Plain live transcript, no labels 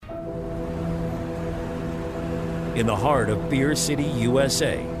in the heart of Beer City,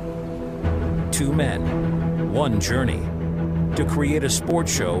 USA. Two men, one journey to create a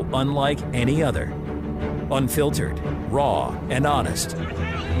sports show unlike any other. Unfiltered, raw, and honest.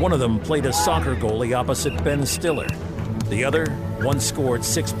 One of them played a soccer goalie opposite Ben Stiller. The other once scored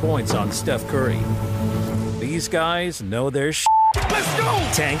 6 points on Steph Curry. These guys know their shit. Let's go!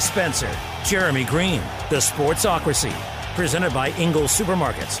 Tank Spencer, Jeremy Green, the Sportsocracy. Presented by Ingles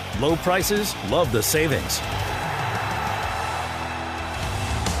Supermarkets. Low prices, love the savings.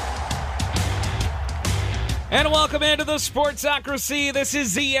 And welcome into the Sportsocracy. This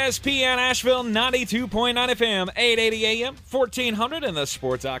is ESPN Asheville, 92.9 FM, 880 AM, 1400, and the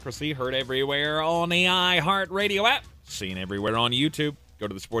Sportsocracy heard everywhere on the iHeartRadio app. Seen everywhere on YouTube. Go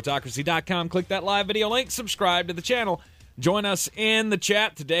to thesportsocracy.com, click that live video link, subscribe to the channel. Join us in the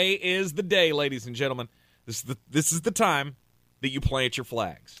chat. Today is the day, ladies and gentlemen. This is the time that you plant your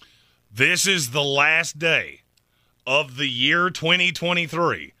flags. This is the last day of the year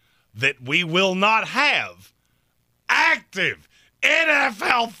 2023 that we will not have active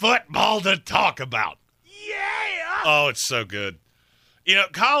NFL football to talk about. Yeah! Oh, it's so good. You know,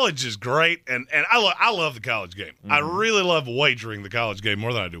 college is great, and I love the college game. Mm-hmm. I really love wagering the college game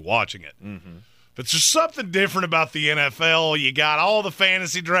more than I do watching it. Mm-hmm. But there's something different about the NFL. You got all the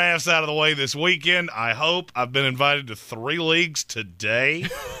fantasy drafts out of the way this weekend. I hope. I've been invited to 3 leagues today.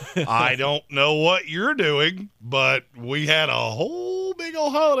 I don't know what you're doing, but we had a whole big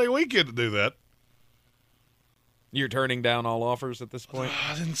old holiday weekend to do that. You're turning down all offers at this point?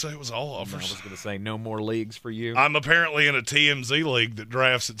 I didn't say it was all offers. No, I was going to say no more leagues for you. I'm apparently in a TMZ league that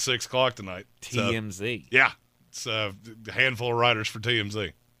drafts at 6 o'clock tonight. TMZ? So, yeah. It's a handful of writers for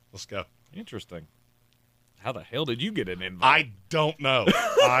TMZ. Let's go. Interesting. How the hell did you get an invite? I don't know.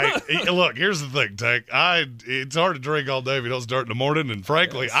 Look, here's the thing, Tank. It's hard to drink all day if you don't start in the morning, and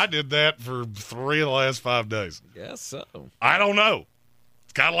frankly, yes. I did that for 3 of the last 5 days. Guess so. I don't know.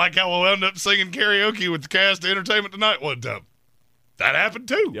 It's kind of like how we wound up singing karaoke with the cast of Entertainment Tonight one time. That happened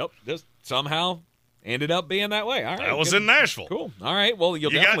too. Yep. Just somehow ended up being that way. All right. That was in Nashville. Cool. All right. Well, you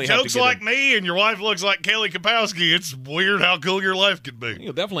definitely got have jokes to like me, and your wife looks like Kelly Kapowski. It's weird how cool your life could be.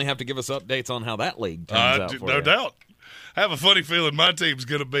 You'll definitely have to give us updates on how that league turns out for no you. doubt. I have a funny feeling my team's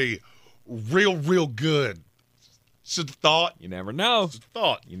going to be real good. It's just a thought. You never know. It's just a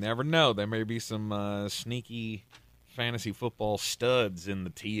thought. You never know. There may be some sneaky fantasy football studs in the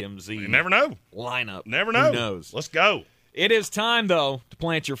TMZ. You never know. Lineup. Never know. Who knows? Let's go. It is time, though, to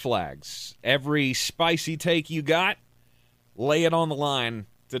plant your flags. Every spicy take you got, lay it on the line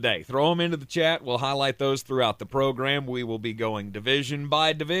today. Throw them into the chat. We'll highlight those throughout the program. We will be going division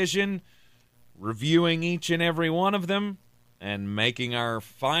by division, reviewing each and every one of them, and making our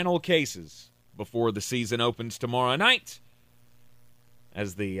final cases before the season opens tomorrow night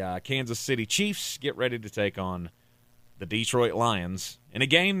as the Kansas City Chiefs get ready to take on the Detroit Lions in a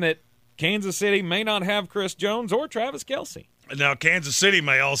game that Kansas City may not have Chris Jones or Travis Kelce. Now, Kansas City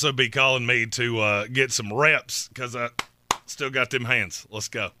may also be calling me to get some reps because I still got them hands. Let's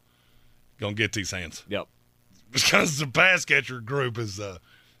go. Gonna get these hands. Yep. Because the pass catcher group is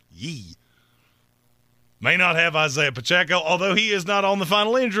yee. May not have Isaiah Pacheco, although he is not on the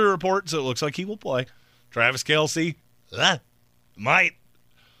final injury report, so it looks like he will play. Travis Kelce might.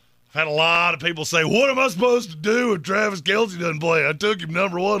 I've had a lot of people say, what am I supposed to do if Travis Kelce doesn't play? I took him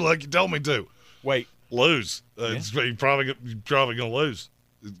number 1 like you told me to. Wait. Lose. You're probably going to lose.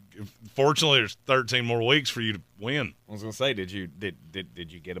 Fortunately, there's 13 more weeks for you to win. I was going to say, did you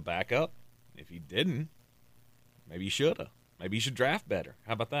get a backup? If you didn't, maybe you should have. Maybe you should draft better.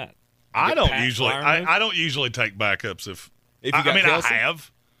 How about that? I don't usually take backups if you got Kelce? I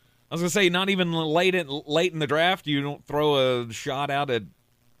have. I was going to say, not even late in the draft, you don't throw a shot out at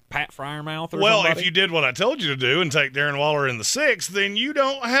Pat Fryermouth or somebody? If you did what I told you to do and take Darren Waller in the 6th, then you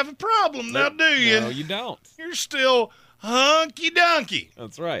don't have a problem now, do you? No, you don't. You're still hunky-dunky.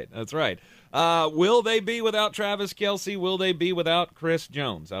 That's right. Will they be without Travis Kelce? Will they be without Chris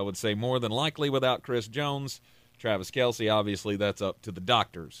Jones? I would say more than likely without Chris Jones. Travis Kelce, obviously, that's up to the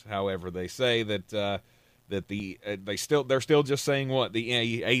doctors. However, they say that they're still just saying what the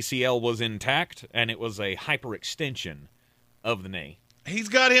ACL was intact and it was a hyperextension of the knee. He's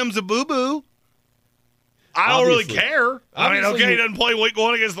got him a boo-boo. I don't really care. I mean, okay, he doesn't play week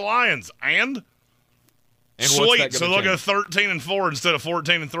 1 against the Lions. And sweet, so they'll go 13-4 instead of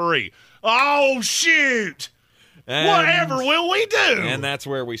 14-3. Oh, shoot. Whatever will we do? And that's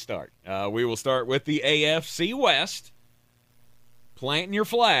where we start. We will start with the AFC West. Planting your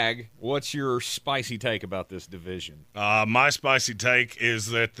flag. What's your spicy take about this division? My spicy take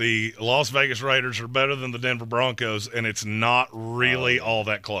is that the Las Vegas Raiders are better than the Denver Broncos, and it's not really all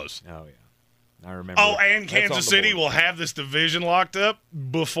that close. Oh, yeah. I remember. Oh, and That's Kansas on the City board. will have this division locked up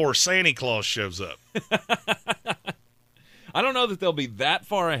before Santa Claus shows up. I don't know that they'll be that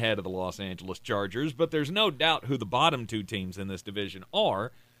far ahead of the Los Angeles Chargers, but there's no doubt who the bottom two teams in this division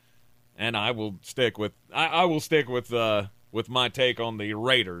are. And I will stick with with my take on the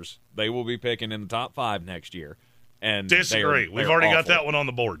Raiders. They will be picking in the top 5 next year. And Disagree. We've already got that one on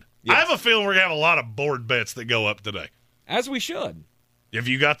the board. Yes. I have a feeling we're going to have a lot of board bets that go up today. As we should. Have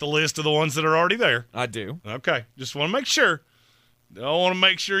you got the list of the ones that are already there? I do. Okay. Just want to make sure. I want to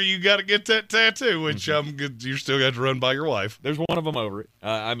make sure you got to get that tattoo, which you still got to run by your wife. There's one of them over it.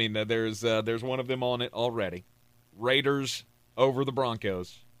 There's one of them on it already. Raiders over the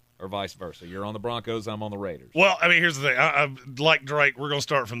Broncos, or vice versa. You're on the Broncos, I'm on the Raiders. Well, I mean, here's the thing. I like Drake, we're going to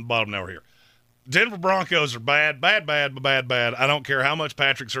start from the bottom now. We're here. Denver Broncos are bad. I don't care how much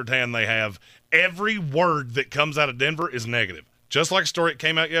Patrick Surtain they have. Every word that comes out of Denver is negative. Just like a story that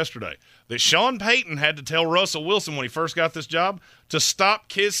came out yesterday, that Sean Payton had to tell Russell Wilson when he first got this job to stop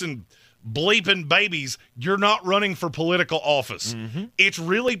kissing bleeping babies. You're not running for political office. Mm-hmm. It's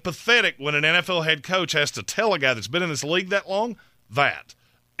really pathetic when an NFL head coach has to tell a guy that's been in this league that long that.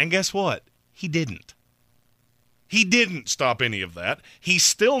 And guess what? He didn't. He didn't stop any of that. He's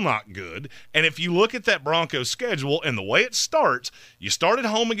still not good. And if you look at that Broncos schedule and the way it starts, you start at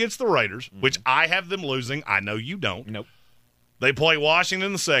home against the Raiders, which I have them losing. I know you don't. Nope. They play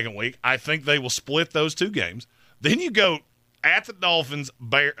Washington the second week. I think they will split those 2 games. Then you go at the Dolphins,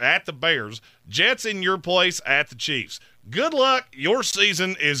 at the Bears, Jets in your place, at the Chiefs. Good luck. Your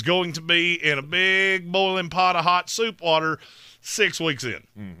season is going to be in a big boiling pot of hot soup water 6 weeks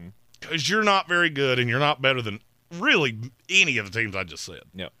in. Because you're not very good and you're not better than really any of the teams I just said.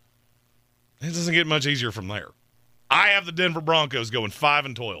 Yep. It doesn't get much easier from there. I have the Denver Broncos going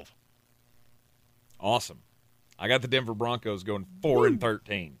 5-12. Awesome. I got the Denver Broncos going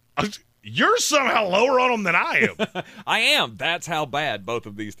 4-13. You're somehow lower on them than I am. I am. That's how bad both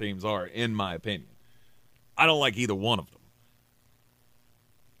of these teams are, in my opinion. I don't like either one of them.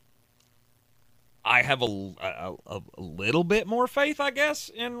 I have a little bit more faith, I guess,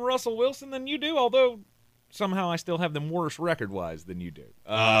 in Russell Wilson than you do, although somehow I still have them worse record-wise than you do.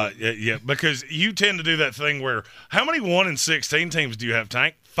 Yeah, because you tend to do that thing where, how many 1-16 teams do you have,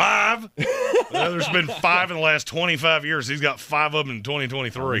 Tank? 5? There's been 5 in the last 25 years. He's got 5 of them in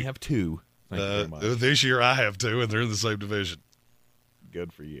 2023. I have 2. Thank you very much. This year I have 2, and they're in the same division.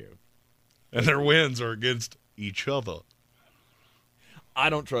 Good for you. And their wins are against each other. I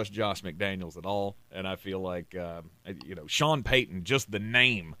don't trust Josh McDaniels at all, and I feel like Sean Payton, just the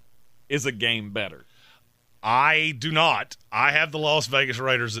name, is a game better. I do not. I have the Las Vegas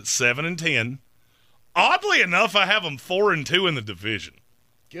Raiders at 7-10. Oddly enough, I have them 4-2 in the division.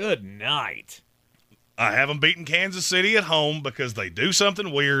 Good night. I have them beating Kansas City at home because they do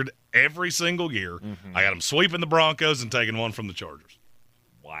something weird every single year. Mm-hmm. I got them sweeping the Broncos and taking one from the Chargers.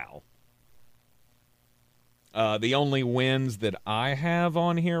 Wow. The only wins that I have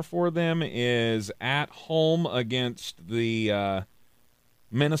on here for them is at home against the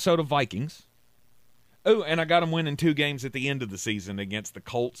Minnesota Vikings. Oh, and I got them winning 2 games at the end of the season against the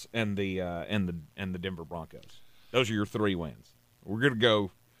Colts and the Denver Broncos. Those are your 3 wins. We're going to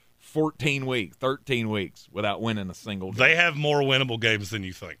go 13 weeks without winning a single game. They have more winnable games than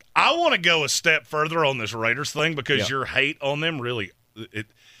you think. I want to go a step further on this Raiders thing because your hate on them really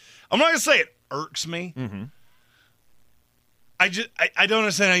I'm not going to say it irks me. Mm-hmm. I don't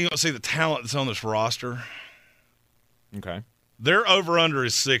understand how you don't see the talent that's on this roster. Okay. Their over-under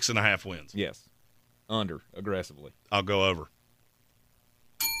is 6.5 wins. Yes. Under, aggressively. I'll go over.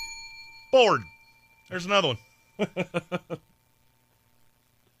 Board. There's another one.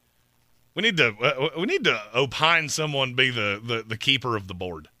 We need to opine someone be the keeper of the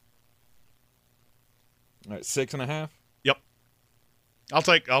board. All right, 6.5. Yep.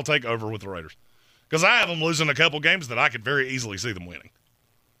 I'll take over with the Raiders because I have them losing a couple games that I could very easily see them winning.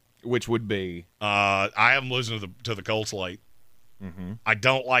 Which would be? I have them losing to the Colts late. Mm-hmm. I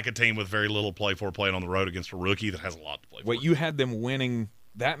don't like a team with very little play for playing on the road against a rookie that has a lot to play for. Wait, you had them winning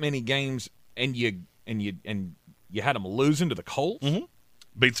that many games, and you had them losing to the Colts? Mm-hmm.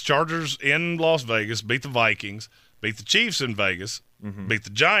 Beat the Chargers in Las Vegas, beat the Vikings, beat the Chiefs in Vegas, beat the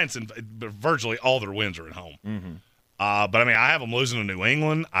Giants, and virtually all their wins are at home. Mm-hmm. But, I mean, I have them losing to New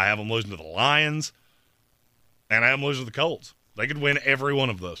England. I have them losing to the Lions. And I have them losing to the Colts. They could win every one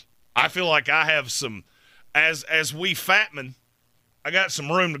of those. I feel like I have some – as we fatmen, I got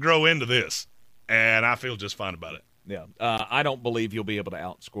some room to grow into this, and I feel just fine about it. Yeah. I don't believe you'll be able to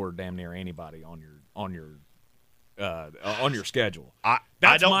outscore damn near anybody on your schedule. I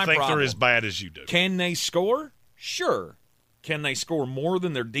don't think they're as bad as you do. Can they score? Sure. Can they score more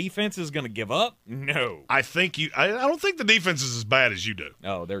than their defense is going to give up? No. I don't think the defense is as bad as you do.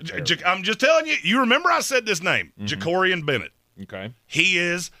 Oh, they're terrible. I'm just telling you. You remember I said this name, Ja'Cory Bennett. Okay. He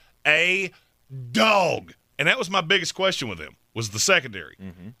is a dog. And that was my biggest question with him, was the secondary.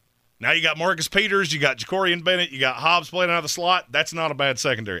 Now you got Marcus Peters, you got Ja'Cory Bennett, you got Hobbs playing out of the slot. That's not a bad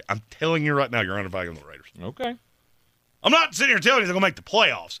secondary. I'm telling you right now, you're undervaluing the Raiders. Okay. I'm not sitting here telling you they're going to make the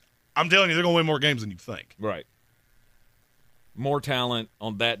playoffs. I'm telling you they're going to win more games than you think. Right. More talent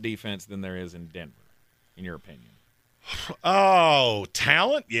on that defense than there is in Denver, in your opinion. Oh,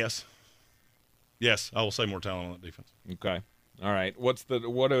 talent? Yes. Yes, I will say more talent on that defense. Okay. All right. What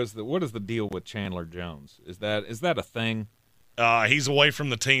is the deal with Chandler Jones? Is that a thing? He's away from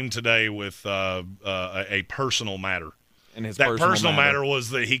the team today with a personal matter. And his that personal matter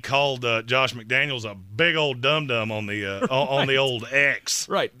was that he called Josh McDaniels a big old dum-dum on the right. on the old X.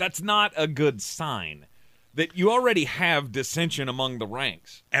 Right. That's not a good sign. That you already have dissension among the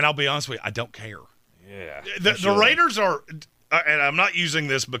ranks. And I'll be honest with you, I don't care. Yeah. The Raiders are, and I'm not using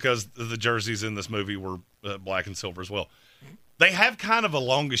this because the jerseys in this movie were black and silver as well. They have kind of a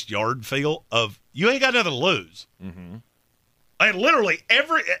longest yard feel of, you ain't got nothing to lose. And literally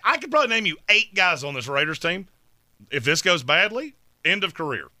I could probably name you 8 guys on this Raiders team. If this goes badly, end of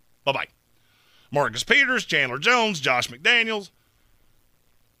career. Bye-bye. Marcus Peters, Chandler Jones, Josh McDaniels.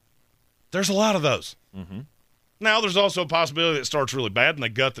 There's a lot of those. Now, there's also a possibility that it starts really bad and they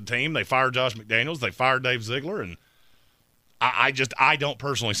gut the team. They fire Josh McDaniels. They fire Dave Ziegler. And I don't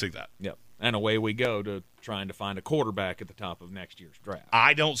personally see that. Yep. And away we go to trying to find a quarterback at the top of next year's draft.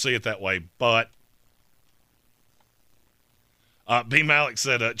 I don't see it that way, but B. Malik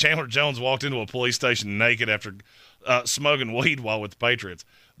said Chandler Jones walked into a police station naked after smoking weed while with the Patriots.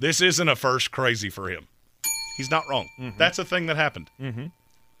 This isn't a first crazy for him. He's not wrong. That's a thing that happened.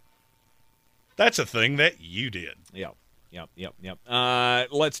 That's a thing that you did. Yep.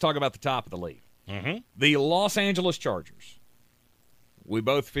 Let's talk about the top of the league. The Los Angeles Chargers. We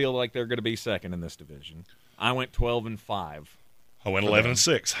both feel like they're going to be second in this division. I went 12-5. I went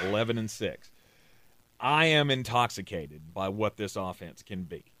 11-6. 11-6. I am intoxicated by what this offense can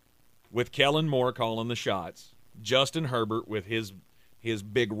be. With Kellen Moore calling the shots, Justin Herbert with his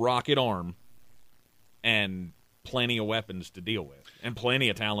big rocket arm, and plenty of weapons to deal with, and plenty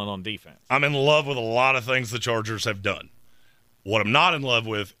of talent on defense. I'm in love with a lot of things the Chargers have done. What I'm not in love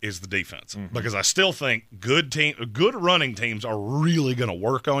with is the defense, because I still think good running teams are really going to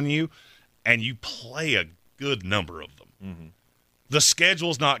work on you, and you play a good number of them. The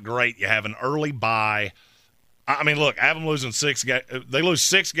schedule's not great. You have an early bye. I mean, look, I have them losing 6 games. They lose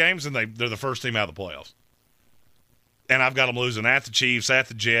 6 games, and they're the first team out of the playoffs. And I've got them losing at the Chiefs, at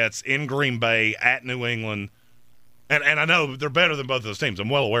the Jets, in Green Bay, at New England. And I know they're better than both of those teams. I'm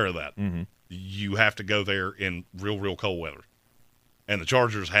well aware of that. You have to go there in real cold weather. And the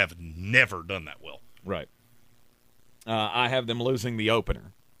Chargers have never done that well. Right. I have them losing the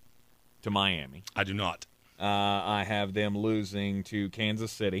opener to Miami. I do not. I have them losing to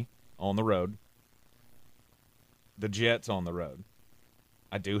Kansas City on the road. The Jets on the road.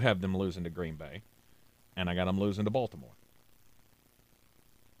 I do have them losing to Green Bay. And I got them losing to Baltimore.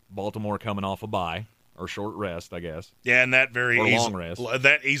 Baltimore coming off a bye. Or short rest, I guess. Yeah, and that long rest.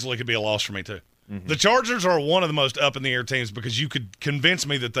 That easily could be a loss for me, too. The Chargers are one of the most up-in-the-air teams because you could convince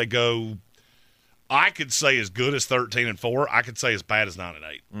me that they go, I could say as good as 13-4. I could say as bad as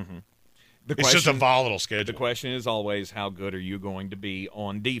 9-8. It's just a volatile schedule. The question is always, how good are you going to be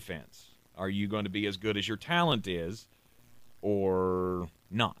on defense? Are you going to be as good as your talent is or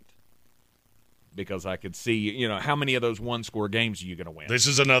not? Because I could see, how many of those one-score games are you going to win? This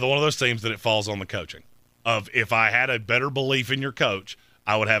is another one of those teams that it falls on the coaching. Of if I had a better belief in your coach,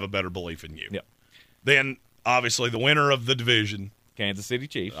 I would have a better belief in you. Yep. Then, obviously, the winner of the division, Kansas City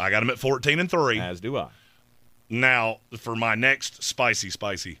Chiefs. I got them at 14-3. As do I. Now, for my next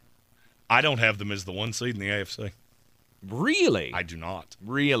spicy, I don't have them as the 1 seed in the AFC. Really? I do not.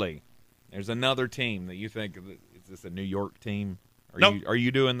 Really? There's another team that you think, is this a New York team? Nope. Are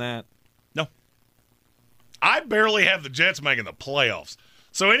you doing that? No. I barely have the Jets making the playoffs.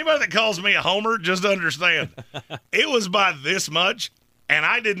 So anybody that calls me a homer, just understand, it was by this much, and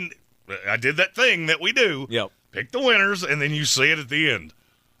I did that thing that we do. Yep. Pick the winners, and then you see it at the end.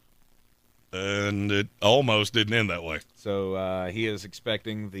 And it almost didn't end that way. So he is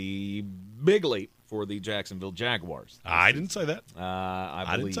expecting the big leap for the Jacksonville Jaguars. I didn't say that.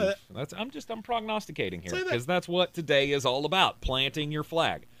 I believe. didn't say that. I'm prognosticating here because that's what today is all about, planting your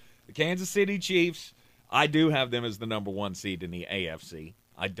flag. The Kansas City Chiefs, I do have them as the number 1 seed in the AFC.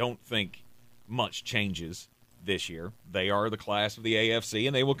 I don't think much changes this year. They are the class of the AFC,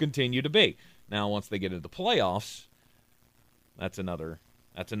 and they will continue to be. Now, once they get into the playoffs, That's another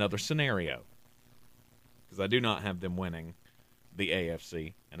scenario. Because I do not have them winning the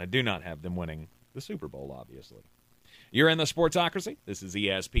AFC, and I do not have them winning the Super Bowl, obviously. You're in the Sportsocracy. This is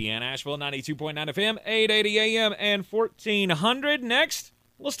ESPN Asheville, 92.9 FM, 880 AM, and 1400. Next,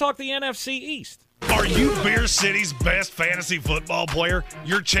 let's talk the NFC East. Are you Beer City's best fantasy football player?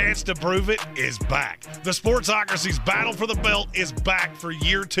 Your chance to prove it is back. The Sportsocracy's Battle for the Belt is back for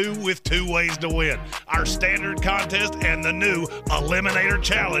year 2 with 2 ways to win. Our standard contest and the new Eliminator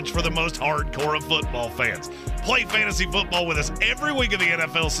Challenge for the most hardcore of football fans. Play fantasy football with us every week of the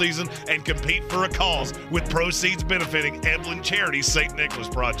NFL season and compete for a cause with proceeds benefiting Evelyn Charity's St. Nicholas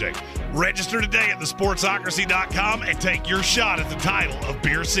Project. Register today at thesportsocracy.com and take your shot at the title of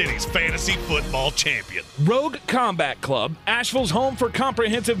Beer City's fantasy football champion. Rogue Combat Club, Asheville's home for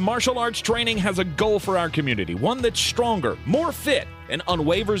comprehensive martial arts training, has a goal for our community, one that's stronger, more fit, and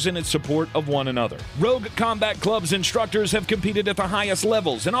unwavers in its support of one another. Rogue Combat Club's instructors have competed at the highest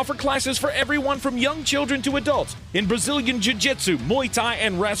levels and offer classes for everyone from young children to adults in Brazilian Jiu-Jitsu, Muay Thai,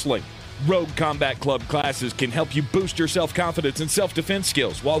 and wrestling. Rogue Combat Club classes can help you boost your self-confidence and self-defense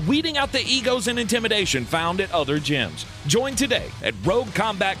skills while weeding out the egos and intimidation found at other gyms. Join today at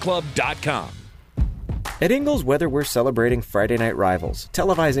roguecombatclub.com. At Ingles, whether we're celebrating Friday night rivals,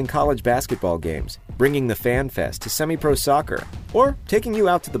 televising college basketball games, bringing the Fan Fest to semi-pro soccer, or taking you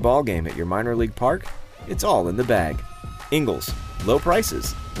out to the ball game at your minor league park, it's all in the bag. Ingles, low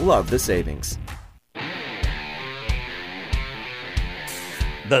prices, love the savings.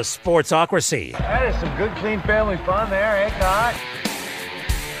 The Sportsocracy. That is some good, clean family fun there, eh, Todd?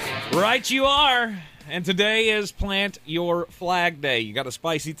 Right you are. And today is Plant Your Flag Day. You got a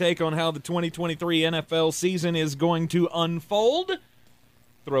spicy take on how the 2023 NFL season is going to unfold?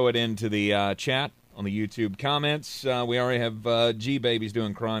 Throw it into the chat on the YouTube comments. We already have G-Babies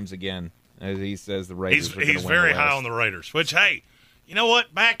doing crimes again, as he says the Raiders are going to win. He's very high on the Raiders, which, hey, you know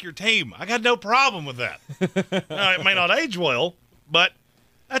what? Back your team. I got no problem with that. It may not age well, but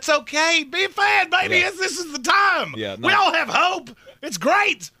that's okay. Be a fan, baby. Yeah. This is the time. Yeah, no. We all have hope. It's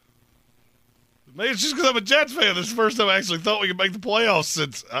great. Maybe it's just because I'm a Jets fan. This is the first time I actually thought we could make the playoffs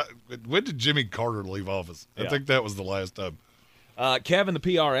since when did Jimmy Carter leave office? I think that was the last time. Kevin, the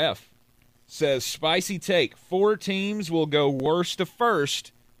PRF, says, spicy take, 4 teams will go worst to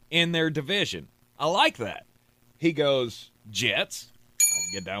first in their division. I like that. He goes, Jets. I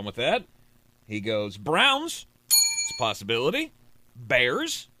can get down with that. He goes, Browns. It's a possibility.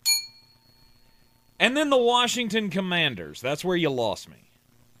 Bears. And then the Washington Commanders. That's where you lost me.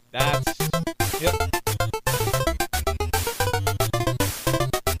 That's... Yep.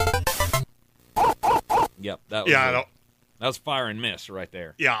 Yep, that was I don't. That was fire and miss right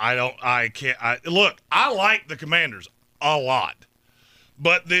there. Yeah, I can't. Look, I like the Commanders a lot,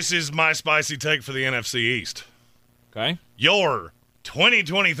 but this is my spicy take for the NFC East. Okay. Your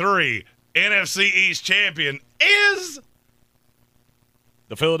 2023 NFC East champion is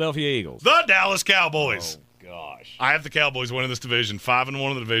The Philadelphia Eagles. the Dallas Cowboys. Oh, gosh. I have the Cowboys winning this division, 5-1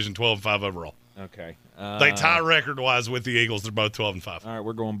 in the division, 12-5 overall. Okay. They tie record-wise with the Eagles. They're both 12-5. All right,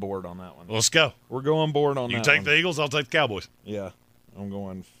 we're going board on that one. Let's go. We're going board on You that take one. the Eagles, I'll take the Cowboys. Yeah. I'm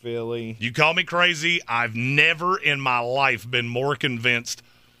going Philly. You call me crazy. I've never in my life been more convinced,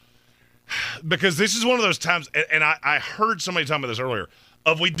 because this is one of those times, and I heard somebody talking about this earlier,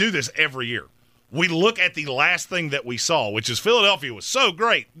 we do this every year. We look at the last thing that we saw, which is Philadelphia was so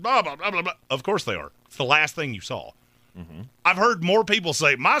great, blah, blah, blah, blah, blah. Of course they are. It's the last thing you saw. Mm-hmm. I've heard more people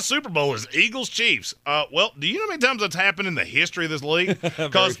say, my Super Bowl is Eagles-Chiefs. Well, do you know how many times that's happened in the history of this league?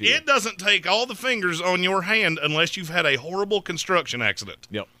 Because it doesn't take all the fingers on your hand unless you've had a horrible construction accident.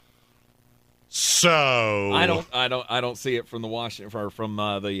 Yep. So I don't see it from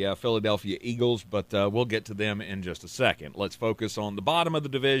the Philadelphia Eagles, but we'll get to them in just a second. Let's focus on the bottom of the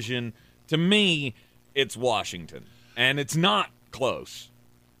division. To me, it's Washington, and it's not close.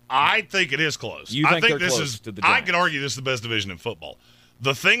 I think it is close. You think I think they're this close is. to the I Giants? could argue this is the best division in football.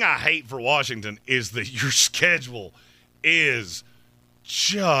 The thing I hate for Washington is that your schedule is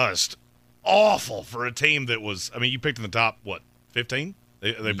just awful for a team that was. I mean, you picked in the top 15.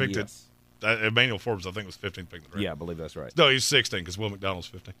 They picked it. Emmanuel Forbes, I think, was 15th pick in the draft. Yeah, I believe that's right. No, he's 16 because Will McDonald's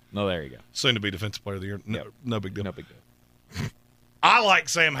 15. No, there you go. Soon to be Defensive Player of the Year. No big deal. No big deal. I like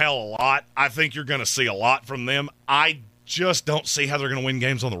Sam Howell a lot. I think you're going to see a lot from them. I just don't see how they're going to win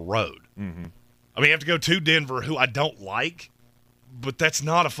games on the road. Mm-hmm. I mean, you have to go to Denver, who I don't like, but that's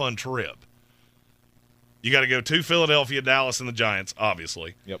not a fun trip. You got to go to Philadelphia, Dallas, and the Giants,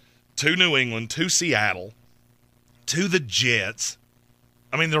 obviously. Yep. To New England, to Seattle, to the Jets.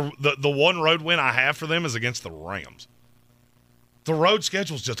 I mean, the one road win I have for them is against the Rams. The road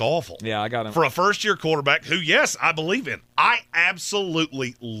schedule's just awful. Yeah, I got him. For a first-year quarterback who, yes, I believe in. I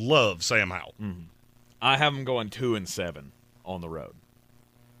absolutely love Sam Howell. Mm-hmm. I have him going 2-7 on the road.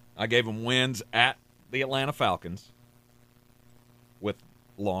 I gave him wins at the Atlanta Falcons with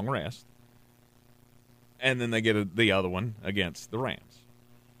long rest. And then they get the other one against the Rams.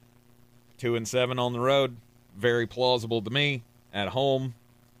 2-7 on the road, very plausible to me. At home,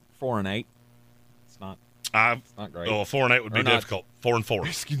 4-8. It's not great. Oh, 4-8 would be difficult. 4-4.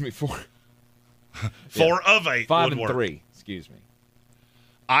 Excuse me, 4. 4 of 8 would work. 5-3. Excuse me.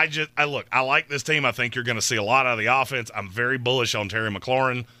 I like this team. I think you're going to see a lot out of the offense. I'm very bullish on Terry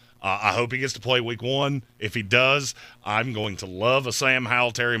McLaurin. I hope he gets to play week 1. If he does, I'm going to love a Sam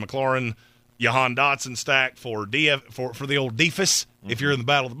Howell, Terry McLaurin, Jahan Dotson stack for the old DFS. If you're in the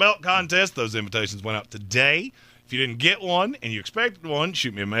Battle of the Belt contest, those invitations went out today. If you didn't get one and you expected one,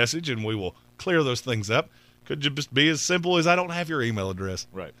 shoot me a message and we will clear those things up. Could just be as simple as I don't have your email address.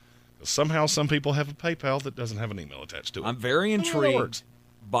 Right. Somehow some people have a PayPal that doesn't have an email attached to it. I'm very intrigued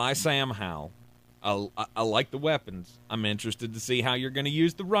by Sam Howell. I like the weapons. I'm interested to see how you're going to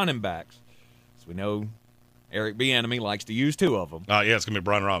use the running backs. As we know, Eric Bieniemy likes to use 2 of them. Yeah, it's going to be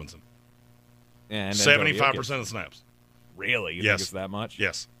Brian Robinson. And 75% of the snaps. Really? You yes. think it's that much?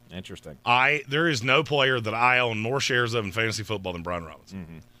 Yes. Interesting. There is no player that I own more shares of in fantasy football than Brian Robinson.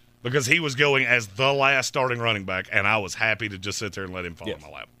 Mm-hmm. Because he was going as the last starting running back, and I was happy to just sit there and let him fall in my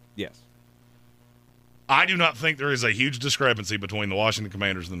lap. Yes. I do not think there is a huge discrepancy between the Washington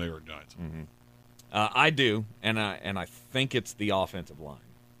Commanders and the New York Giants. Mm-hmm. I do, and I think it's the offensive line.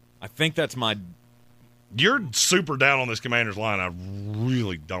 I think that's my. You're super down on this Commanders line. I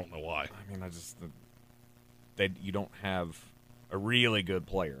really don't know why. I mean, you don't have a really good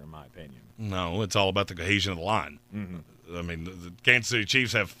player, in my opinion. No, it's all about the cohesion of the line. Mm-hmm. I mean, the Kansas City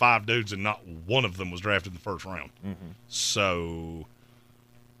Chiefs have 5 dudes, and not one of them was drafted in the first round. Mm-hmm. So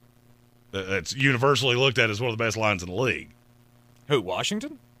it's universally looked at as one of the best lines in the league. Who,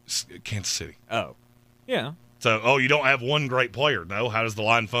 Washington? Kansas City. Oh, yeah. So, you don't have one great player. No, how does the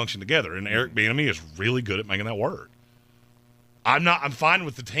line function together? And Eric Bieniemy is really good at making that work. I'm fine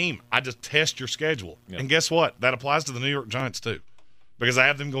with the team. I just test your schedule. Yep. And guess what? That applies to the New York Giants, too. Because I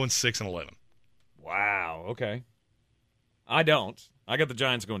have them going 6-11. Wow, okay. I don't. I got the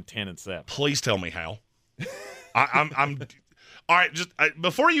Giants going 10-7. Please tell me how. I'm all right, just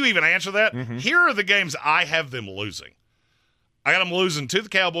before you even answer that, here are the games I have them losing. I got them losing to the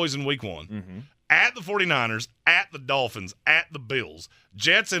Cowboys in week 1, at the 49ers, at the Dolphins, at the Bills,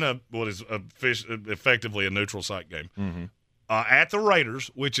 Jets in what is effectively a neutral site game, at the Raiders,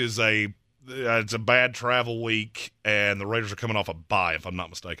 which is it's a bad travel week, and the Raiders are coming off a bye, if I'm not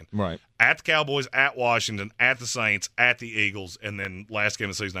mistaken. Right. At the Cowboys, at Washington, at the Saints, at the Eagles, and then last game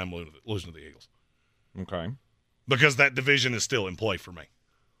of the season, I'm losing to the Eagles. Okay. Because that division is still in play for me.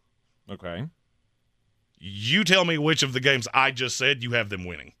 Okay. You tell me which of the games I just said you have them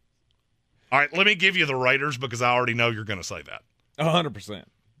winning. All right, let me give you the Raiders because I already know you're going to say that. 100%.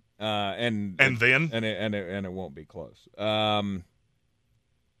 And then? And it won't be close.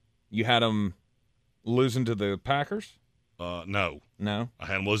 You had them losing to the Packers? No. No? I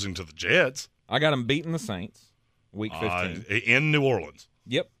had them losing to the Jets. I got them beating the Saints week 15. In New Orleans.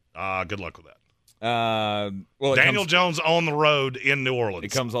 Yep. Good luck with that. Daniel Jones on the road in New Orleans.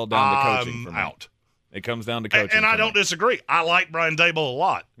 It comes all down to coaching for me. Out. It comes down to coaching. And I don't disagree. I like Brian Daboll a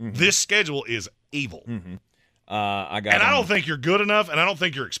lot. This schedule is evil. I don't think you're good enough, and I don't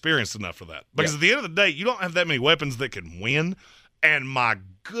think you're experienced enough for that. Because at the end of the day, you don't have that many weapons that can win. And my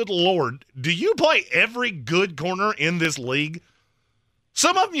good Lord, do you play every good corner in this league?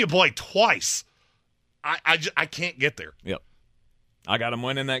 Some of them you play twice. I can't get there. Yep. I got them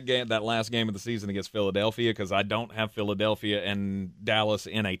winning that last game of the season against Philadelphia because I don't have Philadelphia and Dallas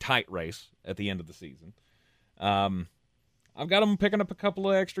in a tight race at the end of the season. I've got them picking up a couple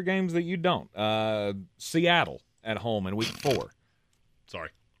of extra games that you don't. Seattle at home in week 4. Sorry.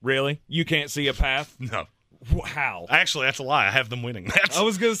 Really? You can't see a path? No. How? Actually, that's a lie. I have them winning. I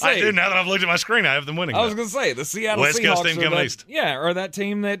was going to say. I do. Now that I've looked at my screen, I have them winning. I was going to say, the Seattle West Seahawks Coast team coming east. Yeah, or that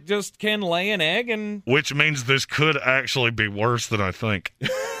team that just can lay an egg. Which means this could actually be worse than I think.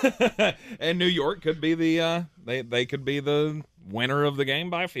 And New York could be they could be the winner of the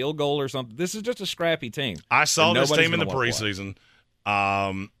game by a field goal or something. This is just a scrappy team. I saw this team in the preseason,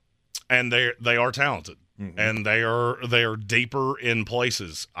 and they are talented, and they are deeper in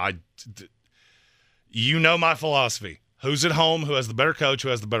places. You know my philosophy. Who's at home, who has the better coach, who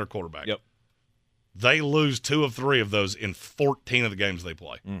has the better quarterback. Yep. They lose 2 of 3 of those in 14 of the games they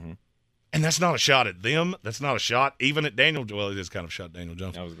play. And that's not a shot at them. That's not a shot even at Daniel. Well, it is kind of a shot at Daniel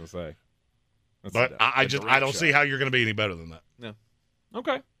Jones. I was going to say.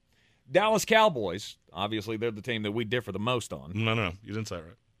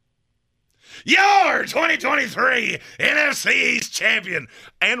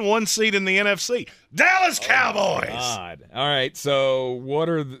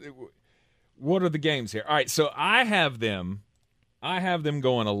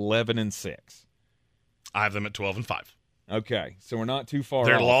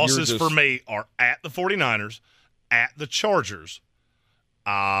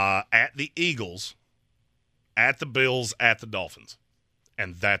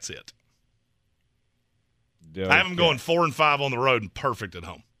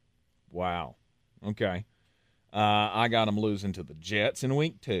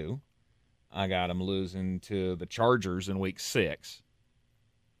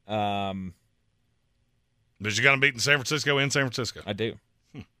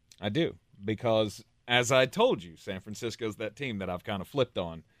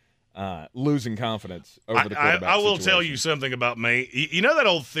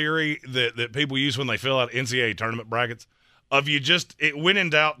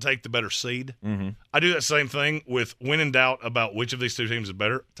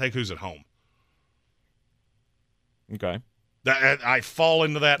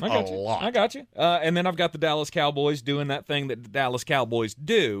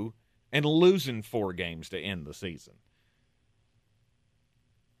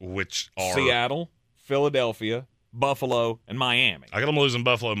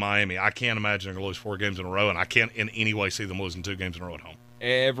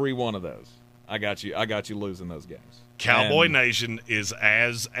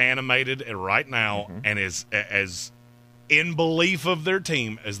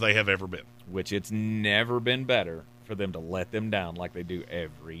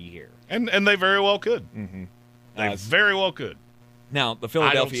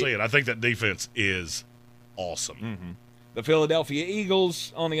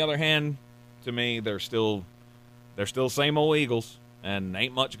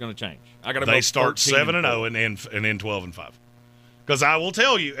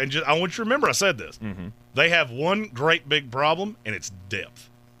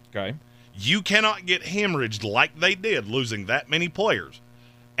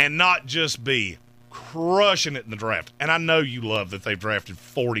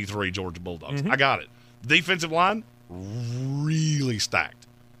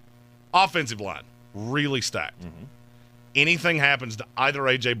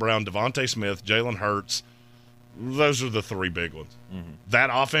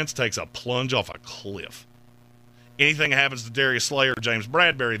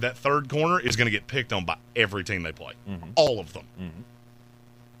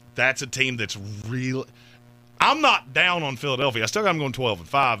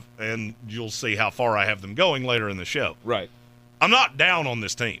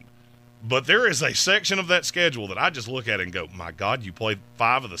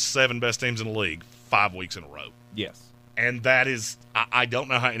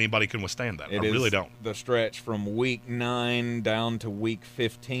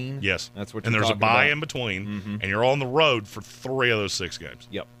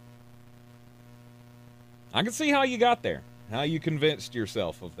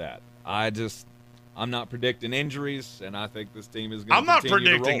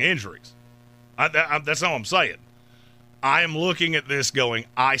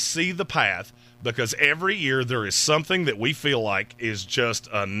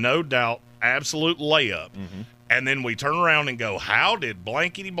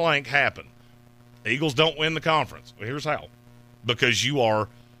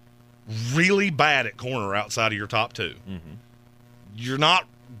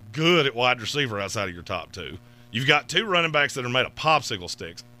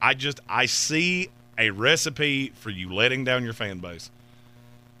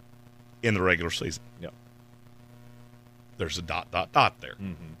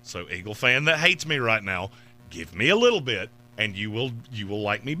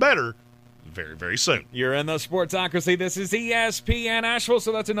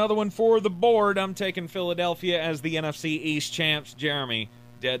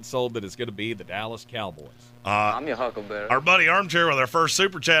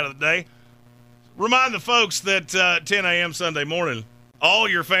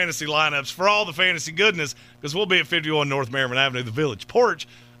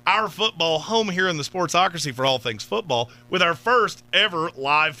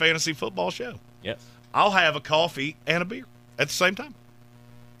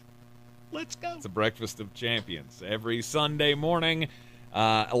 Let's go. It's a breakfast of champions every Sunday morning,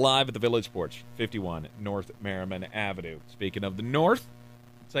 live at the Village Porch, 51 North Merriman Avenue. Speaking of the North,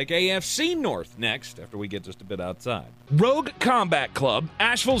 take AFC North next after we get just a bit outside. Rogue Combat Club,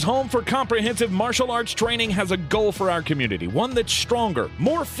 Asheville's home for comprehensive martial arts training, has a goal for our community, one that's stronger,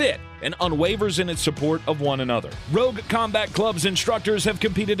 more fit, and unwavers in its support of one another. Rogue Combat Club's instructors have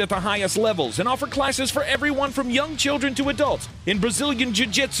competed at the highest levels and offer classes for everyone from young children to adults in Brazilian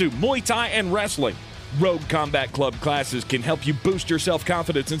Jiu-Jitsu, Muay Thai, and wrestling. Rogue Combat Club classes can help you boost your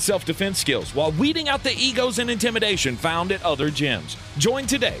self-confidence and self-defense skills while weeding out the egos and intimidation found at other gyms. Join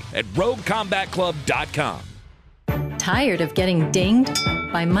today at roguecombatclub.com. Tired of getting dinged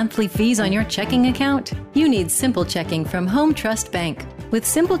by monthly fees on your checking account? You need Simple Checking from Home Trust Bank. With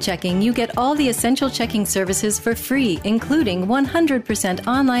Simple Checking, you get all the essential checking services for free, including 100%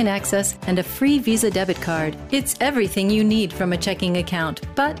 online access and a free Visa debit card. It's everything you need from a checking account,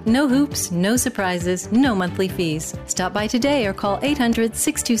 but no hoops, no surprises, no monthly fees. Stop by today or call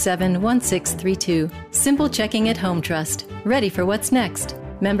 800-627-1632. Simple Checking at Home Trust. Ready for what's next.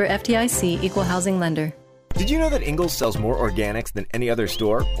 Member FDIC, Equal Housing Lender. Did you know that Ingalls sells more organics than any other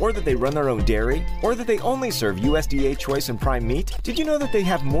store? Or that they run their own dairy? Or that they only serve USDA choice and prime meat? Did you know that they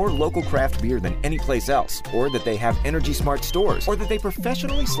have more local craft beer than any place else? Or that they have Energy Smart stores? Or that they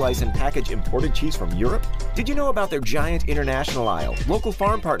professionally slice and package imported cheese from Europe? Did you know about their giant international aisle, local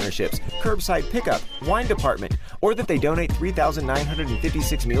farm partnerships, curbside pickup, wine department? Or that they donate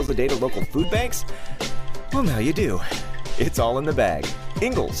 3,956 meals a day to local food banks? Well, now you do. It's all in the bag.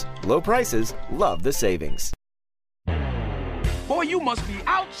 Ingalls. Low prices. Love the savings. Boy, you must be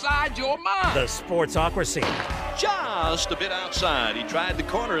outside your mind. The Sportsocracy. Just a bit outside. He tried the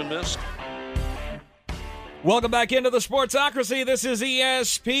corner and missed. Welcome back into the Sportsocracy. This is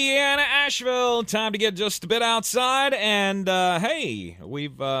ESPN Asheville. Time to get just a bit outside, and hey,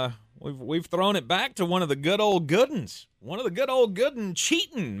 we've thrown it back to one of the good old good uns,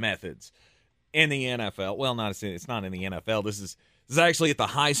 cheating methods in the NFL. Well, it's not in the NFL. This is actually at the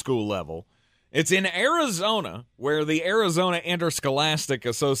high school level. It's in Arizona, where the Arizona Interscholastic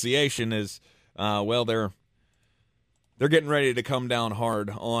Association is, they're getting ready to come down hard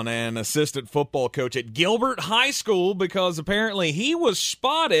on an assistant football coach at Gilbert High School because apparently he was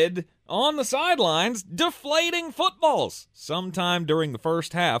spotted on the sidelines deflating footballs sometime during the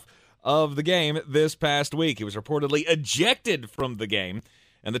first half of the game this past week. He was reportedly ejected from the game,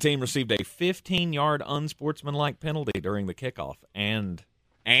 and the team received a 15-yard unsportsmanlike penalty during the kickoff and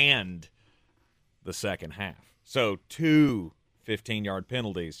the second half. So 2 15-yard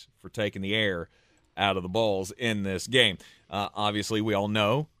penalties for taking the air out of the balls in this game. Obviously, we all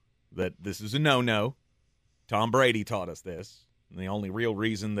know that this is a no-no. Tom Brady taught us this. And the only real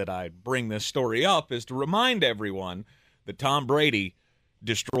reason that I bring this story up is to remind everyone that Tom Brady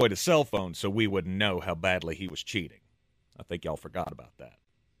destroyed a cell phone so we wouldn't know how badly he was cheating. I think y'all forgot about that.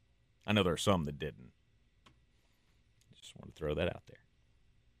 I know there are some that didn't. Just want to throw that out there.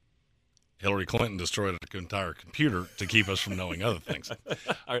 Hillary Clinton destroyed an entire computer to keep us from knowing other things.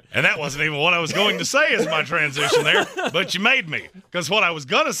 And that wasn't even what I was going to say as my transition there, but you made me. Because what I was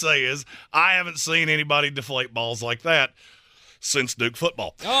going to say is I haven't seen anybody deflate balls like that since Duke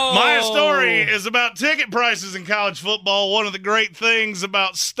football. Oh. My story is about ticket prices in college football. One of the great things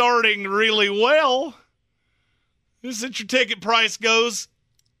about starting really well is that your ticket price goes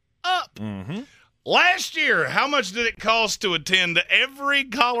up. Mm-hmm. Last year, how much did it cost to attend every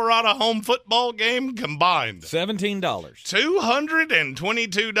Colorado home football game combined? $17.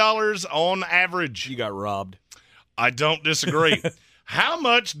 $222 on average. You got robbed. I don't disagree. How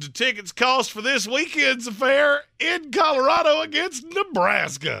much do tickets cost for this weekend's affair in Colorado against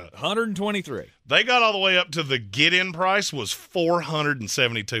Nebraska? $123. They got all the way up to the get-in price was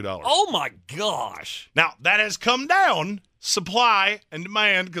 $472. Oh, my gosh. Now, that has come down, supply and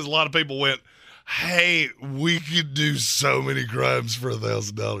demand, because a lot of people went, hey, we could do so many crimes for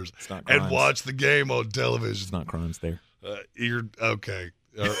 $1,000 and watch the game on television. It's not crimes there. You're okay.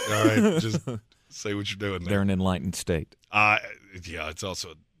 All right, just say what you're doing there. They're an enlightened state. Yeah, it's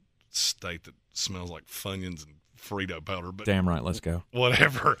also a state that smells like Funyuns and Frito powder. But damn right, let's go.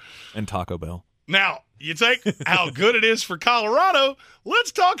 Whatever. And Taco Bell. Now, you take how good it is for Colorado,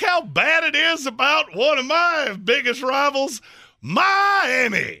 let's talk how bad it is about one of my biggest rivals,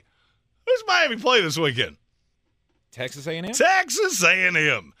 Miami. Who's Miami play this weekend? Texas A&M? Texas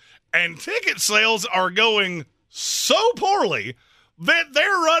A&M. And ticket sales are going so poorly that they're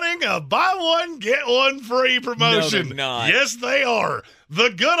running a buy one, get one free promotion. No, they're not. Yes, they are. The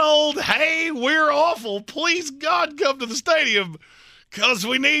good old, hey, we're awful. Please, God, come to the stadium because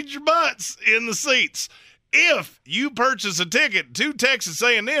we need your butts in the seats. If you purchase a ticket to Texas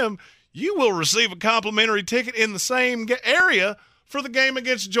A&M, you will receive a complimentary ticket in the same area for the game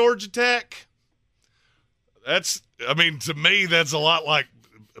against Georgia Tech. To me, that's a lot like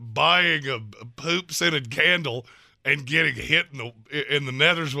buying a poop-scented candle and getting hit in the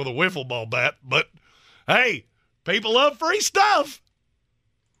nethers with a wiffle ball bat. But, hey, people love free stuff.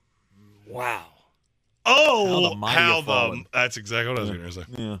 Wow. Oh, that's exactly what I was going to say.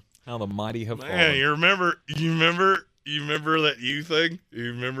 Yeah, how the mighty have fallen. Man, you remember that you thing? You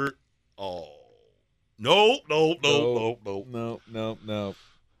remember? Oh, no.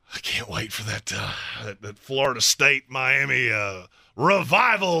 I can't wait for that Florida State Miami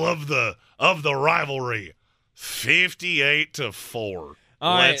revival of the rivalry. 58-4.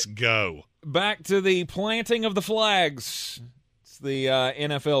 Let's go. Back to the planting of the flags. It's the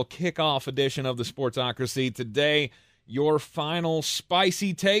NFL kickoff edition of the Sportsocracy. Today, your final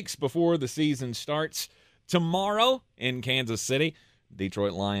spicy takes before the season starts. Tomorrow in Kansas City,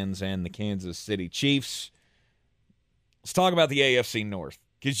 Detroit Lions and the Kansas City Chiefs. Let's talk about the AFC North.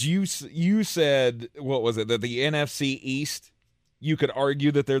 Because you said, what was it, that the NFC East, you could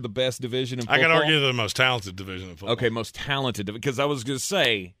argue that they're the best division in football? I could argue they're the most talented division in football. Okay, most talented. Because I was going to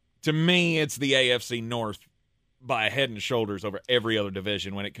say, to me, it's the AFC North by head and shoulders over every other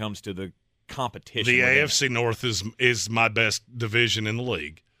division when it comes to the competition. The AFC North is my best division in the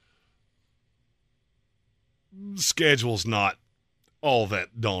league. The schedule's not all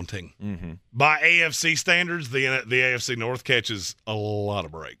that daunting. Mm-hmm. By AFC standards, the AFC North catches a lot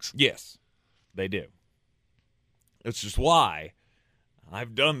of breaks. Yes, they do. It's just why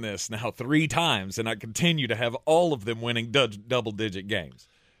I've done this now 3 times, and I continue to have all of them winning double-digit games.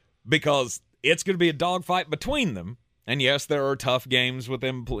 Because it's going to be a dogfight between them. And, yes, there are tough games with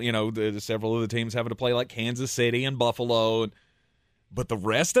them. Several of the teams having to play like Kansas City and Buffalo. But the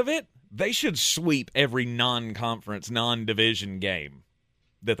rest of it, they should sweep every non-conference, non-division game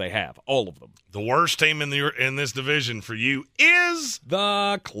that they have, all of them. The worst team in this division for you is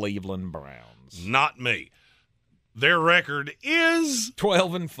the Cleveland Browns. Not me. Their record is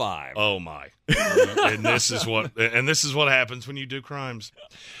 12-5. Oh my! and this is what happens when you do crimes.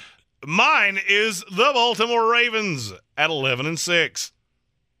 Mine is the Baltimore Ravens at 11-6,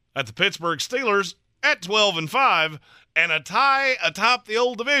 at the Pittsburgh Steelers at 12-5. And a tie atop the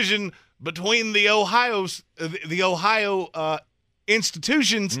old division between the Ohio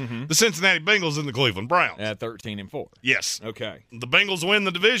institutions, the Cincinnati Bengals and the Cleveland Browns. At 13-4. Yes. Okay. The Bengals win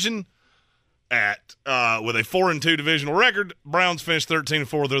the division with a 4-2 divisional record. Browns finish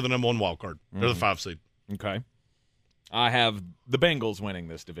 13-4. They're the number 1 wild card. They're the 5 seed. Okay. I have the Bengals winning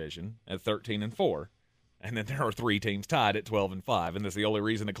this division at 13-4. And then there are 3 teams tied at 12-5, and that's the only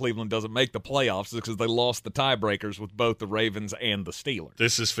reason that Cleveland doesn't make the playoffs is because they lost the tiebreakers with both the Ravens and the Steelers.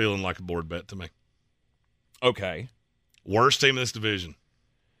 This is feeling like a board bet to me. Okay. Worst team in this division.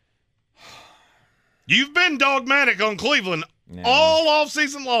 You've been dogmatic on Cleveland all off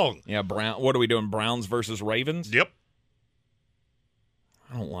season long. Yeah, what are we doing, Browns versus Ravens? Yep.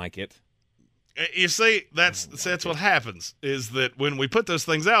 I don't like it. You see, that's what happens, is that when we put those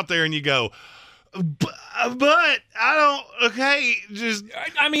things out there and you go, but I don't. Okay, just.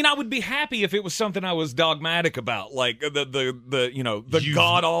 I would be happy if it was something I was dogmatic about, like the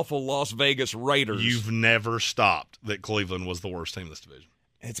god awful Las Vegas Raiders. You've never stopped that Cleveland was the worst team in this division.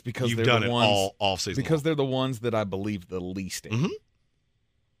 It's because you've they're done the it ones, all off season. Because long. They're the ones that I believe the least in. Mm-hmm.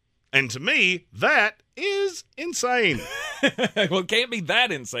 And to me, that is insane. Well, it can't be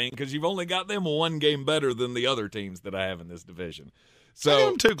that insane because you've only got them 1 game better than the other teams that I have in this division. So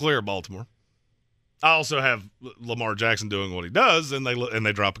I'm too clear of Baltimore. I also have Lamar Jackson doing what he does, and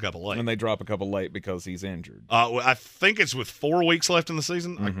they drop a couple late. And they drop a couple late because he's injured. I think it's with 4 weeks left in the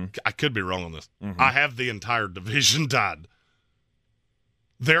season. Mm-hmm. I could be wrong on this. Mm-hmm. I have the entire division tied.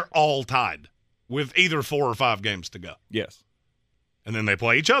 They're all tied with either 4 or 5 games to go. Yes. And then they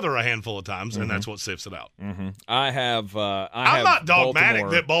play each other a handful of times, and that's what sifts it out. Mm-hmm. I'm not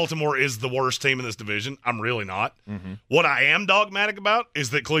dogmatic that Baltimore is the worst team in this division. I'm really not. Mm-hmm. What I am dogmatic about is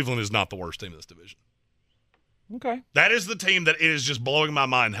that Cleveland is not the worst team in this division. Okay. That is the team that it is just blowing my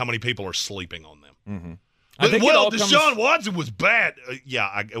mind how many people are sleeping on them. Mm-hmm. Deshaun Watson was bad.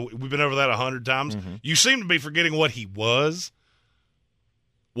 We've been over that 100 times. Mm-hmm. You seem to be forgetting what he was.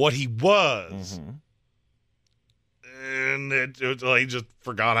 Mm-hmm. And he just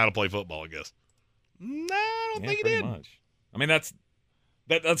forgot how to play football, I guess. No, I don't think he did. Much. I mean, that's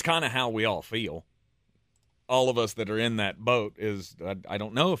kind of how we all feel. All of us that are in that boat is I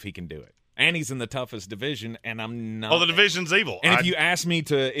don't know if he can do it. And he's in the toughest division, and I'm not. Oh, the division's evil. And if you ask me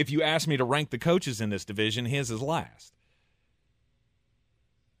to rank the coaches in this division, his is last.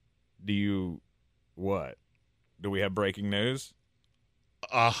 What? Do we have breaking news?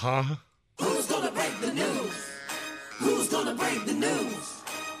 Uh-huh. Who's gonna break the news? Who's gonna break the news?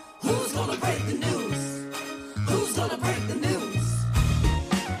 Who's gonna break the news? Who's gonna break the news?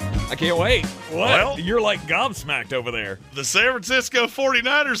 I can't wait. What? Well, you're like gobsmacked over there. The San Francisco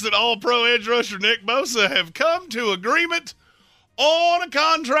 49ers and All-Pro edge rusher Nick Bosa have come to agreement on a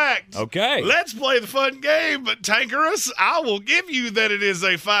contract. Okay. Let's play the fun game, but Tankerus, I will give you that it is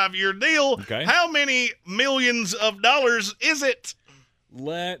a 5-year deal. Okay. How many millions of dollars is it?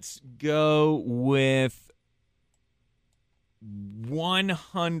 Let's go with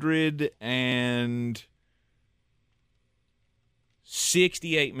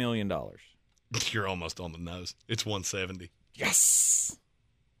 $168 million. You're almost on the nose. It's 170. Yes.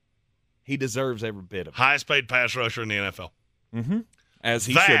 He deserves every bit of it. Highest paid pass rusher in the NFL. Mm-hmm. As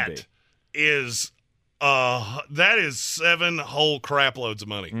he should be. That is 7 whole crap loads of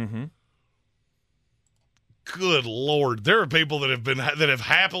money. Mm-hmm. Good Lord. There are people that have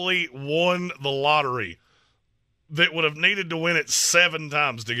happily won the lottery that would have needed to win it 7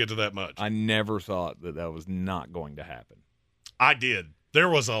 times to get to that much. I never thought that was not going to happen. I did. There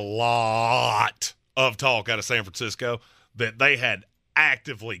was a lot of talk out of San Francisco that they had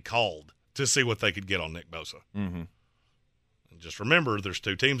actively called to see what they could get on Nick Bosa. Mm-hmm. And just remember, there's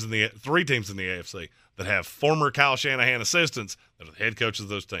 3 teams in the AFC that have former Kyle Shanahan assistants that are the head coaches of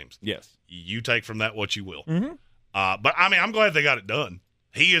those teams. Yes. You take from that what you will. Mm-hmm. But, I mean, I'm glad they got it done.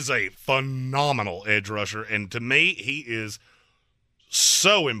 He is a phenomenal edge rusher, and to me, he is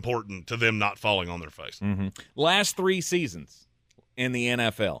so important to them not falling on their face. Mm-hmm. Last 3 seasons in the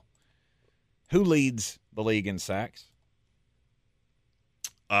NFL, who leads the league in sacks?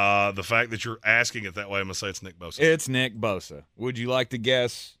 The fact that you're asking it that way, I'm going to say it's Nick Bosa. It's Nick Bosa. Would you like to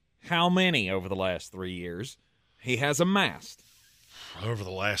guess how many over the last 3 years he has amassed? Over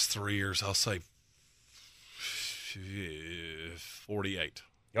the last 3 years, I'll say 48.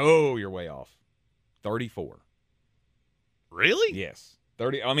 Oh, you're way off. 34. Really? Yes.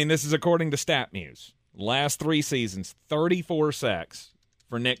 30. I mean, this is according to StatMuse. Last 3 seasons, 34 sacks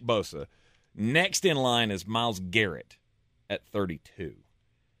for Nick Bosa. Next in line is Myles Garrett at 32.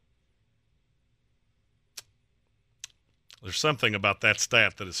 There's something about that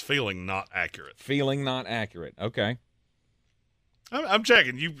stat that is feeling not accurate. Feeling not accurate. Okay. I'm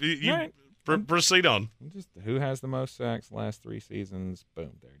checking. You right. Proceed on. Just who has the most sacks last 3 seasons?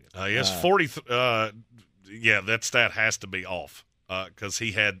 Boom, there it is. Yes, 40. Yeah, that stat has to be off because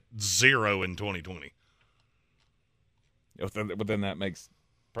he had 0 in 2020. But then that makes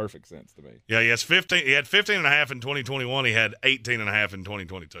perfect sense to me. Yeah, he has 15. He had 15.5 in 2021. He had 18.5 in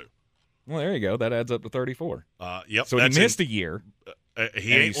 2022. Well, there you go. That adds up to 34. Yep. So he missed a year.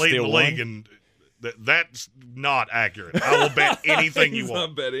 He ain't leading the league, and that's not accurate. I will bet anything you want.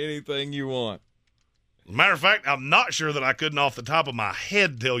 I'll bet anything you want. As a matter of fact, I'm not sure that I couldn't off the top of my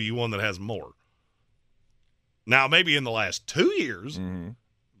head tell you one that has more. Now, maybe in the last 2 years,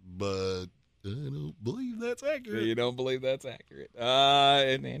 but I don't believe that's accurate. You don't believe that's accurate.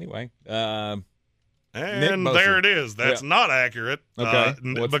 And anyway. And there it is. That's not accurate. Okay.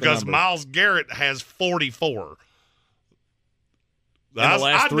 Because Myles Garrett has 44. In the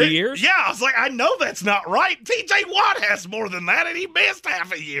last 3 years? Yeah, I was like, I know that's not right. T.J. Watt has more than that, and he missed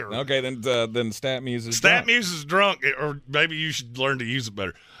half a year. Okay, then StatMuse is drunk. StatMuse is drunk, or maybe you should learn to use it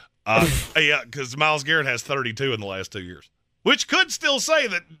better. Yeah, because Myles Garrett has 32 in the last 2 years, which could still say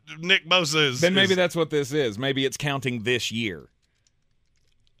that Nick Bosa is. Then maybe that's what this is. Maybe it's counting this year.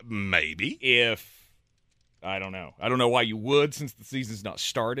 Maybe. I don't know. I don't know why you would since the season's not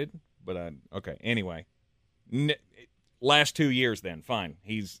started, but okay. Anyway. Last 2 years, then fine.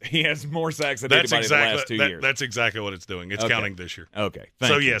 He has more sacks than anybody in the last 2 years. That's exactly what it's doing. It's counting this year. Okay.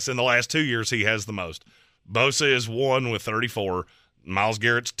 Yes, in the last 2 years, he has the most. Bosa is 1 with 34. Myles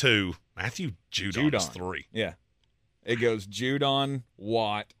Garrett's 2. Matthew Judon's 3. Yeah, it goes Judon,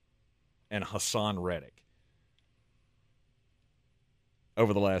 Watt, and Hassan Reddick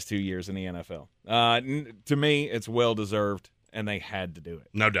over the last 2 years in the NFL. To me, it's well deserved, and they had to do it.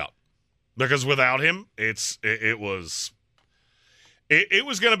 No doubt. Because without him, it was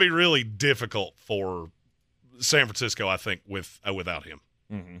going to be really difficult for San Francisco, I think, without him.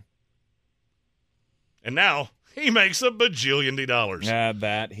 Mm-hmm. And now he makes $1 bajillion.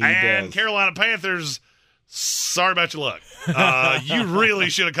 That he and does. Carolina Panthers, sorry about your luck. You really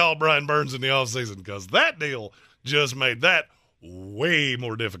should have called Brian Burns in the offseason because that deal just made that way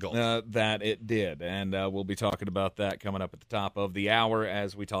more difficult. That it did, and we'll be talking about that coming up at the top of the hour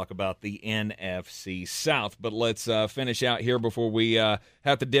as we talk about the NFC South. But let's finish out here before we have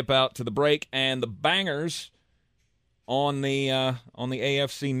to dip out to the break and the bangers on the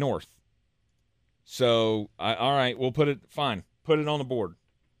AFC North. So, all right, we'll put it fine. Put it on the board.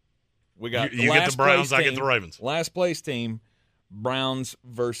 We got you get the Browns, I get the Ravens. Last place team, Browns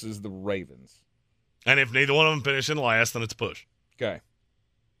versus the Ravens. And if neither one of them finish in last, then it's a push. Okay.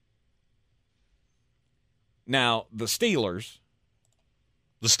 Now, the Steelers.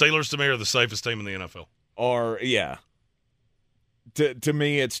 The Steelers, to me, are the safest team in the NFL. To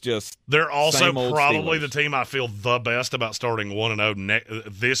me, it's just they're also probably Steelers. the team I feel the best about starting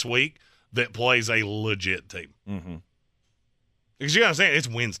 1-0 this week that plays a legit team. Mm-hmm. Because you got to understand, it's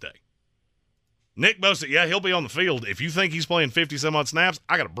Wednesday. Nick Bosa, he'll be on the field. If you think he's playing 50-some-odd snaps,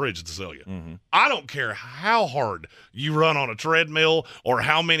 I got a bridge to sell you. Mm-hmm. I don't care how hard you run on a treadmill or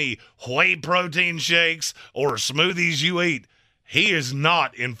how many whey protein shakes or smoothies you eat. He is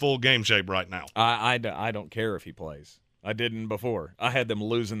not in full game shape right now. I don't care if he plays. I didn't before. I had them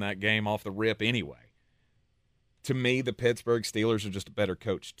losing that game off the rip anyway. To me, the Pittsburgh Steelers are just a better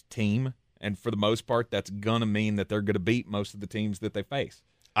coached team, and for the most part, that's going to mean that they're going to beat most of the teams that they face.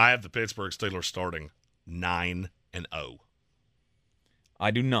 I have the Pittsburgh Steelers starting 9-0.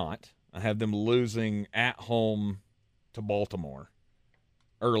 I do not. I have them losing at home to Baltimore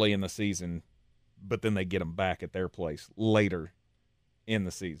early in the season, but then they get them back at their place later in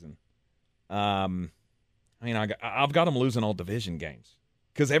the season. I've got them losing all division games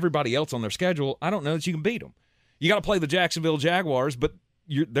because everybody else on their schedule, I don't know that you can beat them. You got to play the Jacksonville Jaguars, but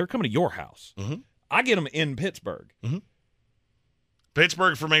they're coming to your house. Mm-hmm. I get them in Pittsburgh. Mm-hmm.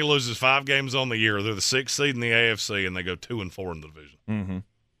 Pittsburgh, for me, loses 5 games on the year. They're the 6th seed in the AFC, and they go 2-4 in the division. Mm-hmm.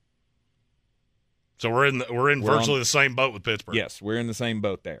 So we're in virtually the same boat with Pittsburgh. Yes, we're in the same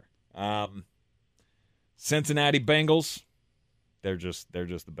boat there. Cincinnati Bengals, they're just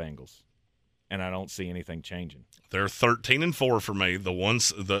the Bengals, and I don't see anything changing. They're 13-4 for me.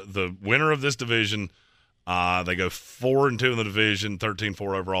 The winner of this division, they go 4-2 in the division,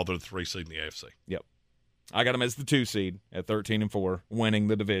 13-4 overall. They're the 3 seed in the AFC. Yep. I got them as the 2 seed at 13-4, winning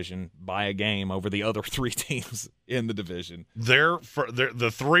the division by a game over the other 3 teams in the division.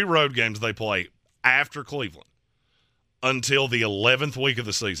 The 3 road games they play after Cleveland until the 11th week of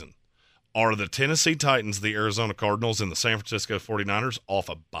the season are the Tennessee Titans, the Arizona Cardinals, and the San Francisco 49ers off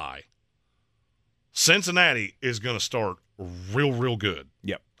a bye. Cincinnati is going to start real good.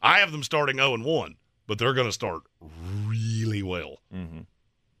 Yep. I have them starting 0-1, but they're going to start really well. Mm-hmm.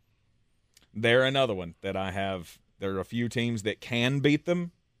 They're another one that I have. There are a few teams that can beat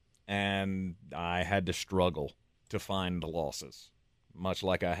them, and I had to struggle to find the losses, much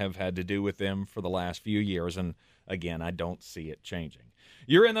like I have had to do with them for the last few years. And, again, I don't see it changing.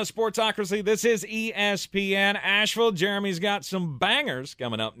 You're in the Sportsocracy. This is ESPN Asheville. Jeremy's got some bangers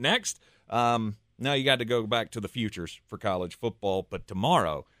coming up next. Now you got to go back to the futures for college football, but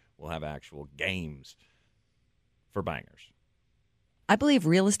tomorrow we'll have actual games for bangers. I believe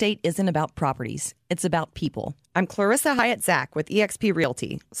real estate isn't about properties. It's about people. I'm Clarissa Hyatt-Zack with eXp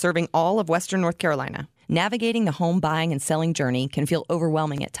Realty, serving all of Western North Carolina. Navigating the home buying and selling journey can feel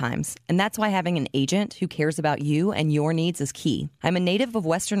overwhelming at times, and that's why having an agent who cares about you and your needs is key. I'm a native of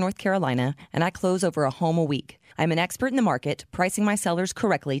Western North Carolina, and I close over a home a week. I'm an expert in the market, pricing my sellers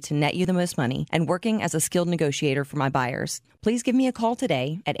correctly to net you the most money, and working as a skilled negotiator for my buyers. Please give me a call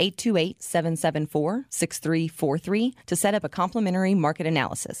today at 828-774-6343 to set up a complimentary market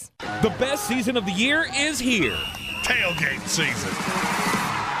analysis. The best season of the year is here. Tailgate season.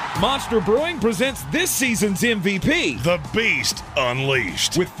 Monster Brewing presents this season's MVP. The Beast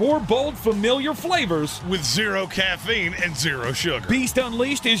Unleashed. With 4 bold, familiar flavors. With 0 caffeine and 0 sugar. Beast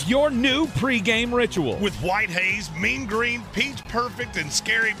Unleashed is your new pregame ritual. With white haze, mean green, peach perfect, and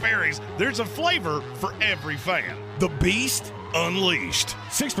scary berries, there's a flavor for every fan. The Beast Unleashed.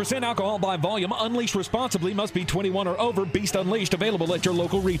 6% alcohol by volume. Unleashed responsibly. Must be 21 or over. Beast Unleashed. Available at your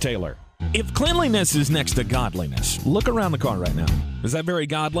local retailer. If cleanliness is next to godliness, look around the car right now. Is that very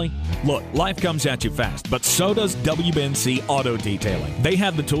godly? Look, life comes at you fast, but so does WBNC Auto Detailing. They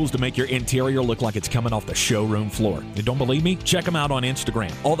have the tools to make your interior look like it's coming off the showroom floor. You don't believe me? Check them out on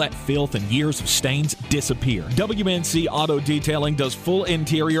Instagram. All that filth and years of stains disappear. WBNC Auto Detailing does full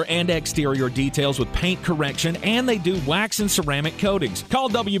interior and exterior details with paint correction, and they do wax and ceramic coatings. Call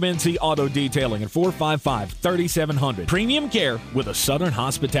WBNC Auto Detailing at 455-3700. Premium care with a Southern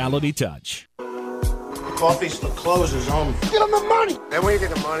hospitality touch. Coffee's for closers only. Get them the money. Then when you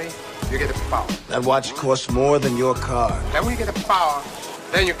get the money, you get the power. That watch costs more than your car. Then when you get the power,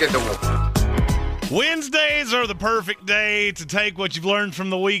 then you get the woman. Wednesdays are the perfect day to take what you've learned from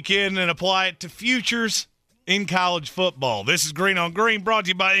the weekend and apply it to futures in college football. This is Green on Green, brought to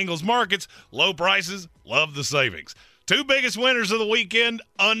you by Ingles Markets. Low prices, love the savings. 2 biggest winners of the weekend,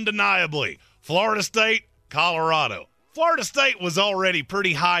 undeniably. Florida State, Colorado. Florida State was already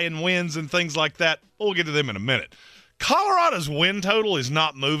pretty high in wins and things like that. We'll get to them in a minute. Colorado's win total is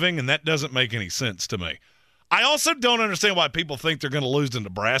not moving, and that doesn't make any sense to me. I also don't understand why people think they're going to lose to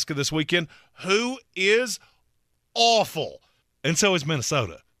Nebraska this weekend, who is awful. And so is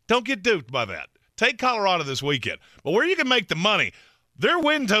Minnesota. Don't get duped by that. Take Colorado this weekend. But where you can make the money, their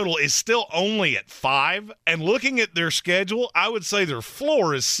win total is still only at 5, and looking at their schedule, I would say their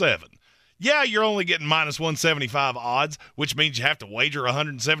floor is 7. Yeah, you're only getting minus 175 odds, which means you have to wager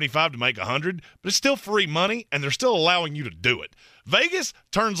 175 to make 100, but it's still free money, and they're still allowing you to do it. Vegas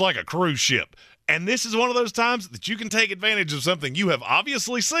turns like a cruise ship, and this is one of those times that you can take advantage of something you have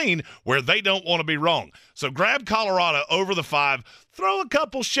obviously seen where they don't want to be wrong. So grab Colorado over the 5, throw a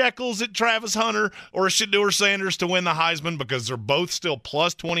couple shekels at Travis Hunter or Shedeur Sanders to win the Heisman because they're both still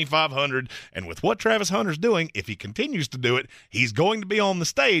plus 2,500. And with what Travis Hunter's doing, if he continues to do it, he's going to be on the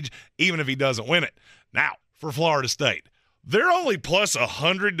stage even if he doesn't win it. Now, for Florida State, they're only plus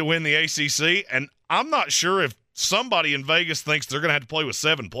 100 to win the ACC, and I'm not sure if somebody in Vegas thinks they're going to have to play with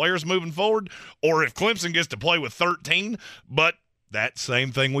 7 players moving forward or if Clemson gets to play with 13, but that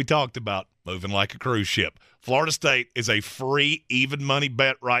same thing we talked about, moving like a cruise ship. Florida State is a free, even money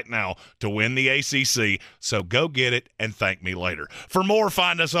bet right now to win the ACC, so go get it and thank me later. For more,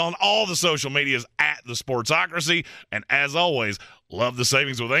 find us on all the social medias at The Sportsocracy, and as always, love the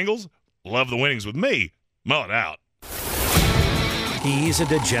savings with Ingles, love the winnings with me. Mull it out. He's a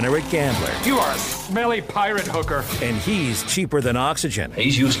degenerate gambler. You are a smelly pirate hooker. And he's cheaper than oxygen.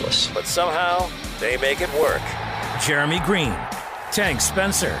 He's useless. But somehow, they make it work. Jeremy Green, Tank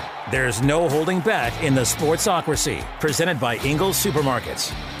Spencer. There's no holding back in the Sportsocracy, presented by Ingles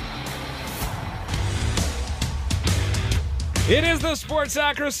Supermarkets. It is the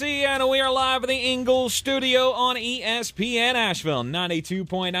Sportsocracy, and we are live in the Ingles studio on ESPN Asheville, 92.9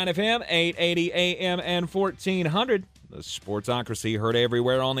 FM, 880 AM, and 1400. The Sportsocracy heard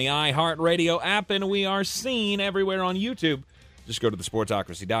everywhere on the iHeartRadio app, and we are seen everywhere on YouTube. Just go to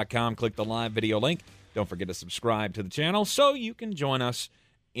thesportsocracy.com, click the live video link. Don't forget to subscribe to the channel so you can join us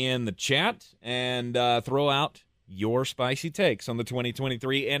in the chat and throw out your spicy takes on the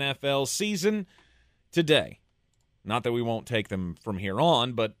 2023 NFL season today. Not that we won't take them from here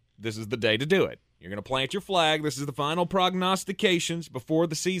on, but this is the day to do it. You're going to plant your flag. This is the final prognostications before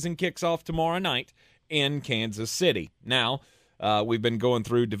the season kicks off tomorrow night in Kansas City. Now, we've been going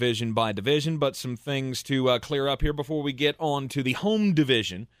through division by division, but some things to clear up here before we get on to the home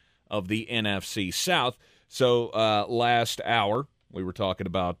division of the NFC South. So last hour, we were talking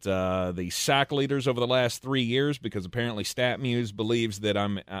about the sack leaders over the last 3 years because apparently StatMuse believes that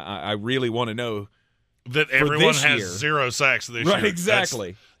I really want to know that everyone has 0 sacks this year. Right,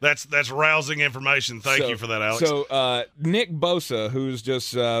 exactly. That's rousing information. Thank you for that, Alex. So Nick Bosa, who's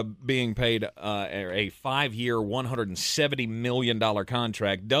just being paid a 5-year, $170 million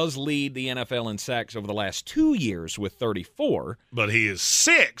contract, does lead the NFL in sacks over the last 2 years with 34. But he is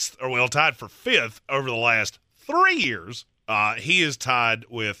 6th, or well, tied for 5th over the last 3 years. He is tied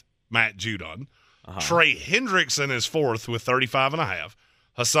with Matt Judon. Trey Hendrickson is 4th with 35.5.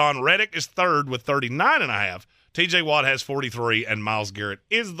 Hassan Reddick is 3rd with 39.5. TJ Watt has 43, and Myles Garrett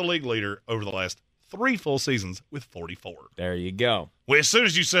is the league leader over the last 3 full seasons with 44. There you go. Well, as soon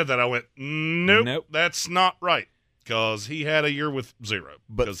as you said that, I went, nope. That's not right, because he had a year with 0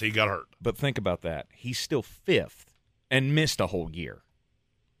 because he got hurt. But think about that. He's still 5th and missed a whole year.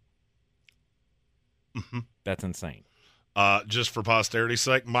 Mm-hmm. That's insane. Just for posterity's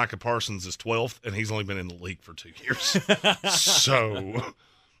sake, Micah Parsons is 12th, and he's only been in the league for 2 years. So...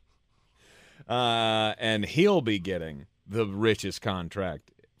 and he'll be getting the richest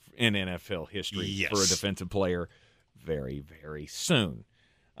contract in NFL history for a defensive player very, very soon.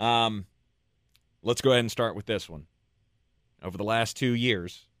 Let's go ahead and start with this one. Over the last 2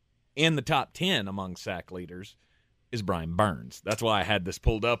 years, in the top 10 among sack leaders is Brian Burns. That's why I had this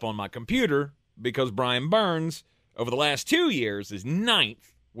pulled up on my computer, because Brian Burns, over the last 2 years, is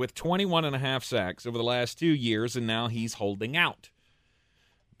 9th with 21.5 sacks over the last 2 years, and now he's holding out.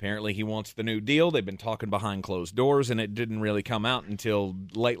 Apparently he wants the new deal. They've been talking behind closed doors, and it didn't really come out until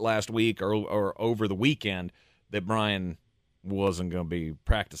late last week or over the weekend that Brian wasn't going to be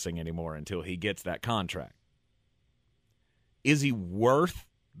practicing anymore until he gets that contract. Is he worth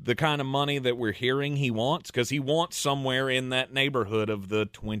the kind of money that we're hearing he wants? Because he wants somewhere in that neighborhood of the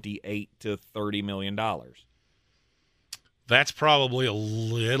 $28 to $30 million. That's probably a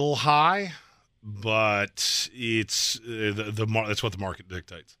little high. But it's that's what the market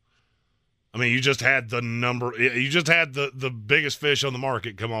dictates. I mean, you just had the number. You just had the biggest fish on the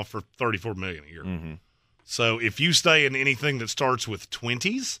market come off for $34 million a year. Mm-hmm. So if you stay in anything that starts with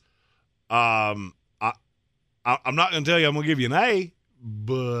 20s, I'm not going to tell you I'm going to give you an A,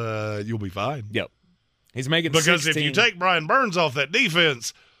 but you'll be fine. Yep. He's making because 16. if you take Brian Burns off that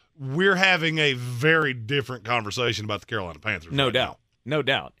defense, we're having a very different conversation about the Carolina Panthers. No right doubt. now. No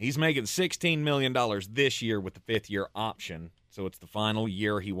doubt. He's making $16 million this year with the fifth-year option, so it's the final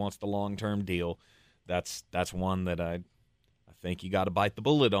year. He wants the long-term deal. That's one that I think you got to bite the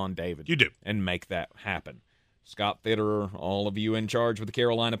bullet on, David. You do. And make that happen. Scott Fitterer, all of you in charge with the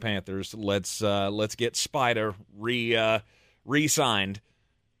Carolina Panthers, let's get Spider re-signed,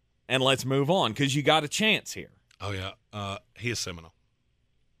 and let's move on, because you got a chance here. Oh, yeah. He is Seminole.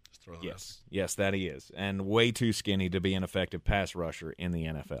 Yes, that he is. And way too skinny to be an effective pass rusher in the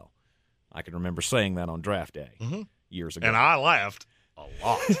NFL. I can remember saying that on draft day years ago. And I laughed a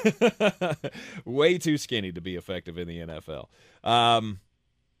lot. Way too skinny to be effective in the NFL.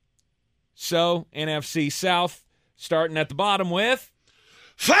 So, NFC South, starting at the bottom with...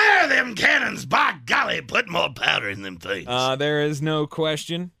 Fire them cannons! By golly, put more powder in them things. There is no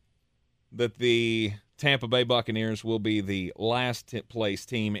question that the Tampa Bay Buccaneers will be the last place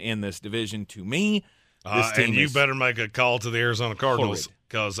team in this division. To me, this team and you better make a call to the Arizona Cardinals, horrid.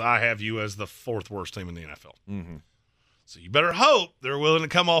 because I have you as the fourth worst team in the NFL. Mm-hmm. So you better hope they're willing to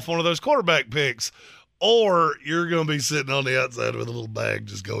come off one of those quarterback picks, or you're going to be sitting on the outside with a little bag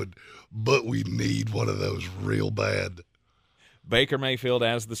just going, but we need one of those real bad. Baker Mayfield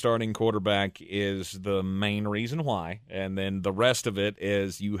as the starting quarterback is the main reason why, and then the rest of it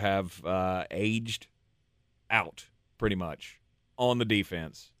is you have aged out pretty much on the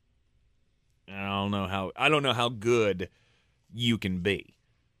defense. I don't know how good you can be.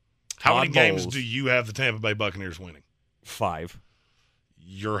 How Todd many games Bowles, do you have the Tampa Bay Buccaneers winning? 5.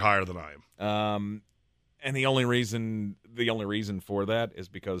 You're higher than I am. And the only reason for that is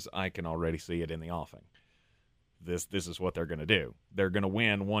because I can already see it in the offing. This is what they're going to do. They're going to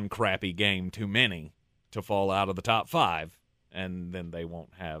win one crappy game too many to fall out of the top 5, and then they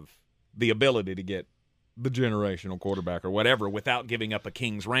won't have the ability to get the generational quarterback or whatever without giving up a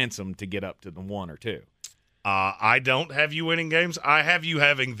king's ransom to get up to the 1 or 2. I don't have you winning games. I have you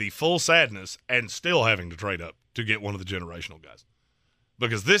having the full sadness and still having to trade up to get one of the generational guys.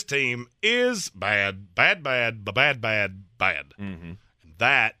 Because this team is bad, bad, bad, bad, bad, bad. Mm-hmm. And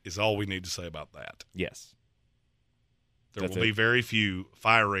that is all we need to say about that. Yes. There will be very few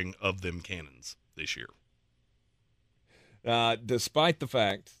firing of them cannons this year. Despite the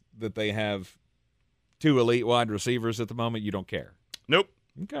fact that they have 2 elite wide receivers at the moment, you don't care. Nope.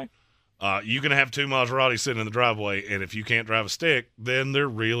 Okay. You can have 2 Maserati sitting in the driveway, and if you can't drive a stick, then they're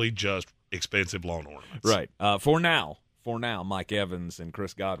really just expensive lawn ornaments. Right. For now, Mike Evans and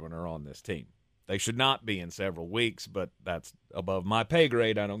Chris Godwin are on this team. They should not be in several weeks, but that's above my pay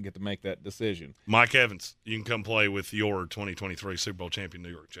grade. I don't get to make that decision. Mike Evans, you can come play with your 2023 Super Bowl champion New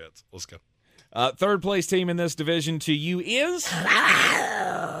York Jets. Let's go. Third place team in this division to you is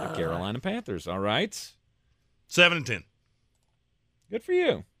the Carolina Panthers. All right. 7-10. Good for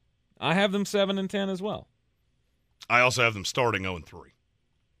you. I have them 7-10 as well. I also have them starting 0-3.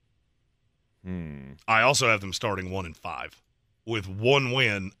 I also have them starting 1-5 with 1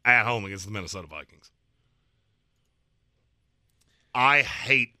 win at home against the Minnesota Vikings. I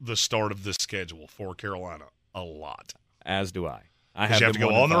hate the start of this schedule for Carolina a lot. As do I. You have to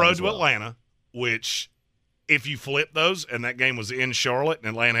go on the road to Atlanta, which if you flip those and that game was in Charlotte and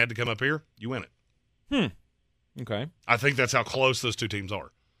Atlanta had to come up here, you win it. Okay. I think that's how close those 2 teams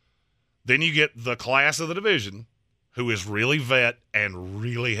are. Then you get the class of the division, who is really vet and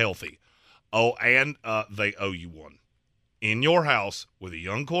really healthy. Oh, and they owe you one. In your house with a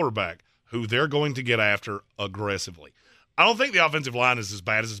young quarterback who they're going to get after aggressively. I don't think the offensive line is as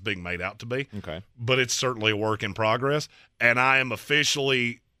bad as it's being made out to be. Okay. But it's certainly a work in progress. And I am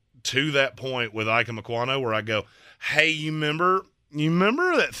officially to that point with Ike Mekwano where I go, hey, you remember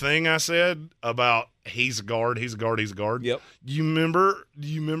that thing I said about he's a guard? Yep. Do you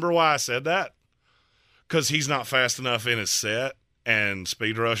remember why I said that? Because he's not fast enough in his set, and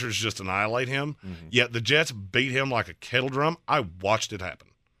speed rushers just annihilate him. Mm-hmm. Yet the Jets beat him like a kettle drum. I watched it happen.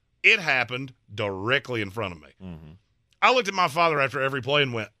 It happened directly in front of me. Mm-hmm. I looked at my father after every play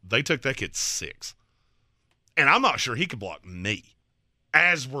and went, they took that kid 6. And I'm not sure he could block me,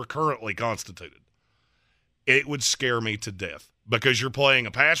 as we're currently constituted. It would scare me to death because you're playing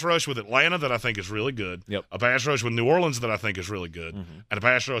a pass rush with Atlanta that I think is really good, a pass rush with New Orleans that I think is really good, and a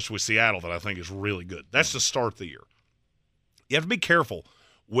pass rush with Seattle that I think is really good. That's to start the year. You have to be careful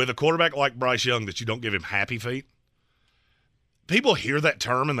with a quarterback like Bryce Young that you don't give him happy feet. People hear that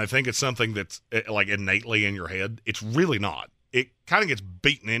term and they think it's something that's like innately in your head. It's really not. It kind of gets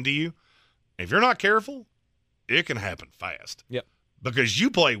beaten into you. If you're not careful, it can happen fast. Yep. Because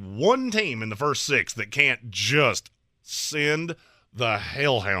you play one team in the first 6 that can't just send the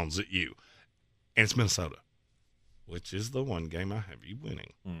hellhounds at you. and it's Minnesota, which is the one game I have you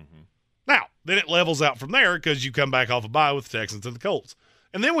winning. Mm-hmm. Now, then it levels out from there because you come back off a bye with the Texans and the Colts.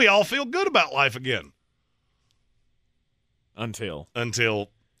 And then we all feel good about life again. Until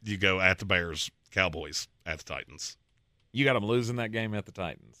you go at the Bears, Cowboys, at the Titans. You got them losing that game at the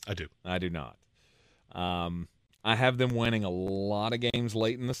Titans. I do. I do not. I have them winning a lot of games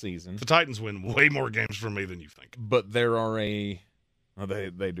late in the season. The Titans win way more games for me than you think. But there are they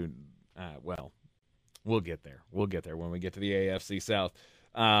do well. We'll get there. We'll get there when we get to the AFC South.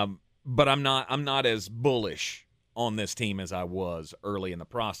 But I'm not as bullish on this team as I was early in the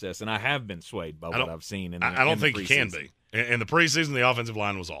process, and I have been swayed by what I've seen. I don't think you can be. In the preseason, the offensive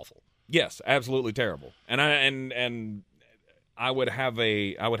line was awful. Yes, absolutely terrible. And I would have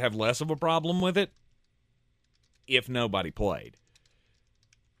less of a problem with it if nobody played.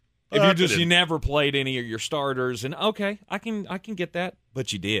 If you never played any of your starters, and okay, I can get that,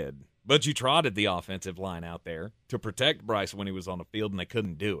 but you did. But you trotted the offensive line out there to protect Bryce when he was on the field, and they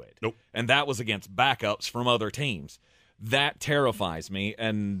couldn't do it. Nope. And that was against backups from other teams. That terrifies me,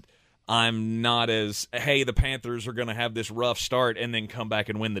 and I'm not as, hey, the Panthers are going to have this rough start and then come back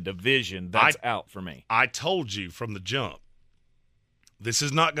and win the division. That's out for me. I told you from the jump, this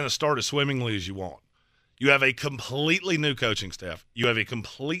is not going to start as swimmingly as you want. You have a completely new coaching staff. You have a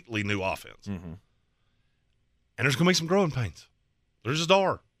completely new offense. Mm-hmm. And there's going to be some growing pains. There just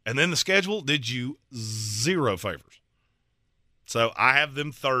are. And then the schedule did you zero favors. So I have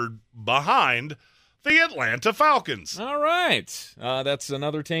them third behind the Atlanta Falcons. All right. That's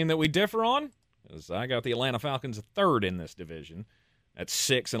another team that we differ on. Because I got the Atlanta Falcons third in this division at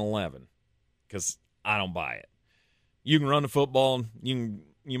 6-11. Because I don't buy it. You can run the football. You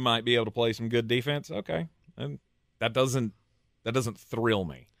might be able to play some good defense. Okay. And that doesn't thrill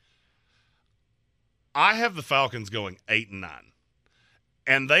me. I have the Falcons going 8-9.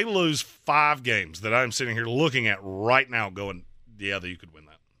 And they lose 5 games that I'm sitting here looking at right now going, yeah, you could win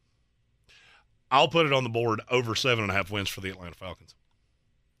that. I'll put it on the board over 7.5 wins for the Atlanta Falcons.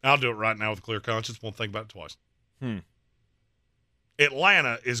 I'll do it right now with a clear conscience. Won't think about it twice.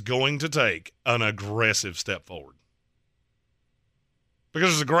 Atlanta is going to take an aggressive step forward. Because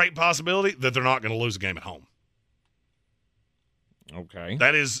there's a great possibility that they're not going to lose a game at home. Okay.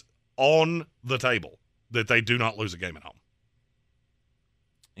 That is on the table, that they do not lose a game at home.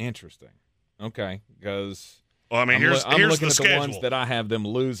 Interesting. Okay, because well, I mean, here's looking the at schedule. the ones that I have them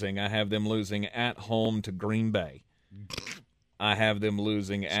losing. I have them losing at home to Green Bay. I have them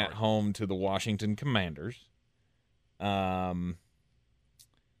losing at home to the Washington Commanders. And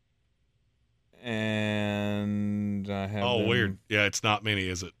I have them, weird. Yeah, it's not many,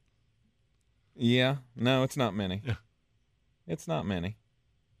 is it? Yeah, no, it's not many. Yeah. It's not many.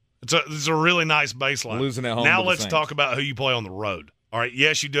 It's a really nice baseline. Losing at home. Now to the let's Saints. talk about who you play on the road. All right,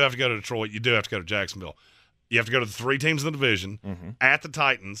 yes, you do have to go to Detroit. You do have to go to Jacksonville. You have to go to the 3 teams in the division, at the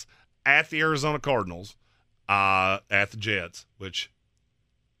Titans, at the Arizona Cardinals, at the Jets, which,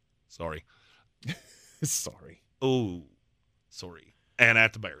 sorry. Sorry. Ooh, sorry. And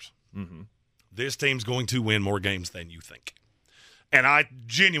at the Bears. Mm-hmm. This team's going to win more games than you think. And I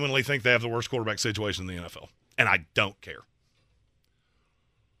genuinely think they have the worst quarterback situation in the NFL. And I don't care.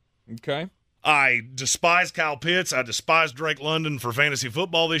 Okay. I despise Kyle Pitts. I despise Drake London for fantasy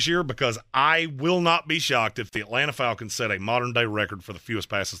football this year because I will not be shocked if the Atlanta Falcons set a modern-day record for the fewest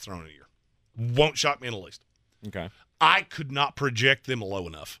passes thrown in a year. Won't shock me in the least. Okay. I could not project them low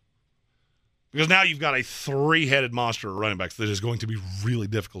enough. Because now you've got a 3-headed monster of running backs that is going to be really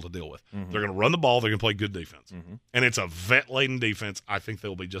difficult to deal with. Mm-hmm. They're going to run the ball. They're going to play good defense. Mm-hmm. And it's a vet-laden defense. I think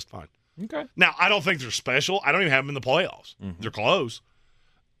they'll be just fine. Okay. Now, I don't think they're special. I don't even have them in the playoffs. Mm-hmm. They're close.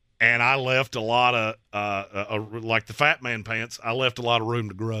 And I left a lot of, like the fat man pants, I left a lot of room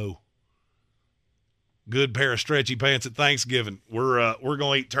to grow. Good pair of stretchy pants at Thanksgiving. We're going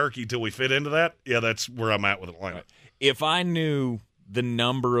to eat turkey till we fit into that. Yeah, that's where I'm at with Atlanta. Right. If I knew the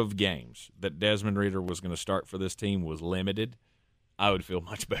number of games that Desmond Ridder was going to start for this team was limited, I would feel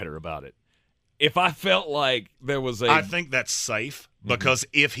much better about it. If I felt like there was I think that's safe because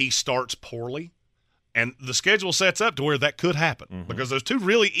if he starts poorly, and the schedule sets up to where that could happen because those 2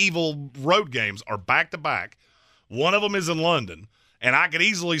 really evil road games are back-to-back. One of them is in London, and I could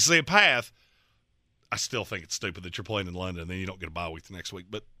easily see a path. I still think it's stupid that you're playing in London and then you don't get a bye week the next week,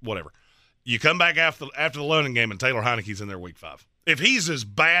 but whatever. You come back after the London game and Taylor Heineke's in there week 5. If he's as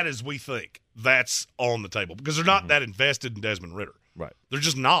bad as we think, that's on the table because they're not that invested in Desmond Ridder. Right. They're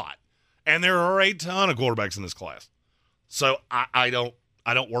just not. And there are a ton of quarterbacks in this class. So I don't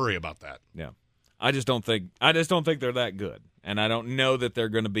worry about that. Yeah. I just don't think they're that good. And I don't know that they're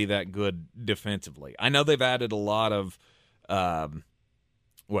going to be that good defensively. I know they've added a lot of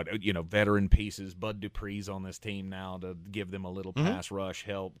veteran pieces. Bud Dupree's on this team now to give them a little pass rush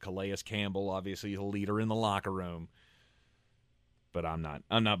help. Calais Campbell, obviously, a leader in the locker room. But I'm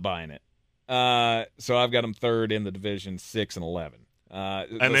not buying it. So I've got them third in the division, 6-11.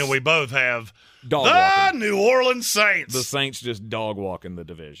 And then we both have the New Orleans Saints. The Saints just dog walking the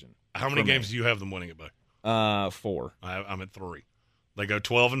division. How many games do you have them winning it by? 4. I'm at 3. They go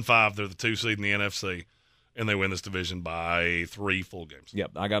 12-5. They're the 2 seed in the NFC, and they win this division by 3 full games.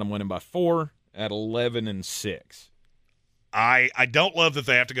 Yep, I got them winning by 4 at 11-6. I don't love that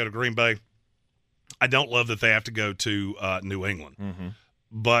they have to go to Green Bay. I don't love that they have to go to New England. Mm-hmm.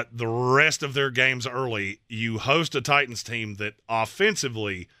 But the rest of their games early, you host a Titans team that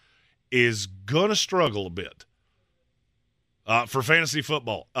offensively is going to struggle a bit for fantasy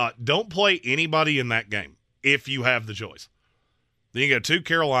football. Don't play anybody in that game if you have the choice. Then you go to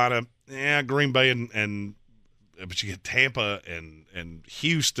Carolina, Green Bay, but you get Tampa and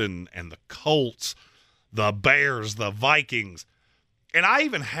Houston and the Colts, the Bears, the Vikings. And I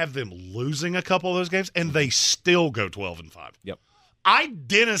even have them losing a couple of those games, and they still go 12-5. Yep. I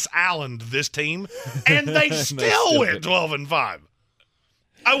Dennis Allen'd this team, and they still went 12-5.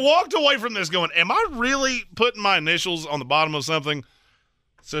 I walked away from this going, am I really putting my initials on the bottom of something? It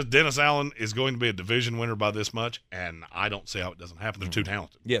says Dennis Allen is going to be a division winner by this much, and I don't see how it doesn't happen. They're too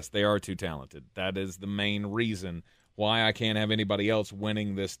talented. Yes, they are too talented. That is the main reason why I can't have anybody else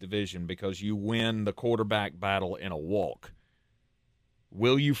winning this division, because you win the quarterback battle in a walk.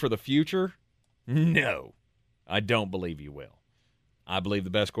 Will you for the future? No. I don't believe you will. I believe the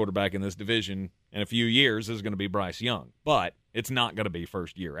best quarterback in this division in a few years is going to be Bryce Young, but it's not going to be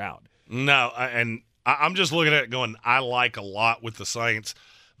first year out. No, and I'm just looking at it going, I like a lot with the Saints.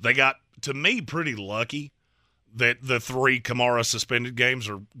 They got, to me, pretty lucky that the 3 Kamara suspended games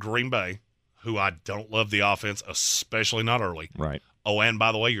are Green Bay, who I don't love the offense, especially not early. Right. Oh, and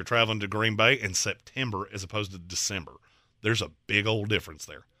by the way, you're traveling to Green Bay in September as opposed to December. There's a big old difference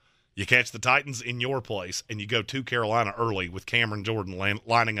there. You catch the Titans in your place, and you go to Carolina early with Cameron Jordan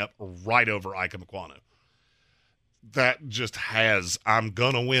lining up right over Ike Mekwonu. That just has, I'm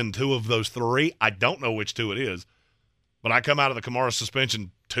going to win 2 of those 3. I don't know which 2 it is, but I come out of the Kamara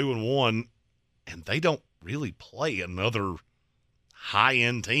suspension 2-1, and they don't really play another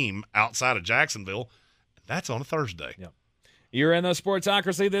high-end team outside of Jacksonville. That's on a Thursday. Yep. You're in the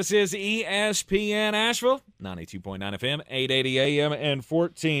Sportsocracy. This is ESPN Asheville, 92.9 FM, 880 AM, and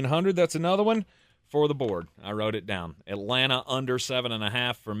 1400. That's another one for the board. I wrote it down. Atlanta under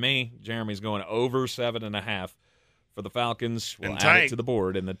 7.5 for me. Jeremy's going over 7.5 for the Falcons. We'll add it to the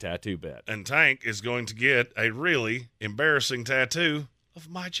board in the tattoo bet. And Tank is going to get a really embarrassing tattoo of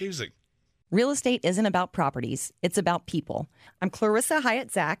my choosing. Real estate isn't about properties, it's about people. I'm Clarissa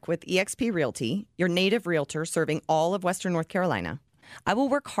Hyatt-Zack with eXp Realty, your native realtor serving all of Western North Carolina. I will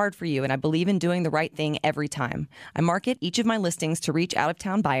work hard for you, and I believe in doing the right thing every time. I market each of my listings to reach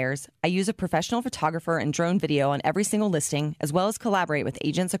out-of-town buyers. I use a professional photographer and drone video on every single listing, as well as collaborate with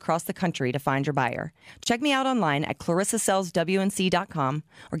agents across the country to find your buyer. Check me out online at clarissasellswnc.com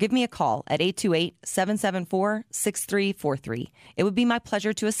or give me a call at 828-774-6343. It would be my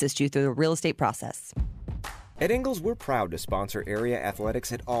pleasure to assist you through the real estate process. At Ingalls, we're proud to sponsor area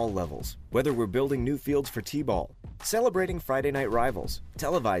athletics at all levels. Whether we're building new fields for T-ball, celebrating Friday night rivals,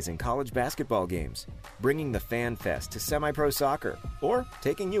 televising college basketball games, bringing the Fan Fest to semi-pro soccer, or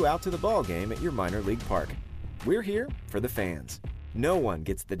taking you out to the ball game at your minor league park. We're here for the fans. No one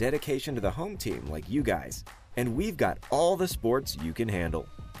gets the dedication to the home team like you guys. And we've got all the sports you can handle.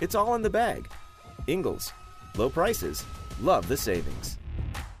 It's all in the bag. Ingalls. Low prices. Love the savings.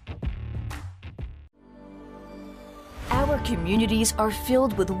 Our communities are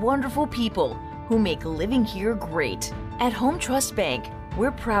filled with wonderful people who make living here great. At Home Trust Bank,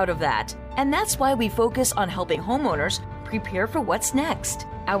 we're proud of that. And that's why we focus on helping homeowners prepare for what's next.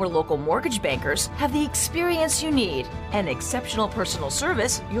 Our local mortgage bankers have the experience you need and exceptional personal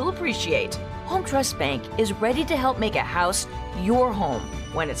service you'll appreciate. Home Trust Bank is ready to help make a house your home.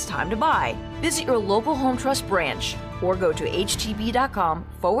 When it's time to buy, visit your local Home Trust branch or go to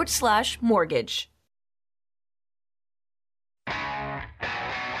htb.com/mortgage.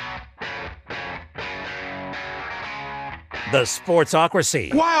 The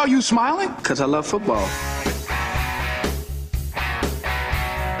Sportsocracy. Why are you smiling? Because I love football.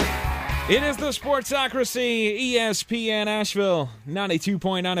 It is the Sportsocracy, ESPN Asheville,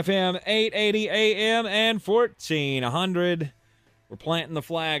 92.9 FM, 880 AM, and 1400. We're planting the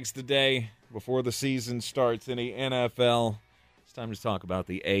flags today before the season starts in the NFL. It's time to talk about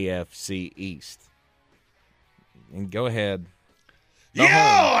the AFC East. And go ahead.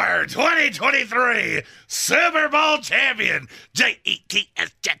 Your 2023 Super Bowl champion, Jets,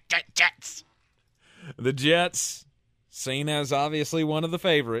 Jets. The Jets, seen as obviously one of the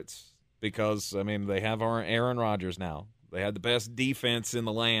favorites because, I mean, they have our Aaron Rodgers now. They had the best defense in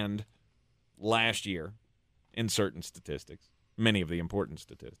the land last year in certain statistics, many of the important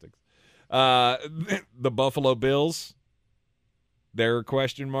statistics. The Buffalo Bills, they're a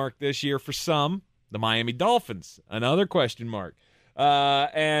question mark this year for some. The Miami Dolphins, another question mark.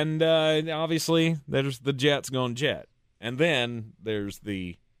 And obviously, there's the Jets going Jet. And then there's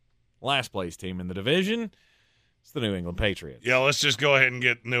the last place team in the division. It's the New England Patriots. Yeah, let's just go ahead and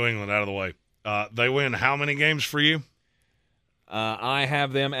get New England out of the way. They win how many games for you? I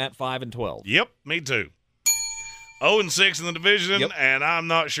have them at 5-12. Yep, me too. 0-6 in the division, and I'm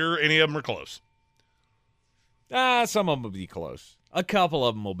not sure any of them are close. Some of them will be close. A couple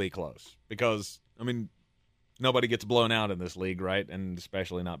of them will be close because, I mean, nobody gets blown out in this league, right? And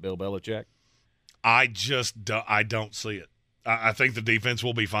especially not Bill Belichick. I don't see it. I think the defense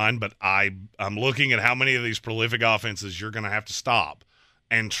will be fine, but I'm looking at how many of these prolific offenses you're going to have to stop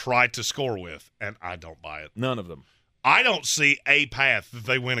and try to score with, and I don't buy it. None of them. I don't see a path that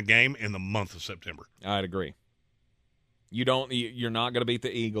they win a game in the month of September. I'd agree. You're not going to beat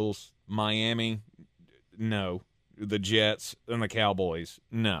the Eagles, Miami, no. The Jets and the Cowboys,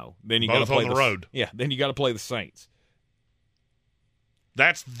 no. Then you got to play on the road. Yeah, then you got to play the Saints.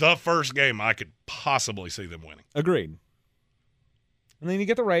 That's the first game I could possibly see them winning. Agreed. And then you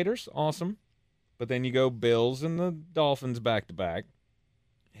get the Raiders, awesome. But then you go Bills and the Dolphins back to back.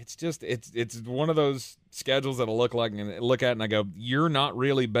 It's just it's one of those schedules that I look at and I go, you're not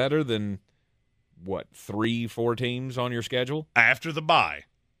really better than what, 3-4 teams on your schedule? After the bye,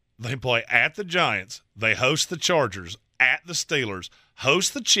 they play at the Giants, they host the Chargers, at the Steelers,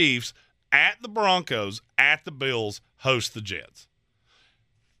 host the Chiefs, at the Broncos, at the Bills, host the Jets.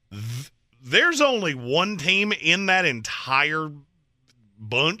 There's only one team in that entire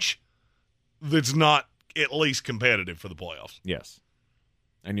bunch that's not at least competitive for the playoffs. Yes.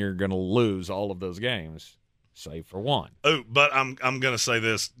 And you're going to lose all of those games, save for one. Oh, but I'm going to say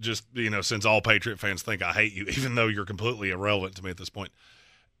this just, since all Patriot fans think I hate you, even though you're completely irrelevant to me at this point.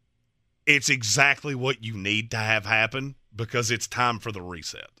 It's exactly what you need to have happen because it's time for the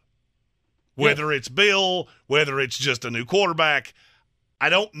reset. Whether it's Bill, whether it's just a new quarterback, I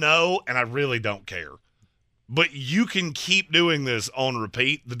don't know, and I really don't care. But you can keep doing this on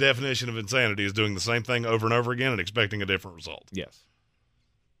repeat. The definition of insanity is doing the same thing over and over again and expecting a different result. Yes.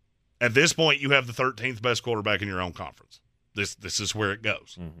 At this point, you have the 13th best quarterback in your own conference. This is where it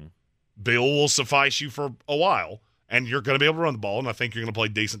goes. Mm-hmm. Bill will suffice you for a while, and you're going to be able to run the ball, and I think you're going to play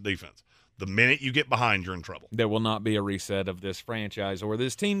decent defense. The minute you get behind, you're in trouble. There will not be a reset of this franchise or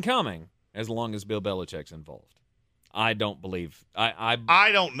this team coming as long as Bill Belichick's involved. I don't believe. I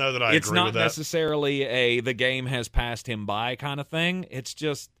don't know that I agree with that. It's not necessarily the game has passed him by kind of thing. It's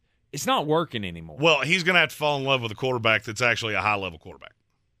just it's not working anymore. Well, he's going to have to fall in love with a quarterback that's actually a high-level quarterback.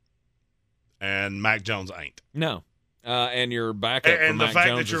 And Mac Jones ain't. No. And your backup for Mac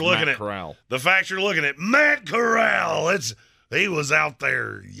Jones is Matt Corral. The fact you're looking at Matt Corral, he was out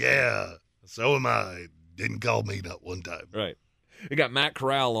there. Yeah, so am I. Didn't call me not one time. Right. You got Matt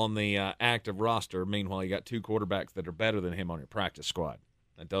Corral on the active roster. Meanwhile, you got two quarterbacks that are better than him on your practice squad.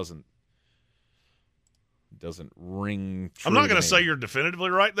 That doesn't ring true. I'm not going to say you're definitively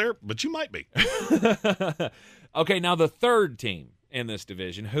right there, but you might be. Okay, now the third team in this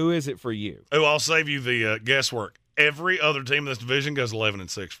division, who is it for you? Oh, I'll save you the guesswork. Every other team in this division goes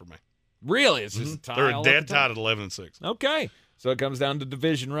 11-6 for me. Really? It's just a tie. They're dead tied at 11-6. Okay, so it comes down to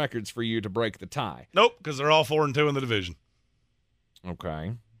division records for you to break the tie. Nope, because they're all 4-2 in the division.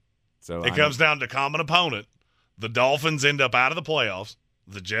 Okay. So it comes down to common opponent. The Dolphins end up out of the playoffs.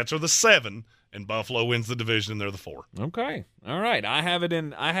 The Jets are the 7, and Buffalo wins the division, and they're the 4. Okay. All right. I have it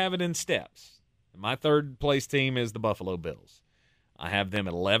in steps. My third place team is the Buffalo Bills. I have them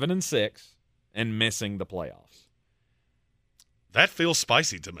at 11-6 and missing the playoffs. That feels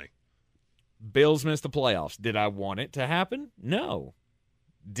spicy to me. Bills missed the playoffs. Did I want it to happen? No.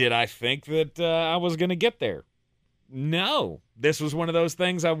 Did I think that I was going to get there? No. This was one of those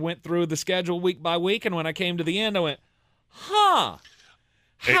things I went through the schedule week by week, and when I came to the end, I went, how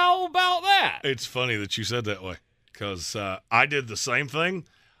about that? It's funny that you said that way because I did the same thing,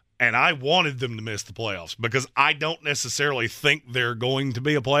 and I wanted them to miss the playoffs because I don't necessarily think they're going to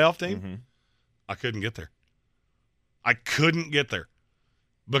be a playoff team. Mm-hmm. I couldn't get there.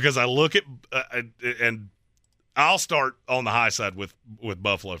 Because I look at and I'll start on the high side with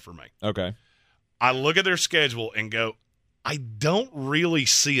Buffalo for me. Okay. I look at their schedule and go, I don't really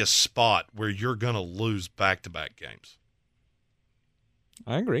see a spot where you're going to lose back-to-back games.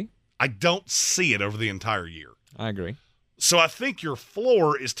 I agree. I don't see it over the entire year. I agree. So I think your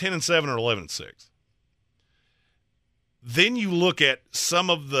floor is 10-7 or 11-6. Then you look at some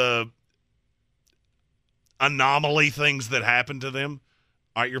of the anomaly things that happen to them.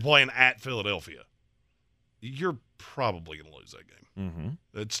 All right, you're playing at Philadelphia. You're probably going to lose that game.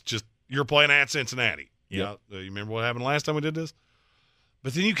 Mm-hmm. It's just you're playing at Cincinnati. Yep. You remember what happened last time we did this?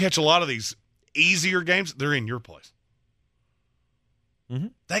 But then you catch a lot of these easier games. They're in your place. Mm-hmm.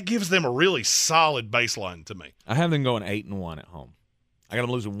 That gives them a really solid baseline to me. I have them going 8-1 at home. I got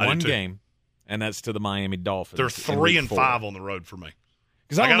them losing one game, and that's to the Miami Dolphins. They're 3-5 on the road for me.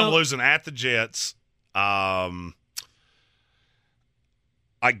 I got them losing at the Jets. I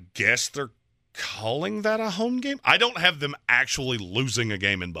guess they're calling that a home game. I don't have them actually losing a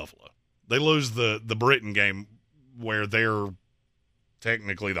game in Buffalo. They lose the Britain game where they're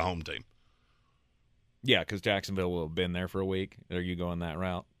technically the home team. Yeah, because Jacksonville will have been there for a week. Are you going that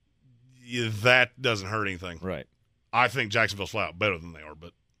route? Yeah, that doesn't hurt anything. Right. I think Jacksonville's flat out better than they are,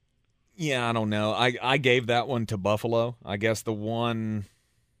 but yeah, I don't know. I gave that one to Buffalo. I guess the one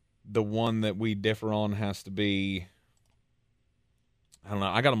that we differ on has to be, I don't know.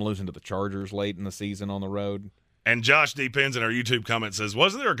 I got them losing to the Chargers late in the season on the road. And Josh D. Pins in our YouTube comment says,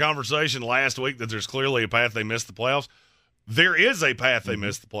 wasn't there a conversation last week that there's clearly a path they missed the playoffs? There is a path they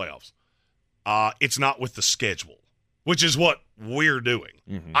missed the playoffs. It's not with the schedule, which is what we're doing.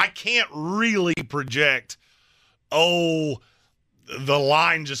 Mm-hmm. I can't really project, the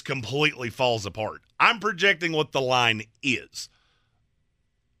line just completely falls apart. I'm projecting what the line is.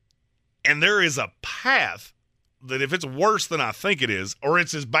 And there is a path that if it's worse than I think it is, or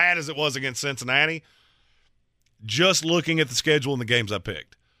it's as bad as it was against Cincinnati, just looking at the schedule and the games I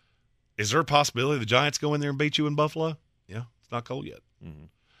picked, is there a possibility the Giants go in there and beat you in Buffalo? Yeah, it's not cold yet. Mm-hmm.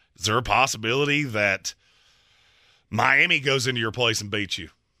 Is there a possibility that Miami goes into your place and beats you?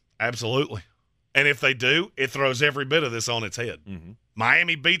 Absolutely. And if they do, it throws every bit of this on its head. Mm-hmm.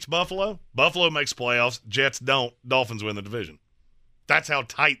 Miami beats Buffalo. Buffalo makes playoffs. Jets don't. Dolphins win the division. That's how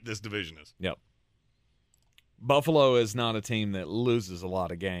tight this division is. Yep. Buffalo is not a team that loses a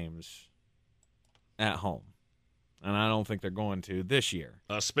lot of games at home. And I don't think they're going to this year.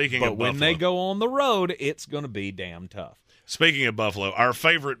 Speaking but of Buffalo, when they go on the road, it's going to be damn tough. Speaking of Buffalo, our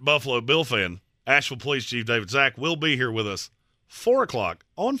favorite Buffalo Bill fan, Asheville Police Chief David Zach, will be here with us 4 o'clock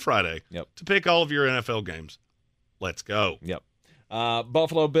on Friday to pick all of your NFL games. Let's go. Yep.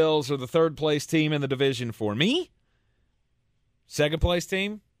 Buffalo Bills are the third-place team in the division for me. Second-place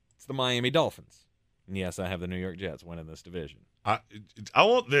team, it's the Miami Dolphins. And yes, I have the New York Jets winning this division. I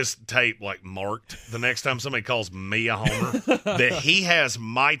want this tape marked the next time somebody calls me a homer that he has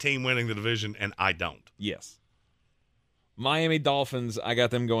my team winning the division and I don't. Yes. Miami Dolphins, I got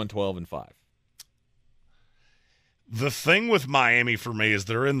them going 12-5. The thing with Miami for me is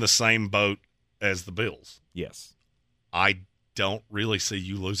they're in the same boat as the Bills. Yes. I don't really see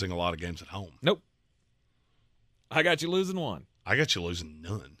you losing a lot of games at home. Nope. I got you losing one. I got you losing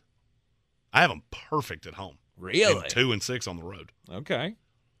none. I have them perfect at home. Really? And 2-6 on the road. Okay.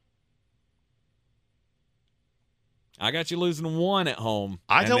 I got you losing one at home.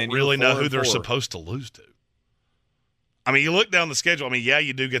 I don't really know who they're supposed to lose to. I mean, you look down the schedule. I mean, yeah,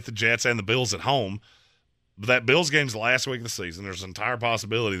 you do get the Jets and the Bills at home. But that Bills game's the last week of the season. There's an entire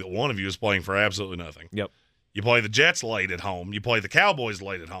possibility that one of you is playing for absolutely nothing. Yep. You play the Jets late at home. You play the Cowboys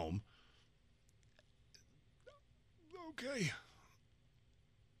late at home. Okay.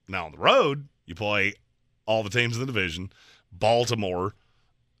 Now on the road, you play all the teams in the division, Baltimore,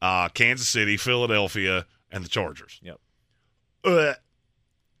 Kansas City, Philadelphia, and the Chargers. Yep.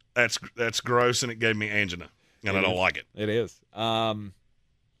 That's gross, and it gave me angina, and I don't like it. It is. Top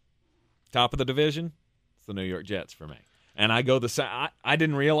of the division, it's the New York Jets for me. And I go the same. I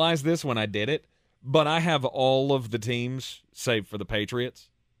didn't realize this when I did it, but I have all of the teams, save for the Patriots,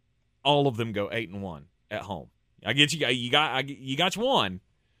 all of them go 8-1 at home. I get you. You got one.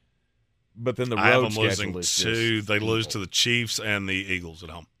 But then the road I have them schedule losing is two. They evil. lose to the Chiefs and the Eagles at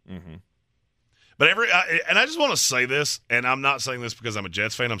home. Mm-hmm. But I just want to say this, and I'm not saying this because I'm a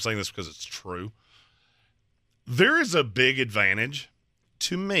Jets fan. I'm saying this because it's true. There is a big advantage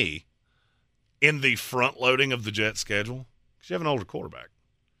to me in the front loading of the Jets schedule because you have an older quarterback.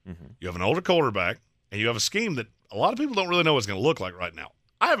 Mm-hmm. You have an older quarterback, and you have a scheme that a lot of people don't really know what it's going to look like right now.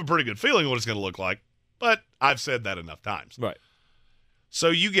 I have a pretty good feeling what it's going to look like, but I've said that enough times. Right. So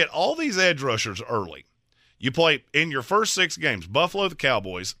you get all these edge rushers early. You play in your first 6 games, Buffalo, the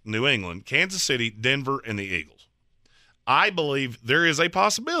Cowboys, New England, Kansas City, Denver, and the Eagles. I believe there is a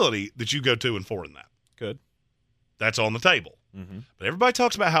possibility that you go 2-4 in that. Good. That's on the table. Mm-hmm. But everybody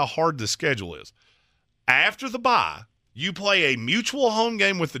talks about how hard the schedule is. After the bye, You play a mutual home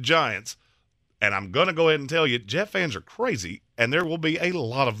game with the Giants, and I'm going to go ahead and tell you, Jet fans are crazy, and there will be a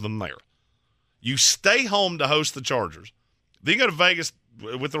lot of them there. You stay home to host the Chargers. Then you go to Vegas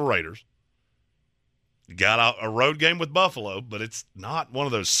with the Raiders. You got a road game with Buffalo, but it's not one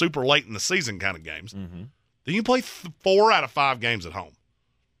of those super late in the season kind of games. Mm-hmm. Then you play 4 out of 5 games at home.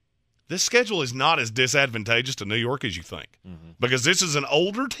 This schedule is not as disadvantageous to New York as you think, because this is an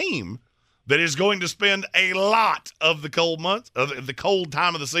older team that is going to spend a lot of the cold months, of the cold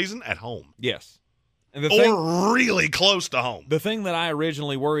time of the season at home. Yes. And really close to home. The thing that I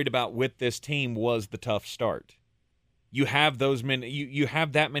originally worried about with this team was the tough start. You have you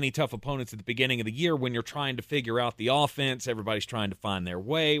have that many tough opponents at the beginning of the year when you're trying to figure out the offense. Everybody's trying to find their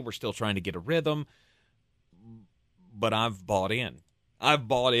way. We're still trying to get a rhythm. But I've bought in. I've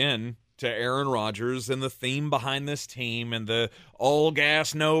bought in to Aaron Rodgers and the theme behind this team and the all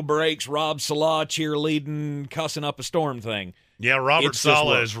gas, no brakes, Rob Saleh cheerleading, cussing up a storm thing. Yeah, Robert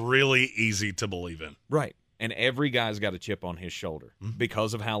Saleh is really easy to believe in. Right. And every guy's got a chip on his shoulder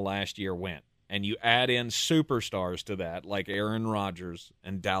because of how last year went. And you add in superstars to that, like Aaron Rodgers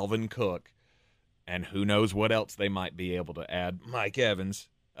and Dalvin Cook, and who knows what else they might be able to add. Mike Evans.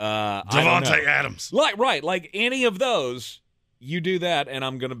 Devontae Adams. Like any of those, you do that, and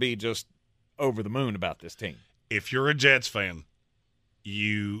I'm going to be just over the moon about this team. If you're a Jets fan,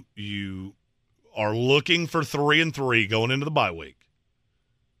 you are looking for 3-3 going into the bye week.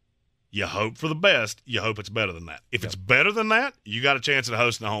 You hope for the best. You hope it's better than that. If it's better than that, you got a chance at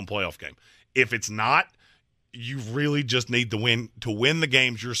hosting a home playoff game. If it's not, you really just need to win the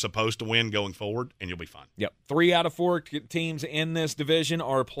games you're supposed to win going forward, and you'll be fine. Yep. 3 out of 4 teams in this division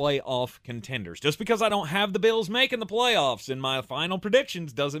are playoff contenders. Just because I don't have the Bills making the playoffs in my final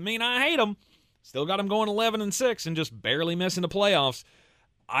predictions doesn't mean I hate them. Still got them going 11-6 and just barely missing the playoffs.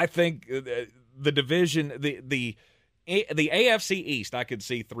 I think the division, the AFC East, I could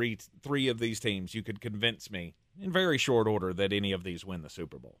see three of these teams. You could convince me in very short order that any of these win the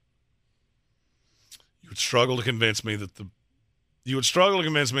Super Bowl. You would struggle to convince me that the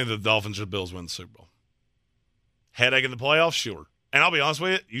Dolphins or the Bills win the Super Bowl. Headache in the playoffs, sure. And I'll be honest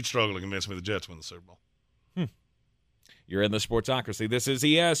with you, you'd struggle to convince me the Jets win the Super Bowl. You're in the Sportsocracy. This is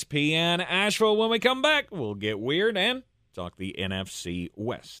ESPN Asheville. When we come back, we'll get weird and talk the NFC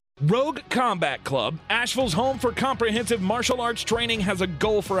West. Rogue Combat Club, Asheville's home for comprehensive martial arts training, has a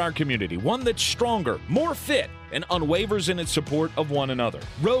goal for our community, one that's stronger, more fit, and unwavers in its support of one another.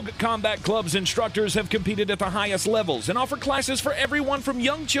 Rogue Combat Club's instructors have competed at the highest levels and offer classes for everyone from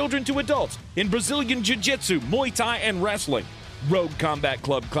young children to adults in Brazilian Jiu-Jitsu, Muay Thai, and wrestling. Rogue Combat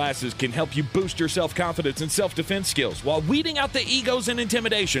Club classes can help you boost your self-confidence and self-defense skills while weeding out the egos and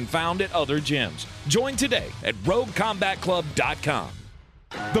intimidation found at other gyms. Join today at RogueCombatClub.com.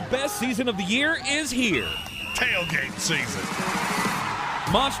 The best season of the year is here. Tailgate season.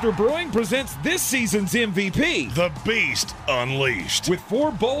 Monster Brewing presents this season's MVP. The Beast Unleashed. With 4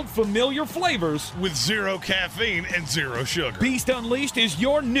 bold, familiar flavors. With 0 caffeine and 0 sugar. Beast Unleashed is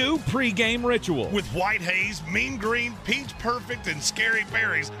your new pregame ritual. With white haze, mean green, peach perfect, and scary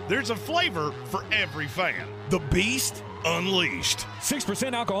berries, there's a flavor for every fan. The Beast Unleashed.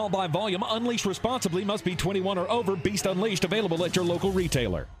 6% alcohol by volume. Unleashed responsibly. Must be 21 or over. Beast Unleashed available at your local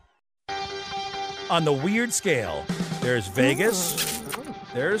retailer. On the weird scale, there's Vegas,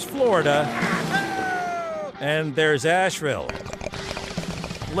 there's Florida, and there's Asheville.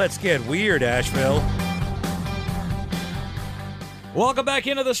 Let's get weird, Asheville. Welcome back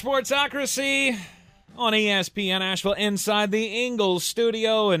into the Sportsocracy on ESPN Asheville inside the Ingalls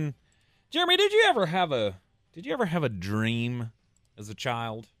studio. And Jeremy, did you ever have a dream as a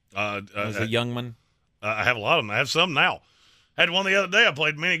child? As a young man? I have a lot of them. I have some now. I had one the other day. I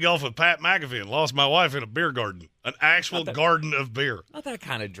played mini golf with Pat McAfee and lost my wife in a beer garden, an actual garden of beer. Not that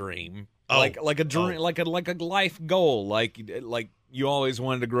kind of dream. Like a dream, like a life goal. Like you always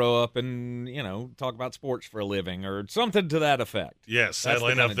wanted to grow up and talk about sports for a living or something to that effect. Yes,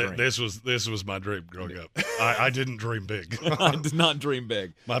 sadly enough, this was my dream growing up. I didn't dream big. I did not dream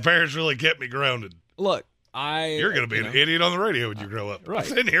big. My parents really kept me grounded. Look. You're going to be an idiot on the radio when you grow up. Right.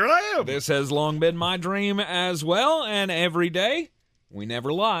 And here I am. This has long been my dream as well, and every day we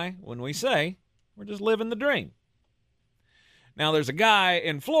never lie when we say we're just living the dream. Now, there's a guy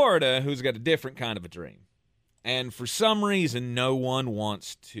in Florida who's got a different kind of a dream, and for some reason, no one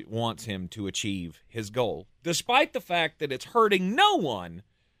wants him to achieve his goal, despite the fact that it's hurting no one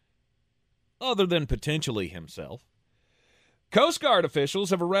other than potentially himself. Coast Guard officials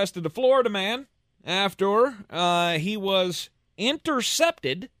have arrested a Florida man after he was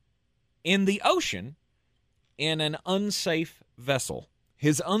intercepted in the ocean in an unsafe vessel.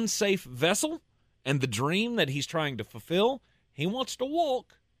 His unsafe vessel And the dream that he's trying to fulfill, he wants to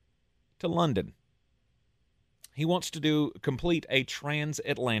walk to London. He wants to complete a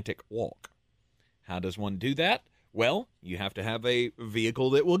transatlantic walk. How does one do that? Well, you have to have a vehicle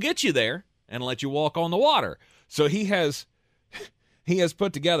that will get you there and let you walk on the water. So he has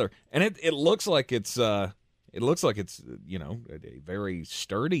put together, and it looks like it's a very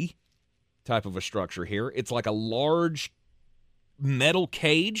sturdy type of a structure here. It's like a large metal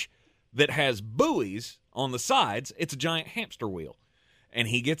cage that has buoys on the sides. It's a giant hamster wheel. And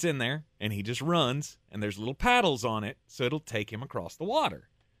he gets in there, and he just runs, and there's little paddles on it, so it'll take him across the water.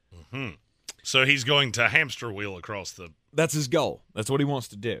 Mm-hmm. So he's going to hamster wheel across the... That's his goal. That's what he wants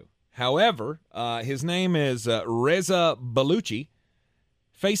to do. However, his name is Reza Baluchi,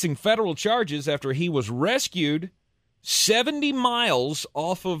 facing federal charges after he was rescued 70 miles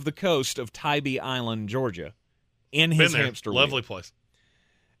off of the coast of Tybee Island, Georgia, in his hamster wheel. Lovely place.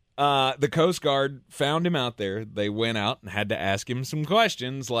 The Coast Guard found him out there. They went out and had to ask him some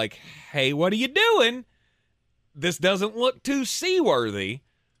questions like, hey, what are you doing? This doesn't look too seaworthy.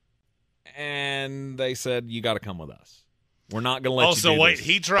 And they said, you got to come with us. We're not going to let you do this. Also, wait,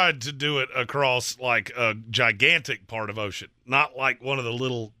 he tried to do it across like a gigantic part of ocean, not like one of the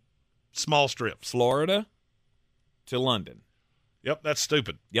little small strips. Florida to London. Yep, that's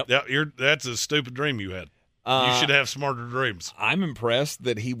stupid. Yep. That's a stupid dream you had. You should have smarter dreams. I'm impressed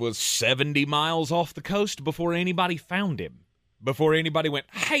that he was 70 miles off the coast before anybody found him. Before anybody went,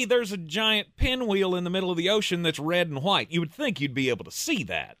 hey, there's a giant pinwheel in the middle of the ocean that's red and white. You would think you'd be able to see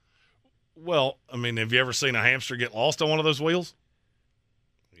that. Well, I mean, have you ever seen a hamster get lost on one of those wheels?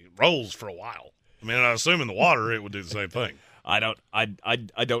 It rolls for a while. I mean, I assume in the water it would do the same thing. I don't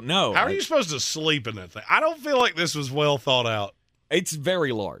know. How are you supposed to sleep in that thing? I don't feel like this was well thought out. It's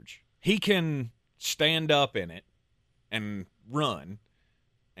very large. He can stand up in it and run,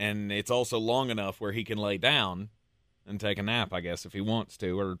 and it's also long enough where he can lay down and take a nap, I guess, if he wants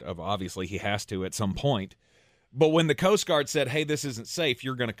to, or obviously he has to at some point. But when the Coast Guard said, hey, this isn't safe,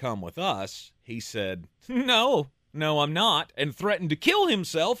 you're going to come with us, he said, no, I'm not, and threatened to kill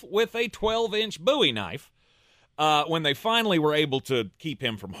himself with a 12-inch Bowie knife. When they finally were able to keep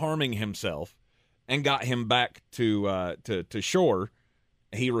him from harming himself and got him back to shore,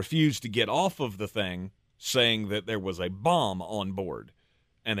 he refused to get off of the thing, saying that there was a bomb on board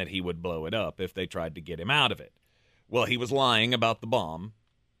and that he would blow it up if they tried to get him out of it. Well, he was lying about the bomb.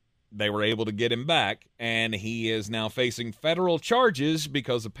 They were able to get him back, and he is now facing federal charges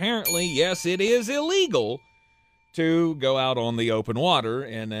because apparently, yes, it is illegal to go out on the open water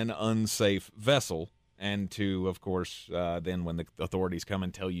in an unsafe vessel, and to, of course, then when the authorities come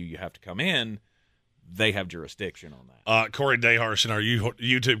and tell you you have to come in, they have jurisdiction on that. Corey Dayharsh in our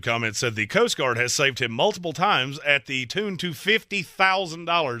YouTube comment said the Coast Guard has saved him multiple times at the tune to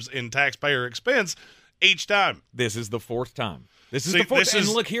 $50,000 in taxpayer expense each time. This is the fourth time. This is the fourth. And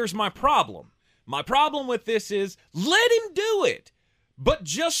look, here's my problem. My problem with this is let him do it. But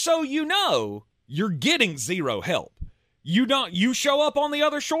just so you know, you're getting zero help. You show up on the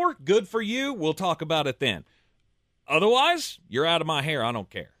other shore, good for you. We'll talk about it then. Otherwise, you're out of my hair. I don't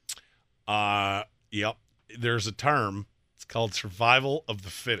care. Yep. There's a term. It's called survival of the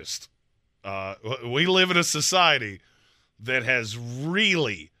fittest. We live in a society that has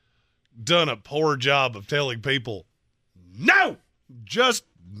really done a poor job of telling people, no, just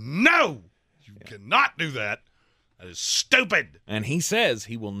no. You cannot do that. That is stupid. And he says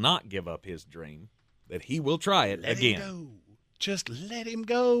he will not give up his dream, that he will try it again. Let him go. Just let him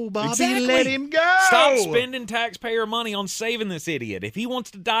go, Bobby. Exactly. Let him go. Stop spending taxpayer money on saving this idiot. If he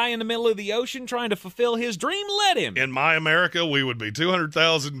wants to die in the middle of the ocean trying to fulfill his dream, let him. In my America, we would be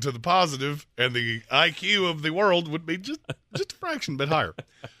 200,000 to the positive, and the IQ of the world would be just a fraction bit higher.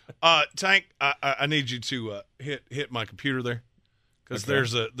 Tank, I need you to hit my computer there, because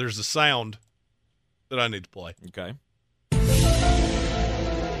there's a sound that I need to play. Okay.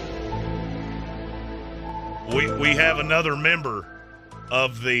 We have another member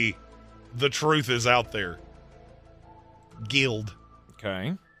of the Truth is Out There guild.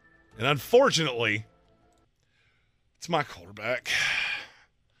 Okay. And unfortunately, it's my quarterback.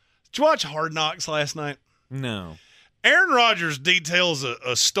 Did you watch Hard Knocks last night? No. Aaron Rodgers details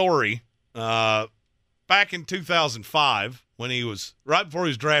a story back in 2005 when he was right before he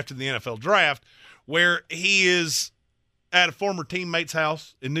was drafted in the NFL draft, where he is at a former teammate's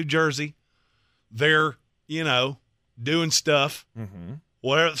house in New Jersey. They're, doing stuff. Mm-hmm.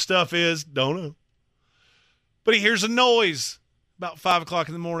 Whatever the stuff is, don't know. But he hears a noise about 5 o'clock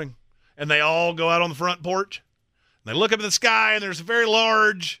in the morning, and they all go out on the front porch. And they look up at the sky, and there's a very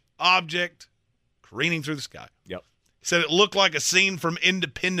large object careening through the sky. Yep. He said it looked like a scene from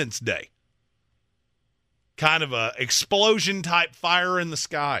Independence Day. kind of a explosion-type fire in the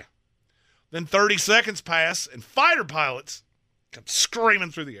sky. Then 30 seconds pass, and fighter pilots come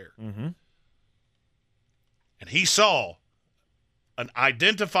screaming through the air. Mm-hmm. And he saw an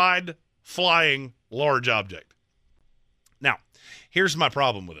identified flying large object. Now, here's my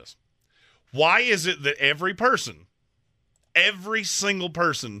problem with this. Why is it that every single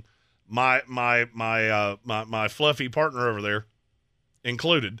person, my fluffy partner over there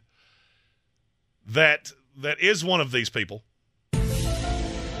included, that is one of these people,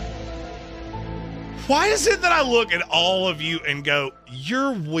 why is it that I look at all of you and go,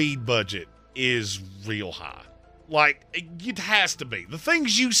 your weed budget is real high? Like, it has to be. The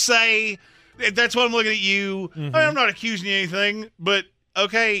things you say, that's why I'm looking at you. Mm-hmm. I'm not accusing you of anything, but,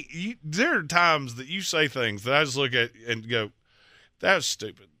 okay, there are times that you say things that I just look at and go, that was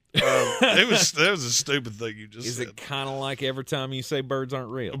stupid. That was a stupid thing you just said. Is it kind of like every time you say birds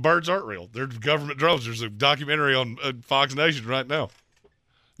aren't real? Birds aren't real. They're government drones. There's a documentary on Fox Nation right now.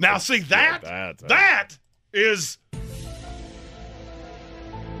 Now, see, that is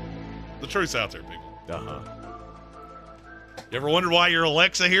the truth's out there, people. Uh-huh. You ever wondered why your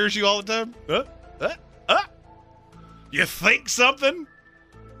Alexa hears you all the time? You think something?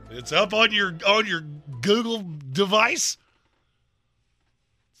 It's up on your Google device?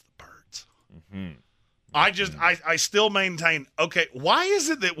 It's the birds. Mm-hmm. I still maintain, okay, why is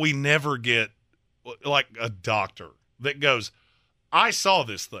it that we never get, like, a doctor that goes, I saw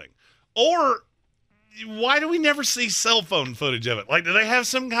this thing? Or why do we never see cell phone footage of it? Like, do they have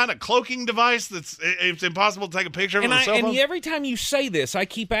some kind of cloaking device that's it's impossible to take a picture of with a cell phone? And every time you say this, I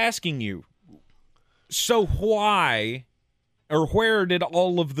keep asking you, so why or where did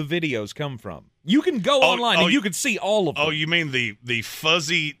all of the videos come from? You can go online and you can see all of them. Oh, you mean the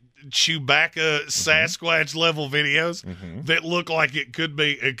fuzzy Chewbacca Sasquatch level videos that look like it could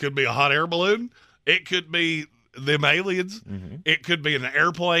be a hot air balloon? It could be them aliens. Mm-hmm. It could be an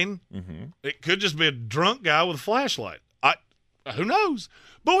airplane. Mm-hmm. It could just be a drunk guy with a flashlight. Who knows?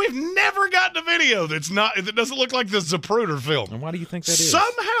 But we've never gotten a video that doesn't look like the Zapruder film. And why do you think that is?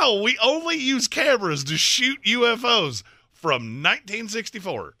 Somehow we only use cameras to shoot UFOs from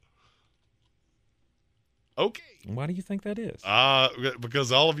 1964. Okay. Why do you think that is?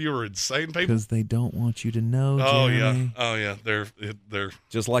 Because all of you are insane people. Because they don't want you to know. Oh Jeremy. yeah. They're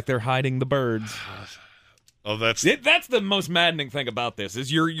just like they're hiding the birds. Oh, that's the most maddening thing about this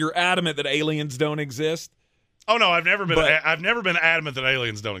is you're adamant that aliens don't exist. Oh no, I've never been adamant that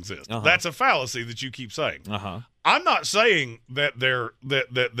aliens don't exist. Uh-huh. That's a fallacy that you keep saying. Uh-huh. I'm not saying that they're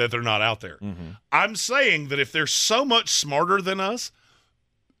not out there. Mm-hmm. I'm saying that if they're so much smarter than us,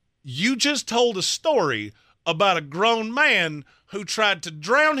 you just told a story about a grown man who tried to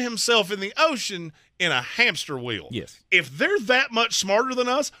drown himself in the ocean in a hamster wheel. Yes. If they're that much smarter than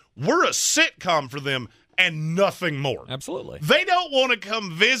us, we're a sitcom for them and nothing more. Absolutely. They don't want to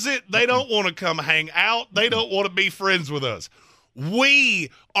come visit. They don't want to come hang out. They don't want to be friends with us. We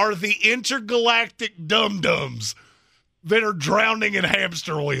are the intergalactic dum-dums that are drowning in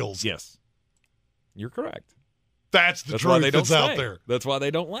hamster wheels. Yes. You're correct. That's the truth that's out there. That's why they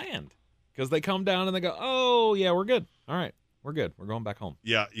don't land. Because they come down and they go, oh, yeah, we're good. All right, we're good. We're going back home.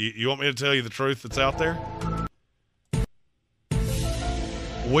 Yeah, you want me to tell you the truth that's out there?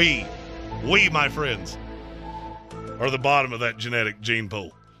 We, my friends, are the bottom of that genetic gene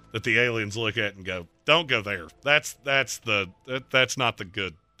pool that the aliens look at and go, don't go there. That's not the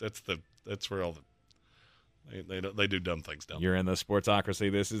good. That's where all the they do dumb things down there. You're in the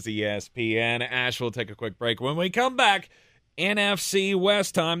Sportsocracy. This is ESPN. Ash will take a quick break. When we come back, NFC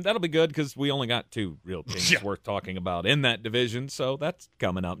West time. That'll be good because we only got two real teams worth talking about in that division, so that's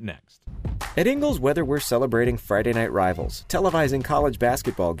coming up next. At Ingles, whether we're celebrating Friday night rivals, televising college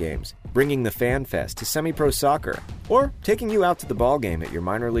basketball games, bringing the Fan Fest to semi-pro soccer, or taking you out to the ball game at your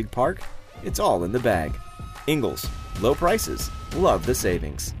minor league park, it's all in the bag. Ingles, low prices, love the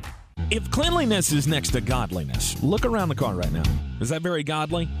savings. If cleanliness is next to godliness, look around the car right now. Is that very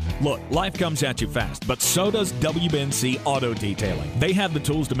godly? Look, life comes at you fast, but so does WBNC Auto Detailing. They have the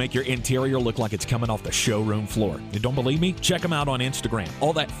tools to make your interior look like it's coming off the showroom floor. You don't believe me? Check them out on Instagram.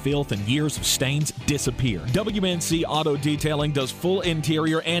 All that filth and years of stains disappear. WBNC Auto Detailing does full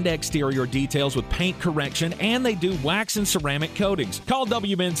interior and exterior details with paint correction, and they do wax and ceramic coatings. Call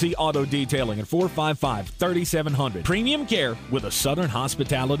WBNC Auto Detailing at 455-3700. Premium care with a Southern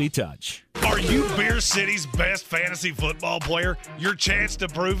hospitality touch. Are you Beer City's best fantasy football player? Your chance to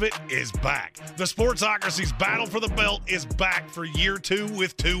prove it is back. The Sportsocracy's Battle for the Belt is back for year 2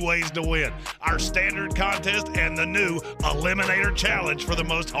 with 2 ways to win. Our standard contest and the new Eliminator Challenge for the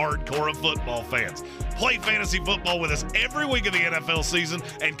most hardcore of football fans. Play fantasy football with us every week of the NFL season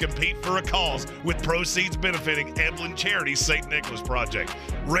and compete for a cause with proceeds benefiting Evelyn Charity's St. Nicholas Project.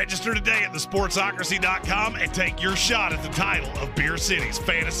 Register today at thesportsocracy.com and take your shot at the title of Beer City's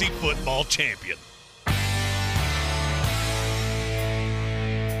fantasy football champion.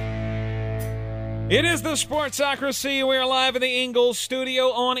 It is the Sportsocracy. We are live in the Ingles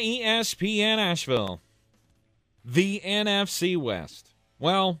studio on ESPN Asheville. The NFC West.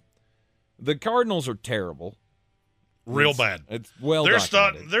 Well, the Cardinals are terrible. Real bad. It's well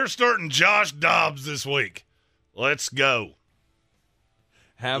documented. They're starting Josh Dobbs this week. Let's go.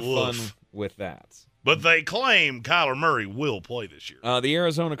 Have fun with that. But they claim Kyler Murray will play this year. The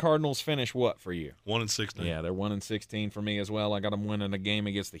Arizona Cardinals finish what for you? 1-16. Yeah, they're 1-16 for me as well. I got them winning a game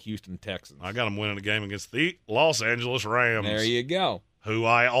against the Houston Texans. I got them winning a game against the Los Angeles Rams. There you go. Who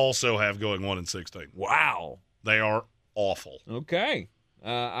I also have going 1-16. Wow. They are awful. Okay.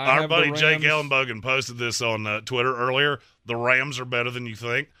 Our buddy Jake Ellenbogen posted this on Twitter earlier. The Rams are better than you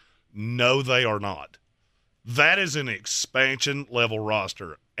think. No, they are not. That is an expansion-level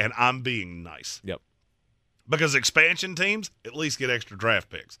roster, and I'm being nice. Yep. Because expansion teams at least get extra draft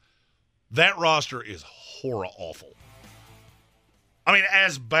picks. That roster is awful. I mean,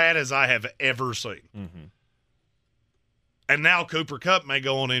 as bad as I have ever seen. Mm-hmm. And now Cooper Kupp may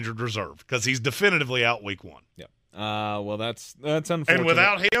go on injured reserve because he's definitively out week 1. Yep. Well, that's unfortunate. And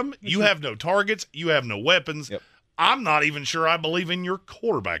without him, you have no targets. You have no weapons. Yep. I'm not even sure I believe in your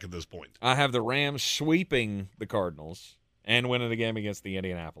quarterback at this point. I have the Rams sweeping the Cardinals and winning a game against the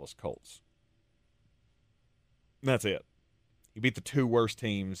Indianapolis Colts. That's it. You beat the two worst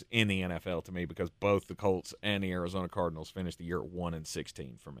teams in the NFL to me because both the Colts and the Arizona Cardinals finished the year at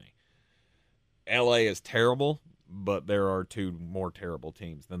 1-16 for me. LA is terrible, but there are two more terrible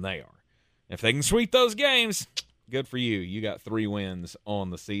teams than they are. If they can sweep those games, good for you. You got 3 wins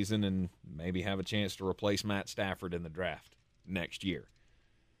on the season and maybe have a chance to replace Matt Stafford in the draft next year.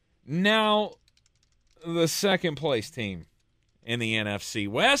 Now, the second place team in the NFC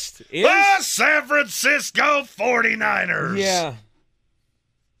West is the San Francisco 49ers. Yeah.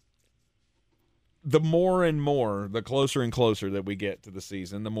 The more and more, the closer and closer that we get to the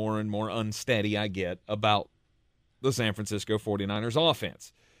season, the more and more unsteady I get about the San Francisco 49ers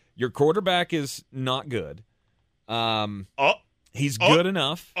offense. Your quarterback is not good. He's good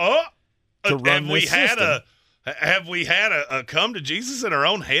enough to run this system. Have we had a come to Jesus in our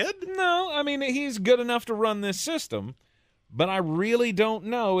own head? No, I mean, he's good enough to run this system, but I really don't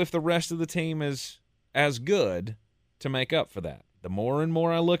know if the rest of the team is as good to make up for that. The more and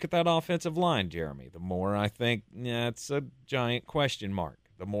more I look at that offensive line, Jeremy, the more I think, it's a giant question mark.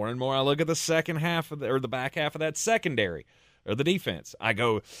 The more and more I look at the second half or the back half of that secondary or the defense, I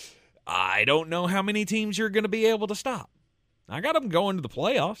go, I don't know how many teams you're going to be able to stop. I got them going to the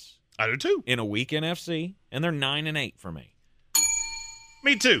playoffs. I do too. In a weak NFC, and they're 9-8 for me.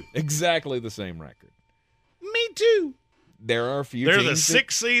 Me too. Exactly the same record. Me too. There are a few They're teams the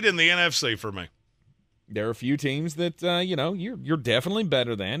 6th seed in the NFC for me. There are a few teams that, you're definitely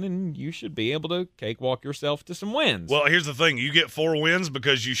better than, and you should be able to cakewalk yourself to some wins. Well, here's the thing. You get 4 wins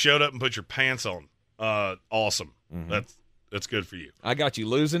because you showed up and put your pants on. Awesome. Mm-hmm. That's good for you. I got you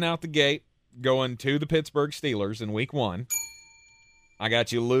losing out the gate, going to the Pittsburgh Steelers in week 1. I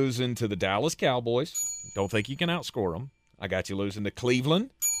got you losing to the Dallas Cowboys. Don't think you can outscore them. I got you losing to Cleveland,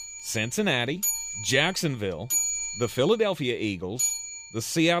 Cincinnati, Jacksonville, the Philadelphia Eagles, the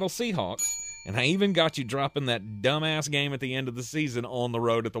Seattle Seahawks, and I even got you dropping that dumbass game at the end of the season on the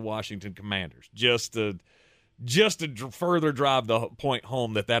road at the Washington Commanders, just to further drive the point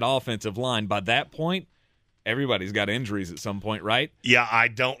home that offensive line, by that point, everybody's got injuries at some point, right? Yeah, I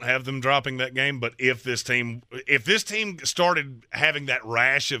don't have them dropping that game, but if this team started having that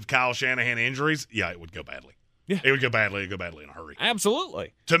rash of Kyle Shanahan injuries, yeah, it would go badly. Yeah. It would go badly. It would go badly in a hurry.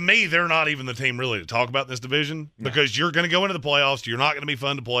 Absolutely. To me, they're not even the team really to talk about in this division because you're going to go into the playoffs. You're not going to be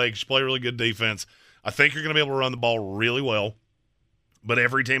fun to play because you play really good defense. I think you're going to be able to run the ball really well, but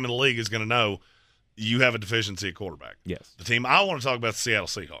every team in the league is going to know you have a deficiency at quarterback. Yes. The team I want to talk about is the Seattle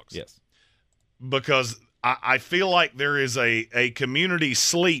Seahawks. Yes. Because I feel like there is a community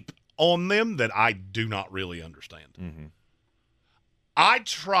sleep on them that I do not really understand. Mm-hmm. I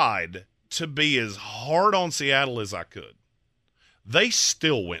tried to be as hard on Seattle as I could. They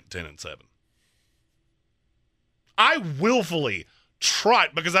still went 10-7. I willfully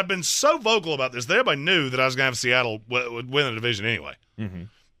tried because I've been so vocal about this that everybody knew that I was going to have Seattle would win the division anyway. Mm-hmm.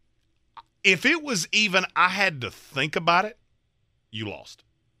 If it was even I had to think about it, you lost.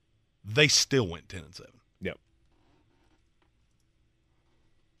 They still went 10-7. Yep.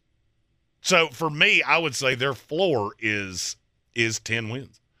 So for me, I would say their floor is 10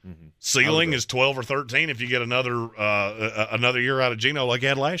 wins. Ceiling is 12 or 13 if you get another year out of Geno like you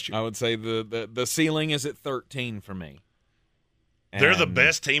had last year. I would say the ceiling is at 13 for me. They're the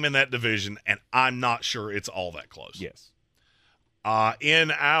best team in that division, and I'm not sure it's all that close. Yes.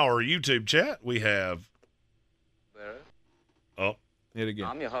 In our YouTube chat, we have hit again.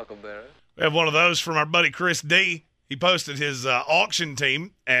 I'm your huckleberry. We have one of those from our buddy Chris D. He posted his auction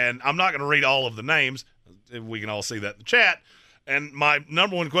team, and I'm not going to read all of the names. We can all see that in the chat. And my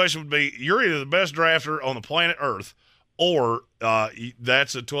number one question would be, you're either the best drafter on the planet Earth, or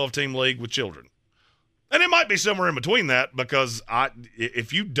that's a 12-team league with children. And it might be somewhere in between that, because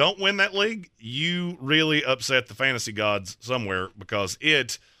if you don't win that league, you really upset the fantasy gods somewhere, because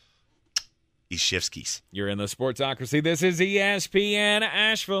it is Shifski's. You're in the Sportsocracy. This is ESPN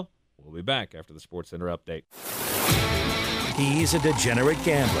Asheville. We'll be back after the SportsCenter update. He's a degenerate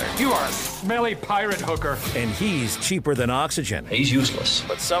gambler. You are a smelly pirate hooker. And he's cheaper than oxygen. He's useless.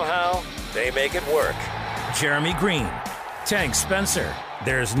 But somehow, they make it work. Jeremy Green, Tank Spencer.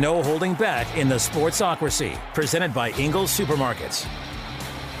 There's no holding back in the Sportsocracy, presented by Ingles Supermarkets.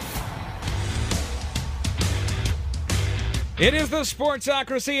 It is the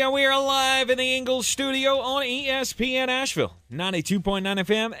Sportsocracy, and we are live in the Ingles studio on ESPN Asheville. 92.9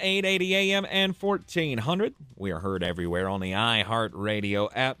 FM, 880 AM, and 1400. We are heard everywhere on the iHeartRadio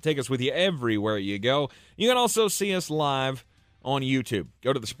app. Take us with you everywhere you go. You can also see us live on YouTube.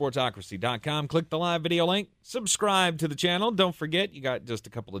 Go to thesportsocracy.com, click the live video link, subscribe to the channel. Don't forget, you got just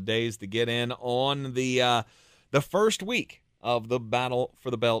a couple of days to get in on the first week of the Battle for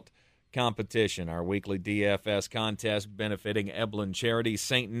the Belt competition, our weekly DFS contest benefiting Eblin Charity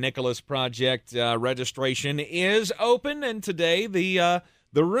St. Nicholas Project. Registration is open, and today the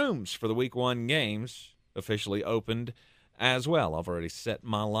rooms for the Week 1 games officially opened as well. I've already set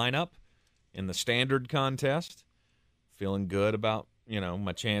my lineup in the standard contest. Feeling good about,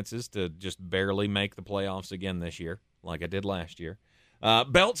 my chances to just barely make the playoffs again this year, like I did last year.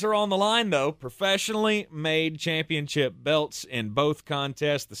 Belts are on the line, though. Professionally made championship belts in both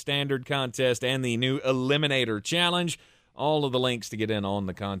contests, the standard contest and the new Eliminator Challenge. All of the links to get in on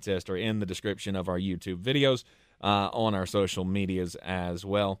the contest are in the description of our YouTube videos, on our social medias as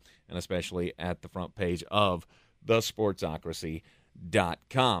well, and especially at the front page of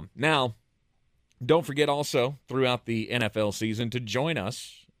thesportsocracy.com. Now, don't forget also, throughout the NFL season, to join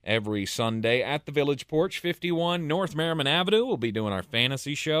us every Sunday at the Village Porch, 51 North Merriman Avenue. We'll be doing our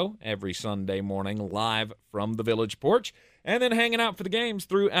fantasy show every Sunday morning live from the Village Porch, and then hanging out for the games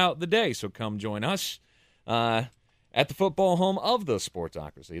throughout the day. So come join us at the football home of the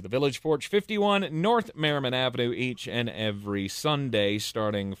Sportsocracy, the Village Porch, 51 North Merriman Avenue, each and every Sunday,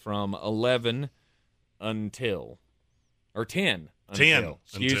 starting from 11 until, or 10 until,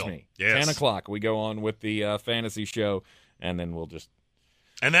 excuse me, yes. 10 o'clock. We go on with the fantasy show, and then we'll just...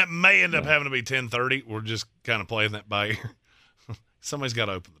 And that may end up having to be 10:30. We're just kind of playing that by ear. Somebody's got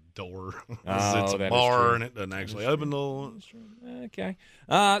to open the door. It's a bar, and it doesn't actually open the door. Okay.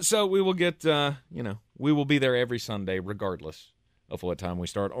 So we will get, we will be there every Sunday, regardless of what time we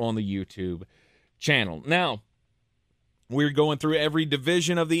start on the YouTube channel. Now, we're going through every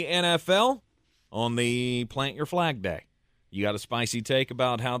division of the NFL on the Plant Your Flag Day. You got a spicy take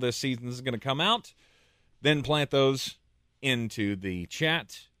about how this season is going to come out, then plant those into the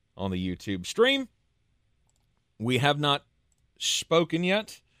chat on the YouTube stream. We have not spoken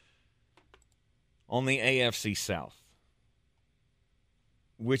yet on the AFC South,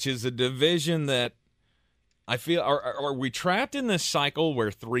 which is a division that I feel, are we trapped in this cycle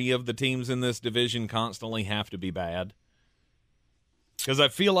where three of the teams in this division constantly have to be bad? Because I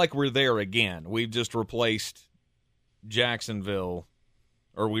feel like we're there again. We've just replaced Jacksonville,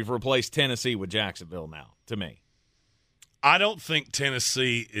 or we've replaced Tennessee with Jacksonville now, to me. I don't think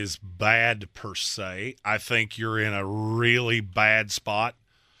Tennessee is bad per se. I think you're in a really bad spot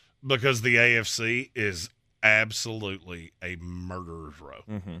because the AFC is absolutely a murderer's row.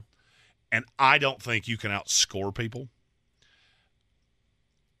 Mm-hmm. And I don't think you can outscore people.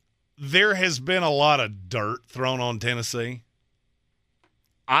 There has been a lot of dirt thrown on Tennessee.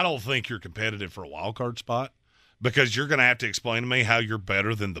 I don't think you're competitive for a wild card spot because you're going to have to explain to me how you're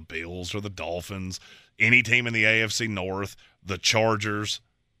better than the Bills or the Dolphins, any team in the AFC North, the Chargers.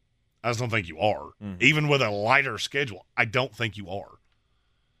 I just don't think you are. Mm-hmm. Even with a lighter schedule, I don't think you are.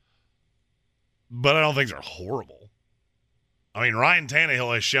 But I don't think they're horrible. I mean, Ryan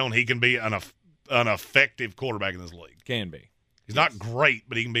Tannehill has shown he can be an effective quarterback in this league. Can be. He's not great,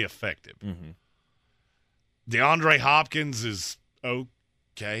 but he can be effective. Mm-hmm. DeAndre Hopkins is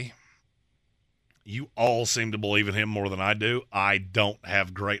okay. You all seem to believe in him more than I do. I don't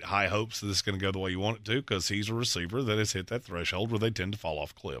have great high hopes that this is going to go the way you want it to because he's a receiver that has hit that threshold where they tend to fall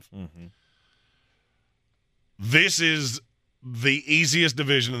off a cliff. Mm-hmm. This is the easiest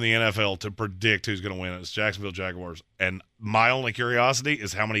division in the NFL to predict who's going to win. It's Jacksonville Jaguars. And my only curiosity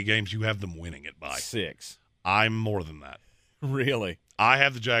is how many games you have them winning it by. 6. I'm more than that. Really? I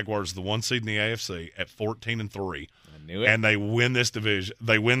have the Jaguars, the 1 seed in the AFC, at 14-3. I knew it. And they win this division.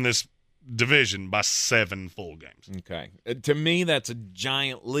 They win this division by 7 full games. Okay. To me, that's a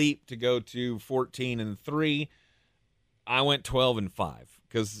giant leap to go to 14-3. I went 12-5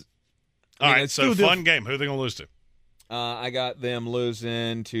 because. All right, so fun game. Who are they going to lose to? I got them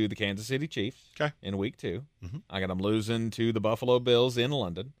losing to the Kansas City Chiefs in week 2. Mm-hmm. I got them losing to the Buffalo Bills in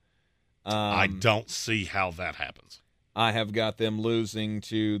London. I don't see how that happens. I have got them losing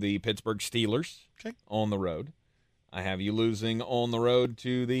to the Pittsburgh Steelers on the road. I have you losing on the road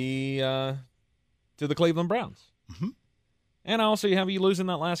to the Cleveland Browns. Mm-hmm. And I also have you losing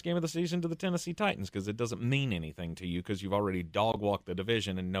that last game of the season to the Tennessee Titans because it doesn't mean anything to you because you've already dog-walked the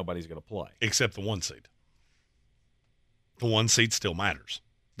division and nobody's going to play. Except the 1 seed. The 1 seed still matters.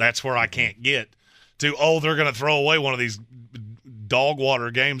 That's where I can't get to, they're going to throw away one of these dog water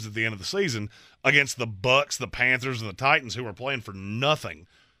games at the end of the season against the Bucks, the Panthers, and the Titans who are playing for nothing.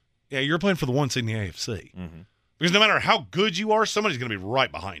 Yeah, you're playing for the 1 seed in the AFC. Mm-hmm. Because no matter how good you are, somebody's going to be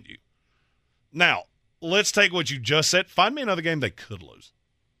right behind you. Now, let's take what you just said. Find me another game they could lose.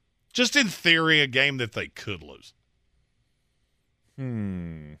 Just in theory, a game that they could lose.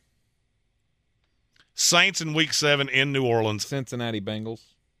 Saints in Week 7 in New Orleans. Cincinnati Bengals.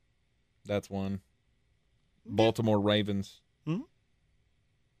 That's one. Baltimore Ravens. Mm-hmm.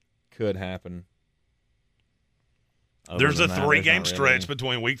 Could happen. There's a 3-game stretch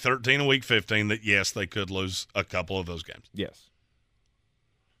between Week 13 and Week 15 that, yes, they could lose a couple of those games. Yes.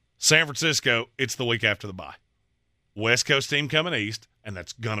 San Francisco, it's the week after the bye. West Coast team coming east, and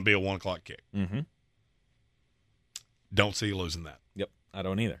that's going to be a 1 o'clock kick. Mm-hmm. Don't see you losing that. Yep, I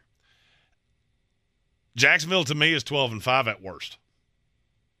don't either. Jacksonville, to me, is 12-5 at worst.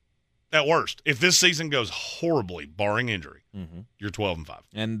 At worst. If this season goes horribly, barring injury, you're 12-5.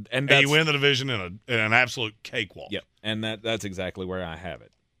 And you win the division in an absolute cakewalk. Yep, and that's exactly where I have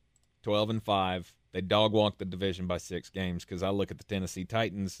it. 12-5. They dog-walk the division by 6 games because I look at the Tennessee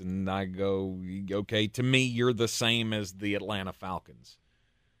Titans and I go, okay, to me, you're the same as the Atlanta Falcons.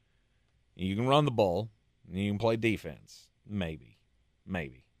 You can run the ball, and you can play defense. Maybe.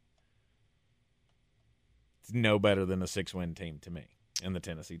 It's no better than a 6-win team to me and the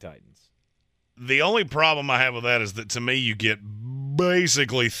Tennessee Titans. The only problem I have with that is that, to me, you get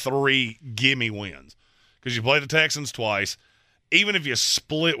basically 3 gimme wins because you play the Texans twice. Even if you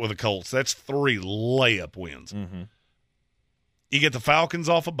split with the Colts, that's 3 layup wins. Mm-hmm. You get the Falcons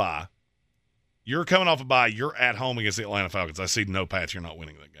off a bye. You're coming off a bye. You're at home against the Atlanta Falcons. I see no path you're not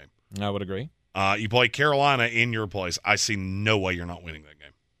winning that game. I would agree. You play Carolina in your place. I see no way you're not winning that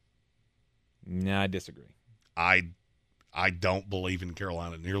game. No, I disagree. I don't believe in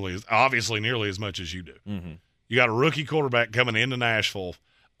Carolina nearly as much as you do. Mm-hmm. You got a rookie quarterback coming into Nashville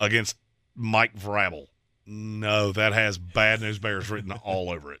against Mike Vrabel. No, that has Bad News Bears written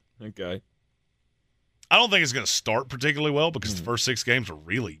all over it. Okay. I don't think it's going to start particularly well because the first 6 games are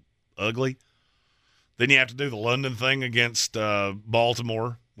really ugly. Then you have to do the London thing against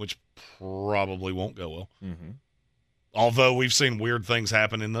Baltimore, which probably won't go well. Mm-hmm. Although we've seen weird things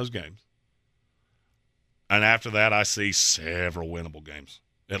happen in those games. And after that, I see several winnable games.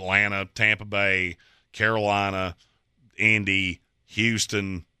 Atlanta, Tampa Bay, Carolina, Indy,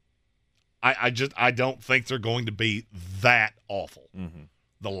 Houston. I don't think they're going to be that awful. Mm-hmm.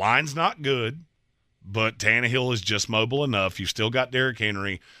 The line's not good, but Tannehill is just mobile enough. You've still got Derrick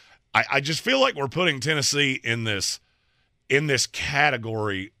Henry. I just feel like we're putting Tennessee in this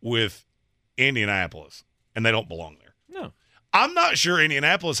category with Indianapolis, and they don't belong there. No. I'm not sure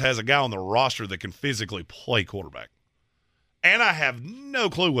Indianapolis has a guy on the roster that can physically play quarterback. And I have no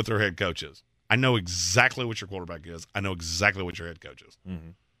clue what their head coach is. I know exactly what your quarterback is. I know exactly what your head coach is. Mm-hmm.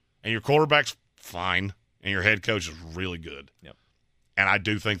 And your quarterback's fine, and your head coach is really good. Yep. And I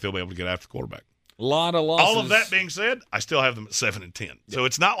do think they'll be able to get after the quarterback. A lot of losses. All of that being said, I still have them at 7-10. Yep. So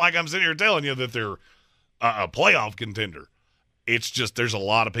it's not like I'm sitting here telling you that they're a playoff contender. It's just there's a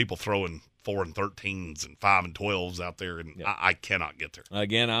lot of people throwing 4-13s and 5-12s out there, and I cannot get there.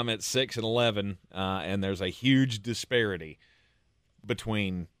 Again, I'm at 6-11, and there's a huge disparity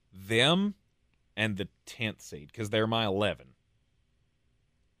between them and the 10th seed because they're my 11.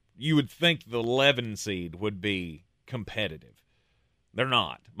 You would think the 11 seed would be competitive. They're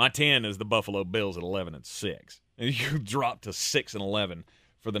not. My 10 is the Buffalo Bills at 11-6. And you drop to 6-11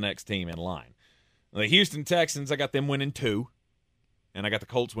 for the next team in line. The Houston Texans, I got them winning 2, and I got the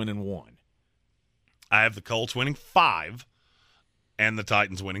Colts winning 1. I have the Colts winning 5, and the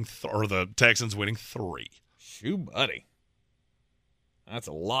Titans winning or the Texans winning 3. Shoo, buddy. That's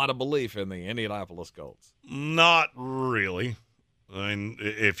a lot of belief in the Indianapolis Colts. Not really. I mean,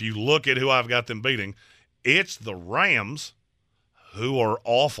 if you look at who I've got them beating, it's the Rams, who are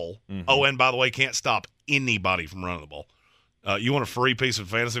awful. Mm-hmm. Oh, and by the way, can't stop anybody from running the ball. You want a free piece of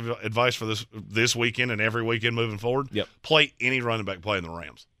fantasy advice for this weekend and every weekend moving forward? Yep. Play any running back playing the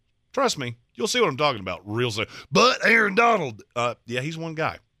Rams. Trust me, you'll see what I'm talking about real soon. But Aaron Donald, yeah, he's one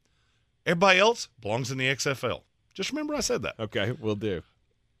guy. Everybody else belongs in the XFL. Just remember I said that. Okay, will do.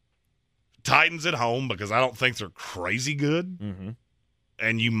 Titans at home because I don't think they're crazy good,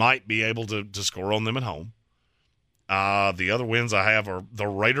 and you might be able to score on them at home. The other wins I have are the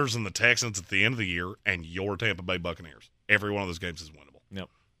Raiders and the Texans at the end of the year and your Tampa Bay Buccaneers. Every one of those games is winnable. Yep.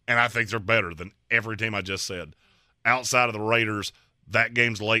 And I think they're better than every team I just said. Outside of the Raiders, that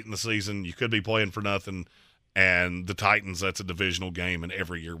game's late in the season. You could be playing for nothing. And the Titans, that's a divisional game, and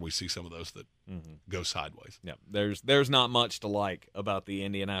every year we see some of those that go sideways. Yep. There's not much to like about the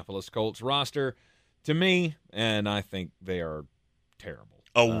Indianapolis Colts roster to me, and I think they are terrible.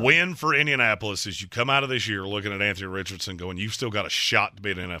 A win for Indianapolis is you come out of this year looking at Anthony Richardson going, you've still got a shot to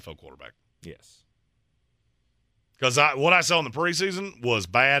be an NFL quarterback. Yes. Because what I saw in the preseason was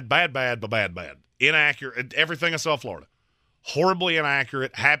bad. Inaccurate. Everything I saw Florida. Horribly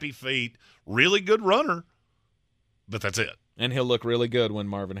inaccurate, happy feet, really good runner. But that's it. And he'll look really good when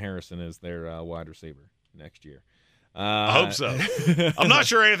Marvin Harrison is their wide receiver next year. I hope so. I'm not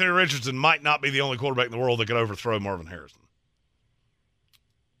sure Anthony Richardson might not be the only quarterback in the world that could overthrow Marvin Harrison.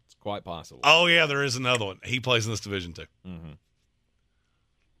 It's quite possible. Oh, yeah, there is another one. He plays in this division, too.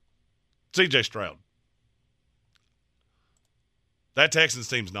 C.J. Stroud. That Texans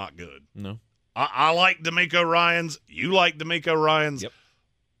team's not good. No. I like DeMeco Ryans. You like DeMeco Ryans. Yep.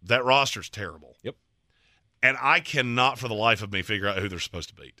 That roster's terrible. Yep. And I cannot for the life of me figure out who they're supposed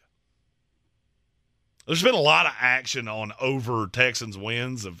to beat. There's been a lot of action on over Texans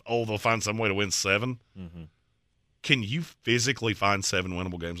wins of, they'll find some way to win 7. Can you physically find 7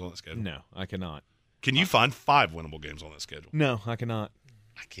 winnable games on that schedule? No, I cannot. Can you find 5 winnable games on that schedule? No, I cannot.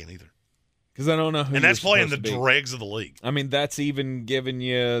 I can't either. Because I don't know who. And that's playing the dregs of the league. I mean, that's even giving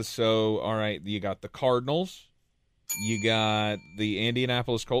you, all right, you got the Cardinals. You got the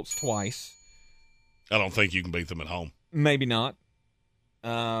Indianapolis Colts twice. I don't think you can beat them at home. Maybe not.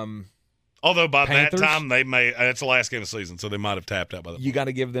 Although by Panthers, that time that's the last game of the season, so they might have tapped out by that point. You got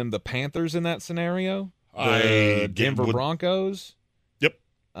to give them the Panthers in that scenario. The Denver Broncos. Yep.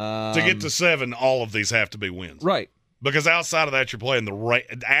 To get to 7, all of these have to be wins. Right. Because outside of that, you're playing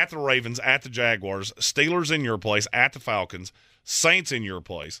at the Ravens, at the Jaguars, Steelers in your place, at the Falcons, Saints in your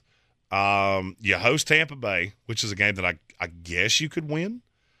place. You host Tampa Bay, which is a game that I guess you could win.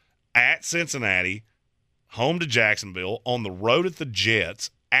 At Cincinnati, home to Jacksonville, on the road at the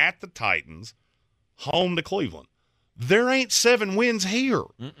Jets, at the Titans, home to Cleveland. There ain't 7 wins here.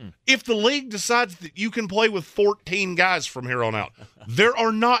 If the league decides that you can play with 14 guys from here on out, there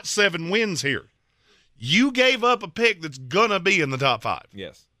are not 7 wins here. You gave up a pick that's going to be in the top 5.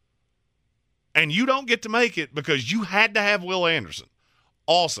 Yes. And you don't get to make it because you had to have Will Anderson.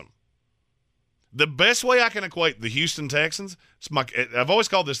 Awesome. The best way I can equate the Houston Texans, I've always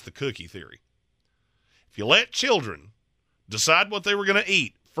called this the cookie theory. If you let children decide what they were going to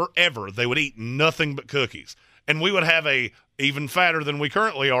eat forever, they would eat nothing but cookies. And we would have a even fatter than we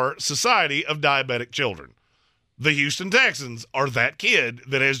currently are society of diabetic children. The Houston Texans are that kid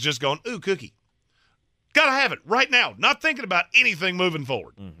that has just gone, ooh, cookie. Got to have it right now. Not thinking about anything moving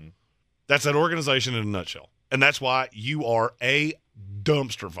forward. That's that organization in a nutshell. And that's why you are a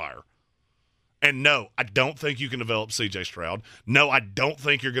dumpster fire. And no, I don't think you can develop C.J. Stroud. No, I don't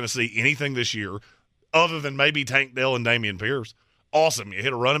think you're going to see anything this year other than maybe Tank Dell and Dameon Pierce. Awesome. You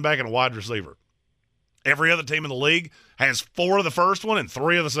hit a running back and a wide receiver. Every other team in the league has 4 of the first one and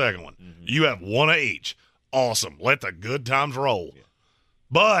 3 of the second one. You have 1 of each. Awesome. Let the good times roll. Yeah.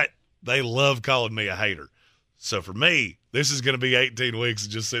 But they love calling me a hater. So for me, this is going to be 18 weeks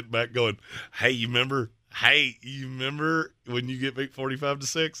of just sitting back going, hey, you remember when you get beat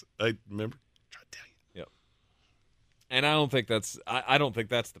 45-6? Hey, remember? Try to tell you. Yep. And I don't think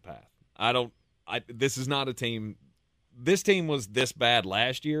that's the path. This is not a team. This team was this bad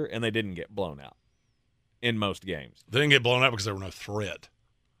last year, and they didn't get blown out in most games. They didn't get blown out because there were no threat.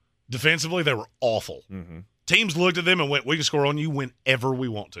 Defensively, they were awful. Teams looked at them and went, we can score on you whenever we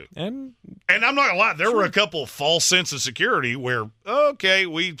want to. And I'm not going to lie, there were a couple of false sense of security where, okay,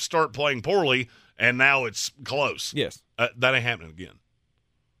 we start playing poorly, and now it's close. Yes. That ain't happening again.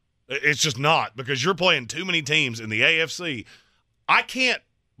 It's just not, because you're playing too many teams in the AFC. I can't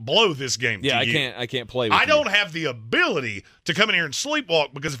blow this game to you. I can't play with I don't have the ability to come in here and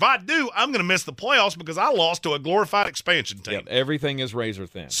sleepwalk, because if I do, I'm going to miss the playoffs because I lost to a glorified expansion team. Yep, everything is razor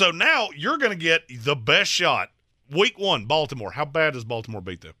thin. So now you're going to get the best shot. Week 1, Baltimore. How bad does Baltimore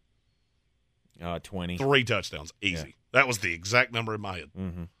beat them? 20. 3 touchdowns. Easy. Yeah. That was the exact number in my head.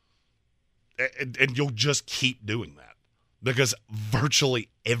 Mm-hmm. And you'll just keep doing that because virtually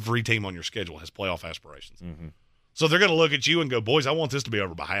every team on your schedule has playoff aspirations. Mm-hmm. So they're going to look at you and go, boys, I want this to be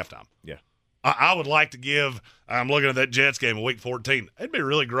over by halftime. Yeah. I would like to give – I'm looking at that Jets game in Week 14. It'd be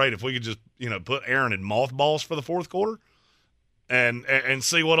really great if we could just, put Aaron in mothballs for the fourth quarter and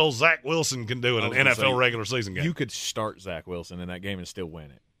see what old Zach Wilson can do in an NFL regular season game. You could start Zach Wilson in that game and still win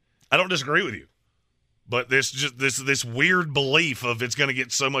it. I don't disagree with you. But this weird belief of it's going to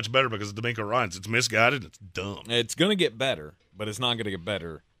get so much better because of D'Amico Ryans, it's misguided. It's dumb. It's going to get better, but it's not going to get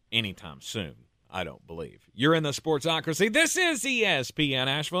better anytime soon, I don't believe. You're in the Sportsocracy. This is ESPN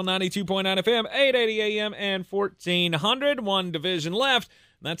Asheville, 92.9 FM, 880 AM, and 1400. One division left.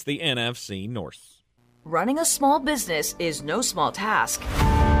 That's the NFC North. Running a small business is no small task.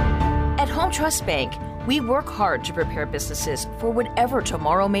 At Home Trust Bank, we work hard to prepare businesses for whatever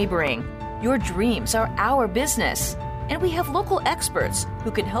tomorrow may bring. Your dreams are our business, and we have local experts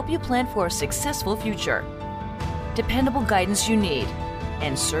who can help you plan for a successful future. Dependable guidance you need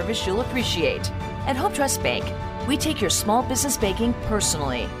and service you'll appreciate. At Home Trust Bank, we take your small business banking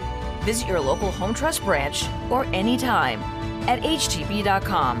personally. Visit your local Home Trust branch or anytime at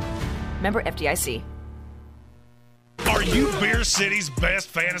htb.com. Member FDIC. Are you Beer City's best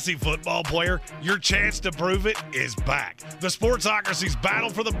fantasy football player? Your chance to prove it is back. The Sportsocracy's Battle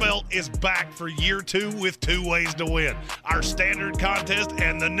for the Belt is back for year 2 with 2 ways to win. Our standard contest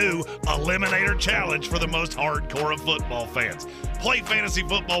and the new Eliminator Challenge for the most hardcore of football fans. Play fantasy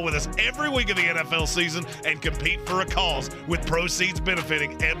football with us every week of the NFL season and compete for a cause with proceeds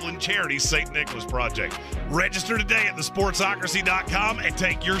benefiting Evelyn Charity's St. Nicholas Project. Register today at thesportsocracy.com and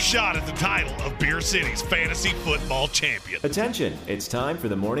take your shot at the title of Beer City's fantasy football champion. Attention, it's time for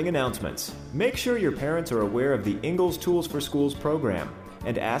the morning announcements. Make sure your parents are aware of the Ingalls Tools for Schools program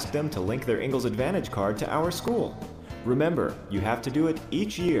and ask them to link their Ingalls Advantage card to our school. Remember, you have to do it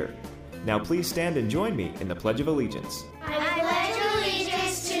each year. Now please stand and join me in the Pledge of Allegiance. I pledge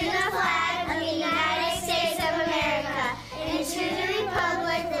allegiance to the flag of the United States of America and to the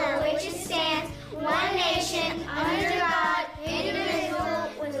republic for which it stands, one nation, under God, indivisible,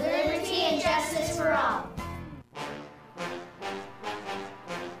 with liberty and justice for all.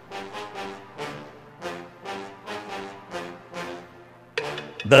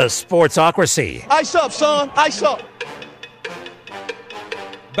 The Sportsocracy. Ice up, son. Ice up.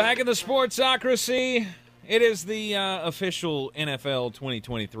 Back in the Sportsocracy, it is the official NFL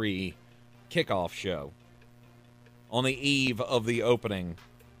 2023 kickoff show on the eve of the opening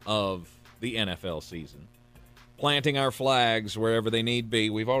of the NFL season. Planting our flags wherever they need be.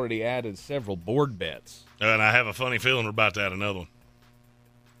 We've already added several board bets. And I have a funny feeling we're about to add another one.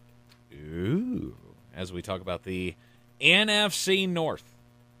 Ooh. As we talk about the NFC North.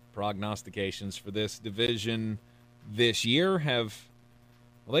 Prognostications for this division this year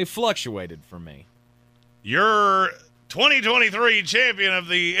they fluctuated for me. Your 2023 champion of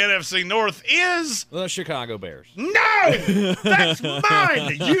the NFC North is the Chicago Bears. No! That's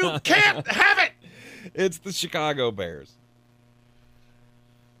mine! You can't have it! It's the Chicago Bears.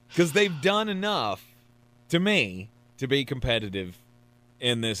 Because they've done enough, to me, to be competitive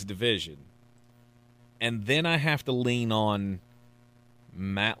in this division. And then I have to lean on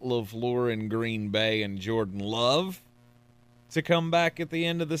Matt LaFleur in Green Bay and Jordan Love to come back at the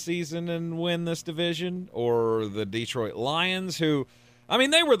end of the season and win this division, or the Detroit Lions, who, I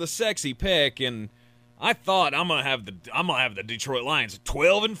mean, they were the sexy pick, and I thought I'm gonna have the Detroit Lions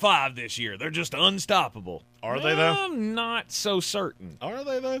 12-5 this year. They're just unstoppable. Are they though? I'm not so certain. Are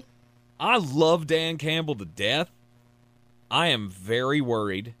they though? I love Dan Campbell to death. I am very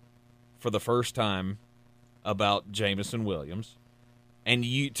worried for the first time about Jameson Williams. And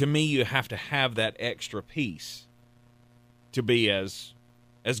to me, you have to have that extra piece to be as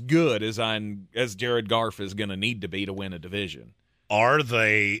good as Jared Goff is going to need to be to win a division. Are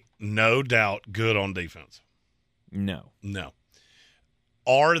they no doubt good on defense? No.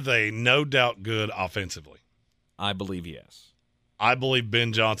 Are they no doubt good offensively? I believe yes. I believe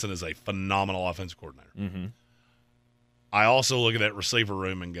Ben Johnson is a phenomenal offensive coordinator. Mm-hmm. I also look at that receiver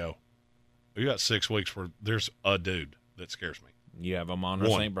room and go, we got 6 weeks where there's a dude that scares me. You have Amon-Ra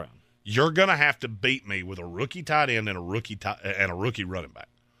St. Brown. You're going to have to beat me with a rookie tight end and a rookie running back.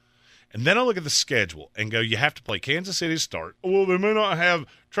 And then I look at the schedule and go, you have to play Kansas City to start. Well, they may not have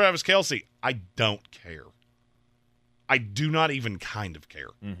Travis Kelce. I don't care. I do not even kind of care.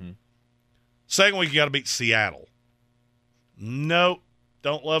 Mm-hmm. Second week, you got to beat Seattle. Nope,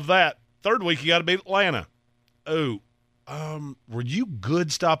 don't love that. Third week, you got to beat Atlanta. Oh, were you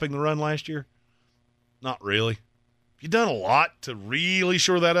good stopping the run last year? Not really. You done a lot to really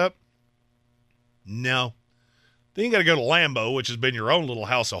shore that up? No. Then you got to go to Lambeau, which has been your own little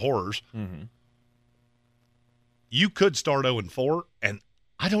house of horrors. Mm-hmm. You could start 0-4, and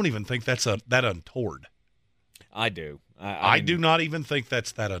I don't even think that's that untoward. I do. I do not even think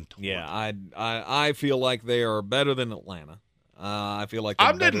that's that untoward. Yeah, I feel like they are better than Atlanta. I feel like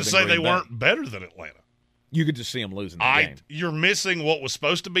I didn't say they weren't better than Atlanta. You could just see them losing the game. You're missing what was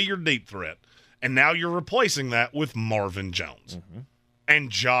supposed to be your deep threat, and now you're replacing that with Marvin Jones and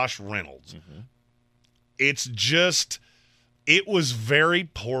Josh Reynolds. It's just, it was very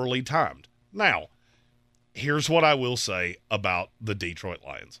poorly timed. Now, here's what I will say about the Detroit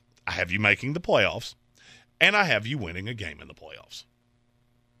Lions. I have you making the playoffs, and I have you winning a game in the playoffs.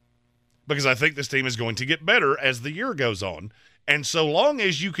 Because I think this team is going to get better as the year goes on. And so long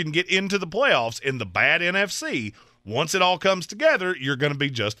as you can get into the playoffs in the bad NFC, once it all comes together, you're going to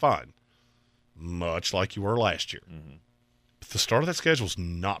be just fine. Much like you were last year. But the start of that schedule is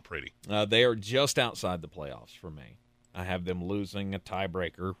not pretty. They are just outside the playoffs for me. I have them losing a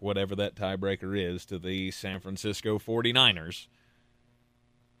tiebreaker, whatever that tiebreaker is, to the San Francisco 49ers.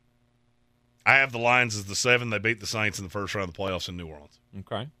 I have the Lions as the 7. They beat the Saints in the first round of the playoffs in New Orleans.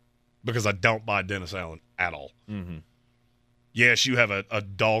 Okay. Because I don't buy Dennis Allen at all. Mm-hmm. Yes, you have a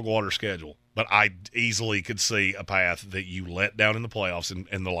dog water schedule, but I easily could see a path that you let down in the playoffs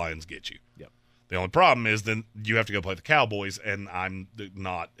and the Lions get you. Yep. The only problem is then you have to go play the Cowboys, and I'm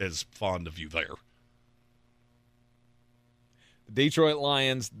not as fond of you there. The Detroit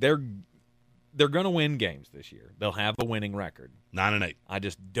Lions, they're going to win games this year. They'll have a winning record. 9-8. I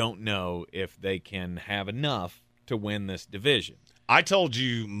just don't know if they can have enough to win this division. I told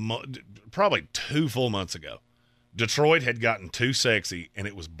you probably 2 full months ago, Detroit had gotten too sexy, and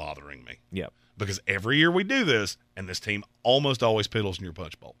it was bothering me. Yep. Because every year we do this, and this team almost always piddles in your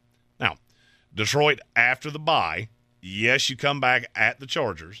punch bowl. Now, Detroit, after the bye, yes, you come back at the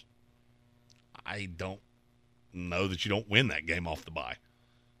Chargers. I don't know that you don't win that game off the bye.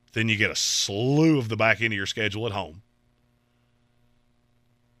 Then you get a slew of the back end of your schedule at home.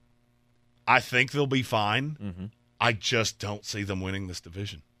 I think they'll be fine. Mm-hmm. I just don't see them winning this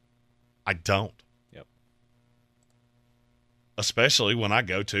division. I don't. Yep. Especially when I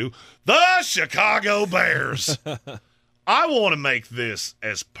go to the Chicago Bears. I want to make this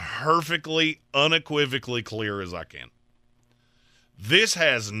as perfectly, unequivocally clear as I can. This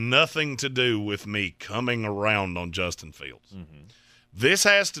has nothing to do with me coming around on Justin Fields. Mm-hmm. This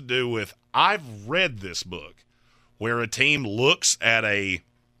has to do with, I've read this book where a team looks at a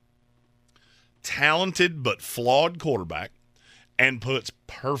talented but flawed quarterback and puts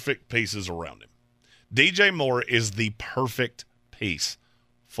perfect pieces around him. DJ Moore is the perfect piece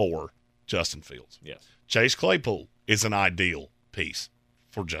for Justin Fields. Yes. Chase Claypool is an ideal piece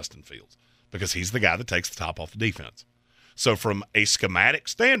for Justin Fields because he's the guy that takes the top off the defense. So from a schematic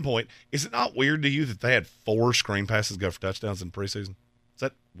standpoint, is it not weird to you that they had 4 screen passes go for touchdowns in preseason? Is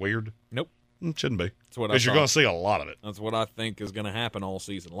that weird? Nope. It shouldn't be. Because you're going to see a lot of it. That's what I think is going to happen all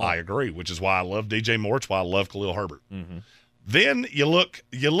season long. I agree, which is why I love DJ Moore. It's why I love Khalil Herbert. Mm-hmm. Then you look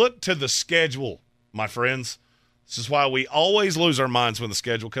to the schedule, my friends. This is why we always lose our minds when the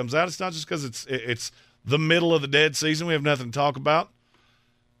schedule comes out. It's not just because it's the middle of the dead season. We have nothing to talk about.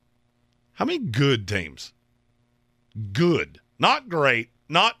 How many good teams? Good. Not great.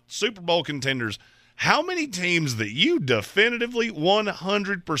 Not Super Bowl contenders. How many teams that you definitively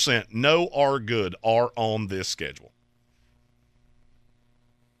 100% know are good are on this schedule?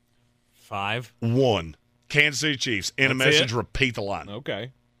 5. 1. Kansas City Chiefs. In a message, repeat the line.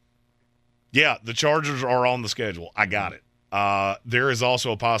 Okay. Yeah, the Chargers are on the schedule. I got it. There is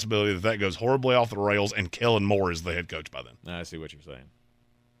also a possibility that goes horribly off the rails and Kellen Moore is the head coach by then. I see what you're saying.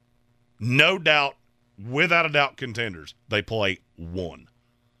 No doubt, without a doubt, contenders. They play 1.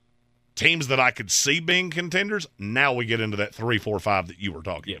 Teams that I could see being contenders, now we get into that 3, 4, 5 that you were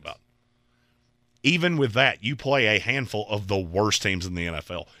talking about. Even with that, you play a handful of the worst teams in the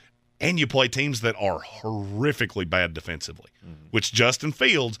NFL. And you play teams that are horrifically bad defensively, which Justin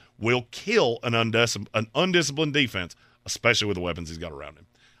Fields will kill an undisciplined defense, especially with the weapons he's got around him.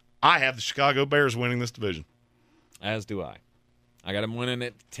 I have the Chicago Bears winning this division. As do I. I got them winning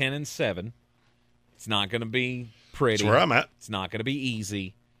at 10-7. It's not going to be pretty. That's where I'm at. It's not going to be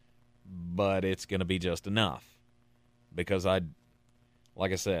easy, but it's going to be just enough. Because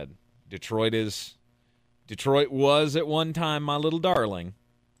like I said, Detroit was at one time my little darling,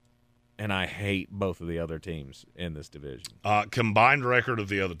 and I hate both of the other teams in this division. Combined record of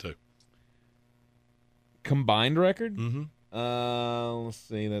the other two. Combined record? Mm-hmm. Let's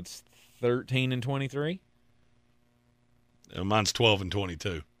see. That's 13-23. Mine's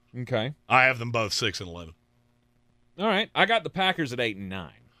 12-22. Okay. I have them both 6-11. All right. I got the Packers at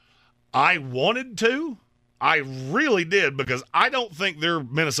 8-9. I wanted to. I really did, because I don't think they're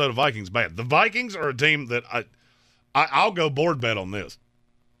Minnesota Vikings bad. The Vikings are a team that I'll go board bet on this.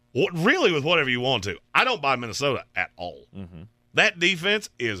 Really, with whatever you want to. I don't buy Minnesota at all. Mm-hmm. That defense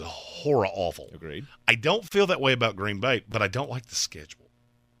is horror awful. Agreed. I don't feel that way about Green Bay, but I don't like the schedule.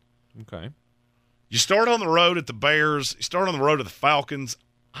 Okay. You start on the road at the Bears. You start on the road at the Falcons.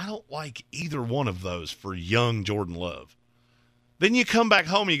 I don't like either one of those for young Jordan Love. Then you come back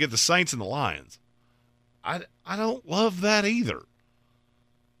home and you get the Saints and the Lions. I don't love that either.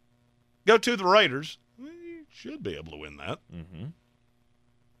 Go to the Raiders. You should be able to win that. Mm-hmm.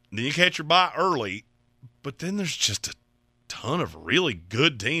 Then you catch your bye early, but then there's just a ton of really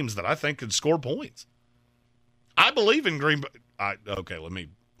good teams that I think could score points. I believe in Green Bay. Okay, let me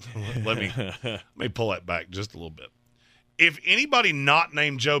pull that back just a little bit. If anybody not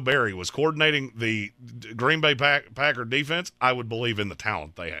named Joe Barry was coordinating the Green Bay Packer defense, I would believe in the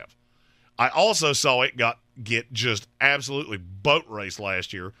talent they have. I also saw it get just absolutely boat race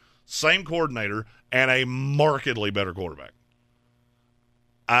last year. Same coordinator and a markedly better quarterback.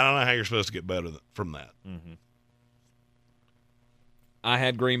 I don't know how you're supposed to get better from that. Mm-hmm. I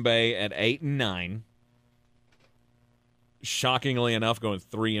had Green Bay at 8-9. Shockingly enough, going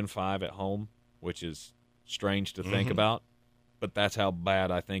 3-5 at home, which is strange to think about. But that's how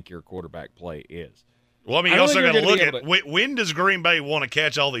bad I think your quarterback play is. Well, I mean, you also got to look at when does Green Bay want to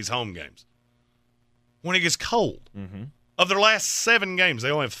catch all these home games? When it gets cold. Mm-hmm. Of their last 7 games, they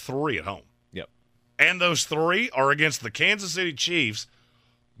only have 3 at home. Yep. And those 3 are against the Kansas City Chiefs.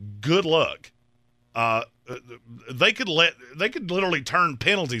 Good luck. They could literally turn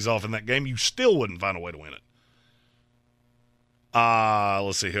penalties off in that game. You still wouldn't find a way to win it.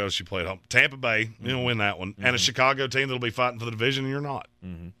 Let's see who else you play at home. Tampa Bay, you'll win that one. And a Chicago team that'll be fighting for the division, and you're not.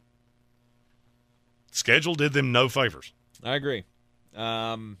 Mm-hmm. Schedule did them no favors. I agree.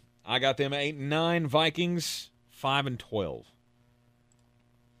 I got them 8-9. Vikings 5-12.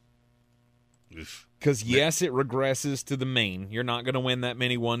 Because, yes, it regresses to the mean. You're not going to win that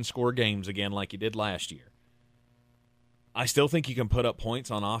many one-score games again like you did last year. I still think you can put up points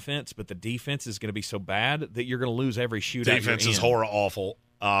on offense, but the defense is going to be so bad that you're going to lose every shootout. Defense is horror awful.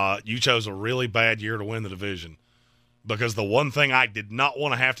 You chose a really bad year to win the division, because the one thing I did not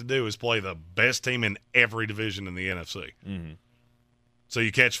want to have to do is play the best team in every division in the NFC. Mm-hmm. So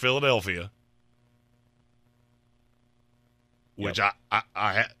you catch Philadelphia, which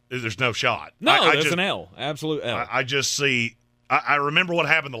there's no shot. No, that's an L. Absolute L. I just see – I remember what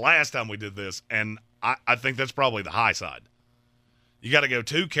happened the last time we did this, and I think that's probably the high side. You got to go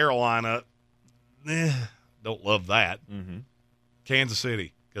to Carolina. Don't love that. Mm-hmm. Kansas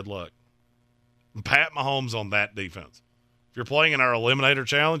City, good luck. Pat Mahomes on that defense. If you're playing in our Eliminator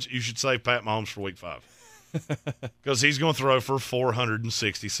Challenge, you should save Pat Mahomes for Week 5. Because he's going to throw for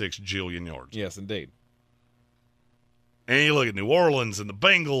 466 jillion yards. Yes, indeed. And you look at New Orleans and the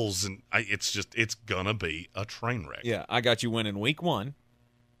Bengals, and it's going to be a train wreck. Yeah, I got you winning Week 1,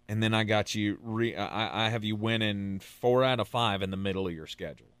 and then I got you I have you winning 4 out of 5 in the middle of your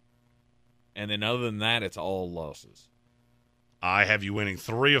schedule. And then other than that, it's all losses. I have you winning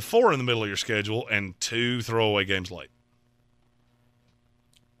 3 of 4 in the middle of your schedule and 2 throwaway games late.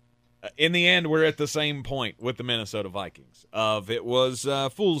 In the end, we're at the same point with the Minnesota Vikings. It was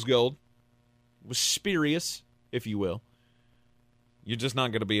fool's gold. It was spurious, if you will. You're just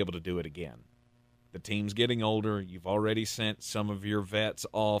not going to be able to do it again. The team's getting older. You've already sent some of your vets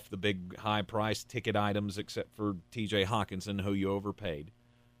off the big high-priced ticket items, except for T.J. Hawkinson, who you overpaid.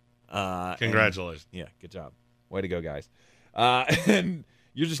 Congratulations. Yeah, good job. Way to go, guys. And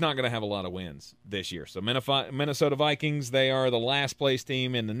you're just not going to have a lot of wins this year. So Minnesota Vikings, they are the last place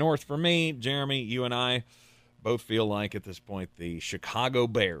team in the North for me. Jeremy, you and I both feel like at this point the Chicago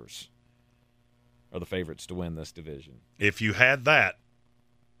Bears are the favorites to win this division. If you had that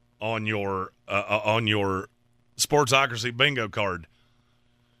on your Sportsocracy bingo card,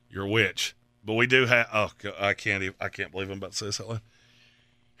 you're a witch. But we do have. Oh, I can't believe I'm about to say this out loud.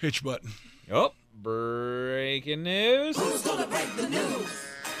 Hit your button. Oh, breaking news. Who's gonna break the news?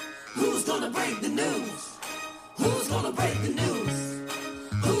 Who's gonna break the news? Who's gonna break the news?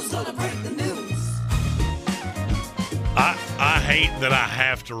 Who's gonna break the news? I hate that I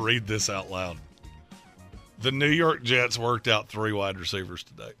have to read this out loud. The New York Jets worked out 3 wide receivers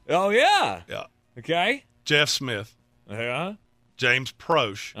today. Oh, yeah. Yeah. Okay. Jeff Smith. Yeah. James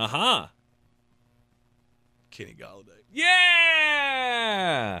Proche. Uh-huh. Kenny Golladay.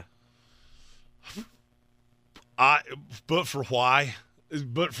 Yeah. But for why?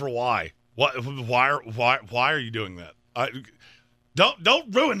 What? Why are you doing that?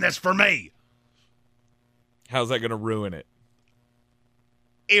 Don't ruin this for me. How's that going to ruin it?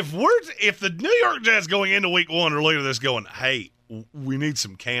 If the New York Jets going into week 1 are looking at this going, hey, we need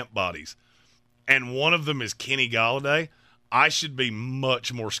some camp bodies, and one of them is Kenny Golladay, I should be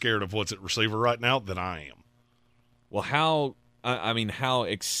much more scared of what's at receiver right now than I am. Well, how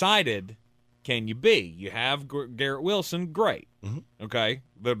excited can you be? You have Garrett Wilson, great. Mm-hmm. Okay?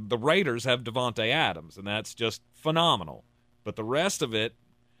 The Raiders have Devontae Adams, and that's just phenomenal. But the rest of it,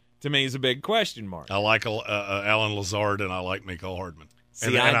 to me, is a big question mark. I like Alan Lazard, and I like Mecole Hardman.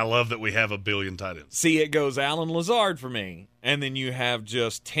 And I love that we have a billion tight ends. See, it goes Alan Lazard for me, and then you have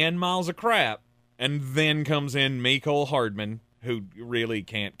just 10 miles of crap, and then comes in Mecole Hardman, who really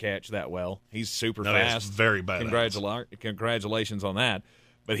can't catch that well. He's super fast. He's very bad. Congratulations on that,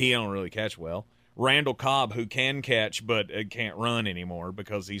 but he don't really catch well. Randall Cobb, who can catch but can't run anymore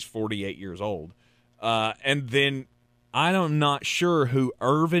because he's 48 years old. And then I'm not sure who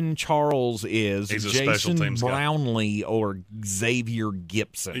Irvin Charles is. He's a Jason special teams Brownlee guy. or Xavier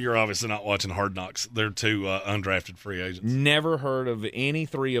Gibson. You're obviously not watching Hard Knocks. They're 2 undrafted free agents. Never heard of any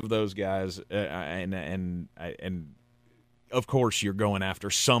 3 of those guys, and of course you're going after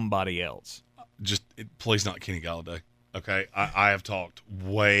somebody else. Please not Kenny Golladay. Okay, I have talked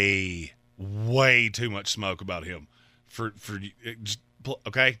way too much smoke about him.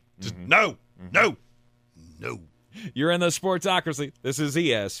 No. You're in the Sportsocracy. This is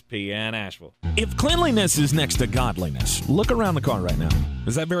ESPN Asheville. If cleanliness is next to godliness, look around the car right now.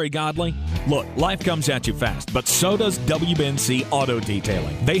 Is that very godly? Look, life comes at you fast, but so does WBNC Auto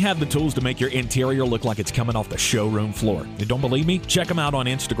Detailing. They have the tools to make your interior look like it's coming off the showroom floor. You don't believe me? Check them out on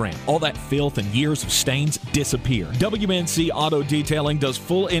Instagram. All that filth and years of stains disappear. WBNC Auto Detailing does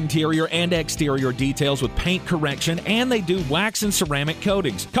full interior and exterior details with paint correction, and they do wax and ceramic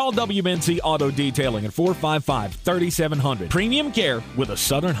coatings. Call WBNC Auto Detailing at 455-3700. Premium care with a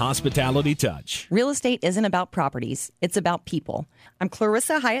Southern hospitality touch. Real estate isn't about properties, it's about people. I'm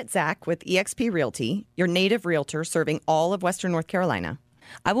Clarissa Hyatt-Zach with eXp Realty, your native realtor serving all of Western North Carolina.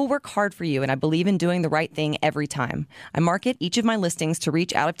 I will work hard for you, and I believe in doing the right thing every time. I market each of my listings to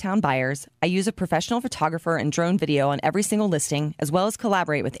reach out-of-town buyers. I use a professional photographer and drone video on every single listing, as well as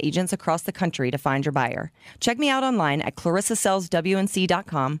collaborate with agents across the country to find your buyer. Check me out online at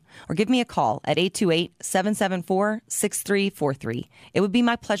clarissasellswnc.com or give me a call at 828-774-6343. It would be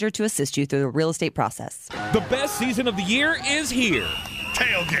my pleasure to assist you through the real estate process. The best season of the year is here.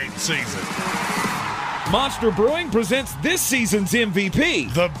 Tailgate season. Monster Brewing presents this season's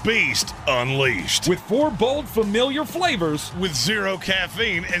MVP. The Beast Unleashed. With 4 bold, familiar flavors. With 0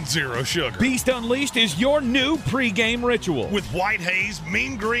 caffeine and 0 sugar. Beast Unleashed is your new pregame ritual. With white haze,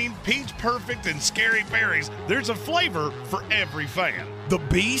 mean green, peach perfect, and scary berries, there's a flavor for every fan. The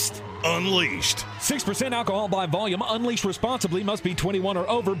Beast Unleashed. 6% alcohol by volume. Unleashed responsibly. Must be 21 or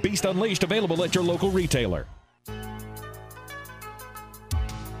over. Beast Unleashed available at your local retailer.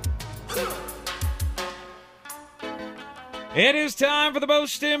 It is time for the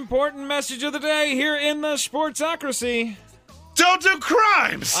most important message of the day here in the Sportsocracy. Don't do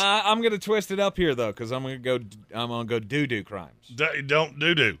crimes. I'm going to twist it up here though, because I'm going to go do crimes. Don't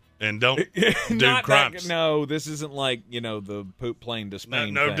do and don't do crimes. No, this isn't like the poop plane to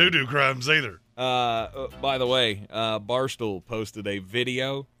Spain. No do crimes either. By the way, Barstool posted a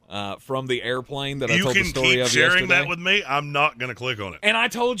video from the airplane that I told the story of yesterday. You can keep sharing that with me. I'm not going to click on it. And I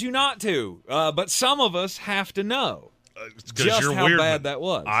told you not to, but some of us have to know. Just you're how weird, bad that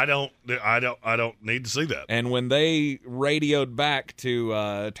was. I don't need to see that. And when they radioed back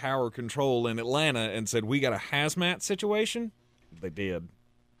to Tower Control in Atlanta and said, we got a hazmat situation, they did.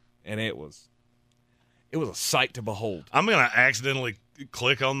 And it was a sight to behold. I'm going to accidentally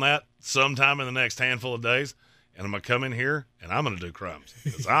click on that sometime in the next handful of days, and I'm going to come in here, and I'm going to do crimes.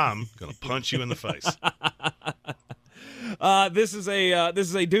 Because I'm going to punch you in the face. This is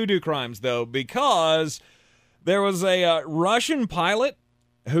a do crimes, though, because there was a Russian pilot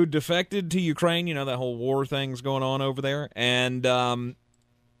who defected to Ukraine. You know, that whole war thing's going on over there. And the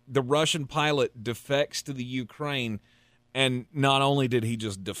Russian pilot defects to the Ukraine. And not only did he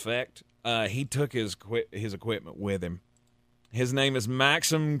just defect, he took his equipment with him. His name is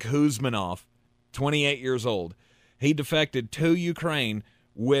Maxim Kuzmanov, 28 years old. He defected to Ukraine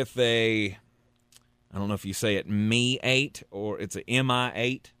with I don't know if you say it Mi-8 or it's a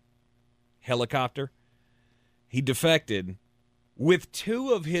Mi-8 helicopter. he defected with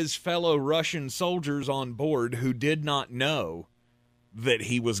 2 of his fellow Russian soldiers on board who did not know that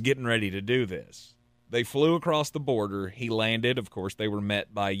he was getting ready to do this. They flew across the border. He landed. Of course, they were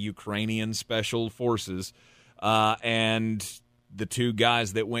met by Ukrainian special forces, and the 2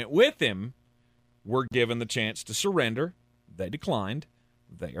 guys that went with him were given the chance to surrender. They declined.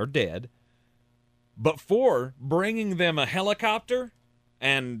 They are dead. But for bringing them a helicopter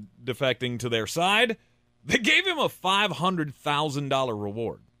and defecting to their side, they gave him a $500,000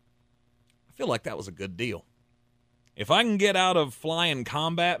 reward. I feel like that was a good deal. If I can get out of flying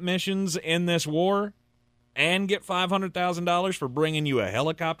combat missions in this war and get $500,000 for bringing you a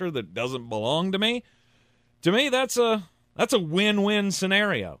helicopter that doesn't belong to me that's a win-win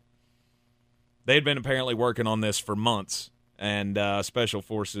scenario. They'd been apparently working on this for months, and special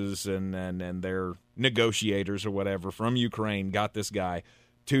forces and their negotiators or whatever from Ukraine got this guy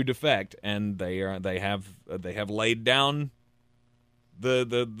to defect, and they have laid down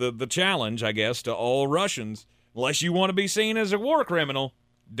the challenge, I guess, to all Russians. Unless you want to be seen as a war criminal,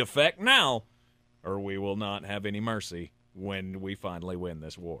 defect now, or we will not have any mercy when we finally win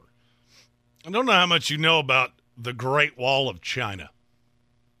this war. I don't know how much you know about the Great Wall of China.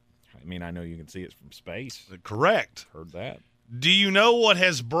 I mean, I know you can see it from space. Correct. Heard that. Do you know what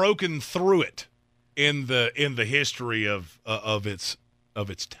has broken through it in the history of its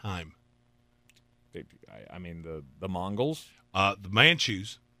time? I mean the Mongols, the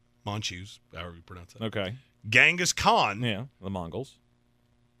Manchus, however you pronounce that. Okay. Genghis Khan. Yeah, the Mongols.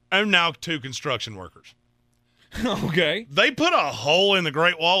 And now 2 construction workers. Okay. They put a hole in the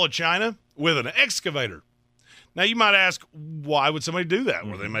Great Wall of China with an excavator. Now, you might ask, why would somebody do that?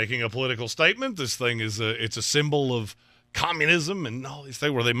 Were they making a political statement? This thing it's a symbol of communism and all these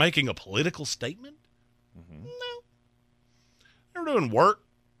things. Were they making a political statement? Mm-hmm. No. They were doing work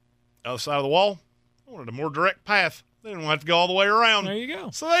outside of the wall. They wanted a more direct path. They didn't have to go all the way around. There you go.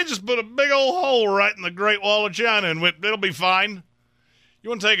 So they just put a big old hole right in the Great Wall of China and went, it'll be fine. You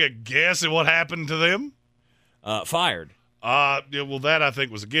want to take a guess at what happened to them? Fired. Yeah, well, that I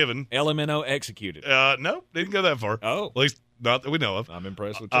think was a given. Elemento executed. No, didn't go that far. Oh. At least not that we know of. I'm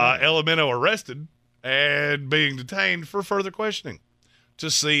impressed with Elemento arrested and being detained for further questioning to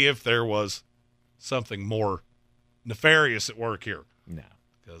see if there was something more nefarious at work here. No.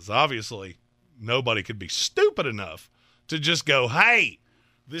 Because obviously nobody could be stupid enough to just go, hey,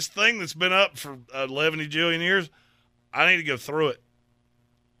 this thing that's been up for 11 jillion years, I need to go through it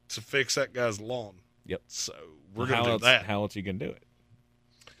to fix that guy's lawn. Yep. So we're going to do that. How else are you going to do it?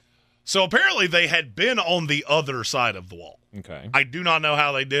 So apparently they had been on the other side of the wall. Okay. I do not know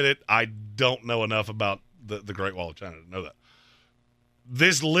how they did it. I don't know enough about the Great Wall of China to know that.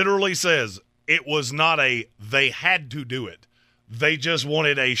 This literally says it was not they had to do it. They just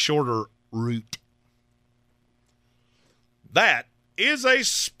wanted a shorter route. That is a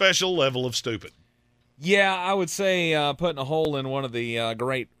special level of stupid. Yeah, I would say putting a hole in one of the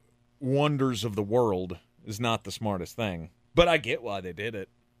great wonders of the world is not the smartest thing. But I get why they did it.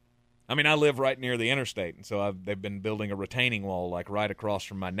 I mean, I live right near the interstate, and so they've been building a retaining wall like right across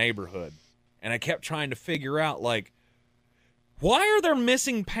from my neighborhood. And I kept trying to figure out, like, why are there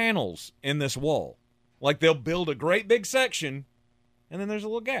missing panels in this wall? Like, they'll build a great big section, and then there's a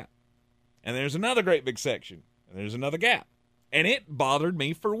little gap. And there's another great big section, and there's another gap. And it bothered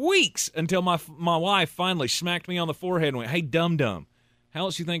me for weeks until my wife finally smacked me on the forehead and went, hey, dum-dum, how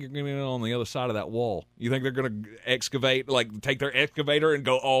else you think you're going to be on the other side of that wall? You think they're going to excavate, like take their excavator and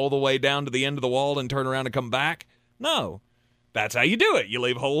go all the way down to the end of the wall and turn around and come back? No. That's how you do it. You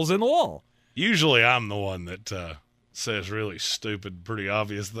leave holes in the wall. Usually I'm the one that says really stupid, pretty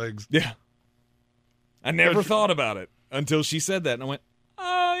obvious things. Yeah. I never thought about it until she said that, and I went,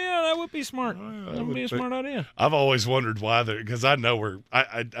 oh, yeah, that would be smart. That would be a smart idea. I've always wondered why because I know where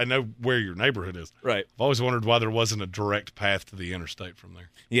I know where your neighborhood is. Right. I've always wondered why there wasn't a direct path to the interstate from there.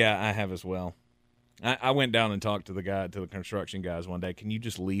 Yeah, I have as well. I went down and talked to the construction guys one day. Can you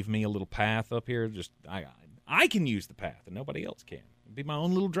just leave me a little path up here? Just I can use the path and nobody else can. It'd be my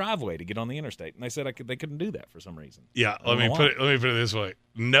own little driveway to get on the interstate. And they said they couldn't do that for some reason. Yeah, let me put it this way.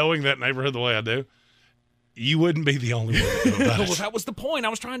 Knowing that neighborhood the way I do, you wouldn't be the only one that knew about it. Well, that was the point. I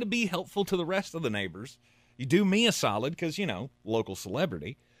was trying to be helpful to the rest of the neighbors. You do me a solid because, local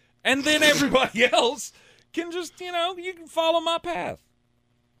celebrity. And then everybody else can just, you can follow my path.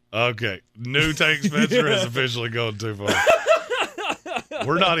 Okay. New Tank Spencer has officially gone too far.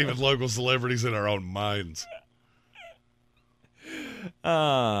 We're not even local celebrities in our own minds.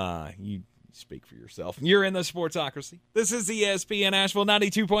 Speak for yourself. You're in the Sportsocracy. This is ESPN Asheville,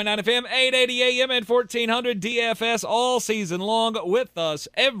 92.9 FM, 880 AM, and 1400 DFS all season long with us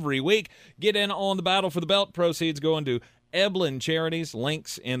every week. Get in on the battle for the belt. Proceeds going to Eblin Charities.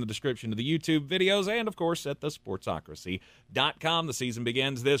 Links in the description of the YouTube videos and, of course, at thesportsocracy.com. The season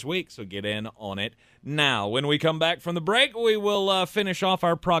begins this week, so get in on it now. When we come back from the break, we will finish off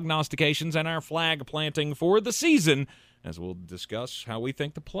our prognostications and our flag planting for the season, as we'll discuss how we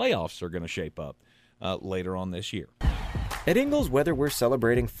think the playoffs are going to shape up later on this year. At Ingles, whether we're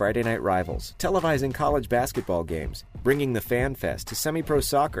celebrating Friday night rivals, televising college basketball games, bringing the Fan Fest to semi-pro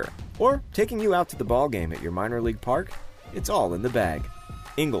soccer, or taking you out to the ball game at your minor league park, it's all in the bag.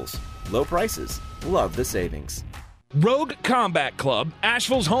 Ingles, low prices, love the savings. Rogue Combat Club,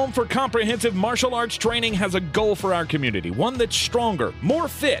 Asheville's home for comprehensive martial arts training, has a goal for our community, one that's stronger, more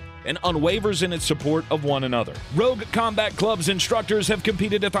fit, and unwavers in its support of one another. Rogue Combat Club's instructors have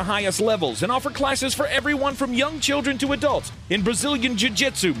competed at the highest levels and offer classes for everyone from young children to adults in Brazilian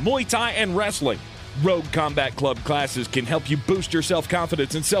Jiu-Jitsu, Muay Thai, and wrestling. Rogue Combat Club classes can help you boost your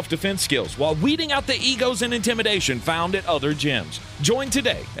self-confidence and self-defense skills while weeding out the egos and intimidation found at other gyms. Join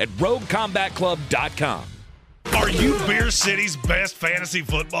today at roguecombatclub.com. Are you Beer City's best fantasy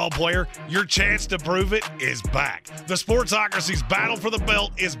football player? Your chance to prove it is back. The Sportsocracy's Battle for the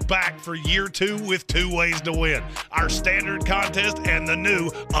Belt is back for year 2 with 2 ways to win. Our standard contest and the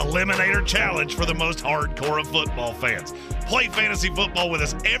new Eliminator Challenge for the most hardcore of football fans. Play fantasy football with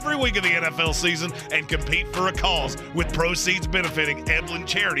us every week of the NFL season and compete for a cause with proceeds benefiting Eblin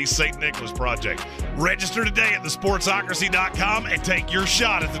Charities St. Nicholas Project. Register today at thesportsocracy.com and take your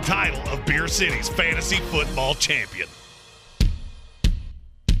shot at the title of Beer City's fantasy football champion.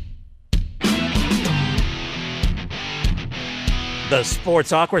 The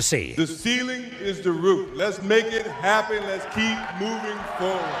Sportsocracy. The ceiling is the roof. Let's make it happen. Let's keep moving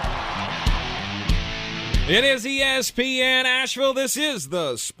forward. It is ESPN Asheville. This is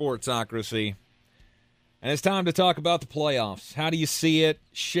the Sportsocracy. And it's time to talk about the playoffs. How do you see it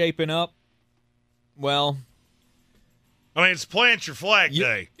shaping up? Well, I mean, it's plant your flag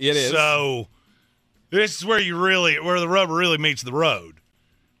day. It is. So this is where the rubber really meets the road.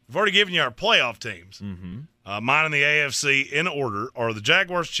 We've already given you our playoff teams. Mm-hmm. Mine in the AFC in order are the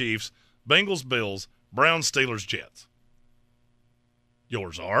Jaguars, Chiefs, Bengals, Bills, Browns, Steelers, Jets.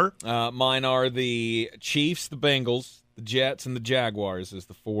 Yours are? Mine are the Chiefs, the Bengals, the Jets, and the Jaguars as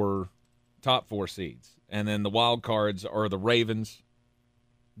the top 4 seeds. And then the wild cards are the Ravens,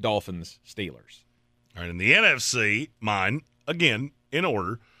 Dolphins, Steelers. All right, in the NFC, mine, again, in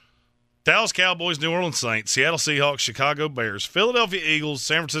order, Dallas Cowboys, New Orleans Saints, Seattle Seahawks, Chicago Bears, Philadelphia Eagles,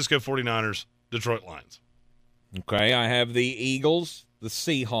 San Francisco 49ers, Detroit Lions. Okay, I have the Eagles, the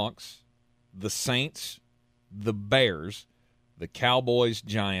Seahawks, the Saints, the Bears, the Cowboys,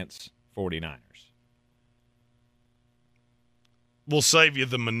 Giants, 49ers. We'll save you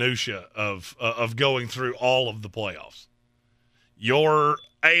the minutia of going through all of the playoffs. Your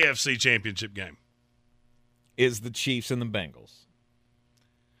AFC championship game is the Chiefs and the Bengals.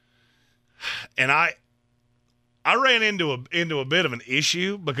 And I ran into a bit of an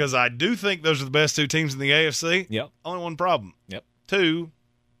issue because I do think those are the best 2 teams in the AFC. Yep. Only one problem. Yep. 2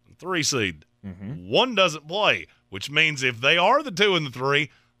 and 3 seed. Mm-hmm. 1 doesn't play, which means if they are the 2 and the 3,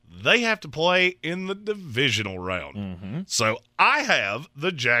 they have to play in the divisional round. Mm-hmm. So I have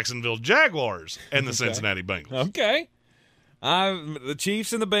the Jacksonville Jaguars and the Cincinnati Bengals. Okay. The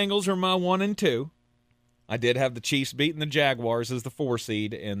Chiefs and the Bengals are my 1 and 2. I did have the Chiefs beating the Jaguars as the 4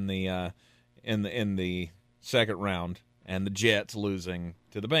 seed in the second round, and the Jets losing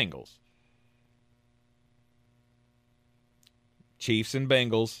to the Bengals. Chiefs and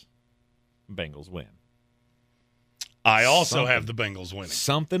Bengals. Bengals win. I also have the Bengals winning.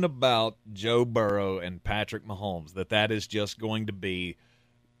 Something about Joe Burrow and Patrick Mahomes that is just going to be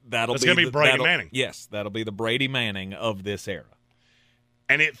That's going to be Brady Manning. Yes, that'll be the Brady Manning of this era.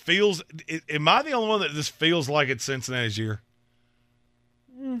 And it feels – am I the only one that this feels like it's Cincinnati's year?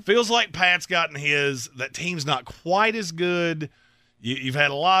 Feels like Pat's gotten his. That team's not quite as good. You've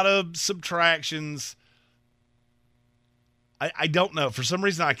had a lot of subtractions. I don't know. For some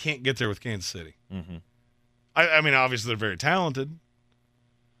reason, I can't get there with Kansas City. Mm-hmm. I mean, obviously, they're very talented.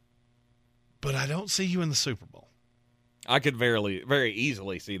 But I don't see you in the Super Bowl. I could very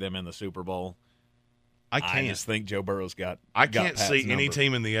easily see them in the Super Bowl. I can't. I just think Joe Burrow's got I can't Pat's see any number.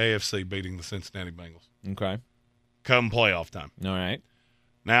 team in the AFC beating the Cincinnati Bengals. Okay. Come playoff time. All right.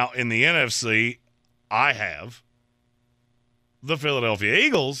 Now, in the NFC, I have the Philadelphia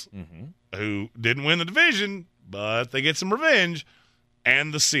Eagles, who didn't win the division, but they get some revenge,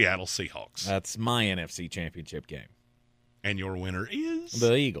 and the Seattle Seahawks. That's my NFC championship game. And your winner is?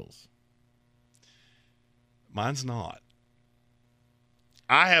 The Eagles. Mine's not.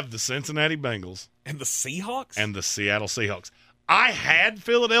 I have the Cincinnati Bengals. And the Seahawks? And the Seattle Seahawks. I had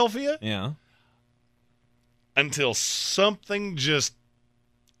Philadelphia. Yeah. Until something just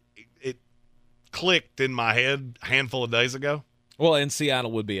it clicked in my head a handful of days ago. Well, and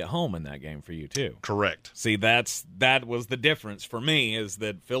Seattle would be at home in that game for you, too. Correct. See, that was the difference for me, is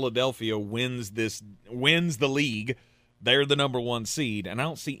that Philadelphia wins the league. They're the number 1 seed, and I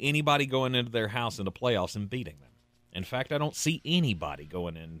don't see anybody going into their house in the playoffs and beating them. In fact, I don't see anybody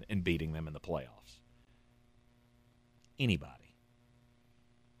going in and beating them in the playoffs. Anybody.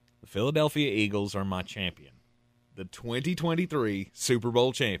 The Philadelphia Eagles are my champion. The 2023 Super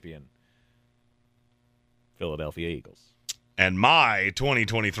Bowl champion, Philadelphia Eagles. And my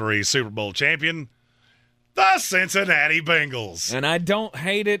 2023 Super Bowl champion, the Cincinnati Bengals. And I don't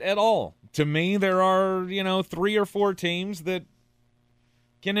hate it at all. To me, there are, 3 or 4 teams that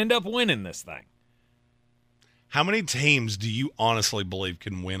can end up winning this thing. How many teams do you honestly believe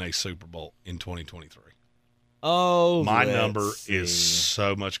can win a Super Bowl in 2023? Oh, my number is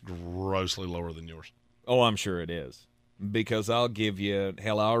so much grossly lower than yours. Oh, I'm sure it is. Because I'll give you,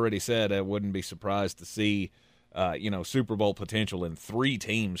 hell, I already said I wouldn't be surprised to see, Super Bowl potential in 3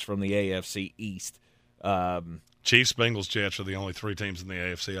 teams from the AFC East. Chiefs, Bengals, Jets are the only 3 teams in the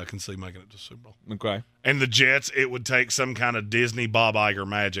AFC I can see making it to the Super Bowl. Okay. And the Jets, it would take some kind of Disney Bob Iger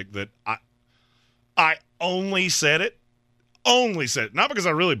magic that I only said it, not because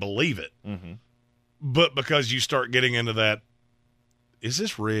I really believe it, but because you start getting into that, is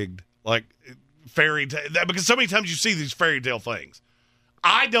this rigged? Like fairy tale, because so many times you see these fairy tale things.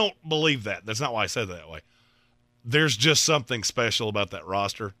 I don't believe that. That's not why I said that way. There's just something special about that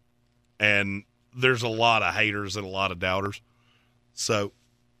roster, and there's a lot of haters and a lot of doubters. So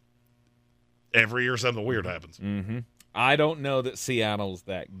every year something weird happens. Mm-hmm. I don't know that Seattle's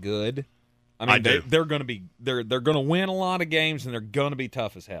that good. I mean, they're going to be they're going to win a lot of games, and they're going to be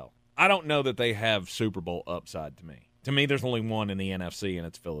tough as hell. I don't know that they have Super Bowl upside to me. To me, there's only one in the NFC, and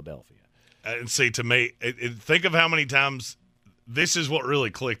it's Philadelphia. And see, to me, think of how many times this is what really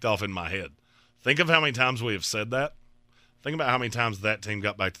clicked off in my head. Think of how many times we have said that. Think about how many times that team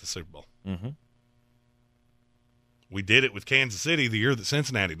got back to the Super Bowl. Mm-hmm. We did it with Kansas City the year that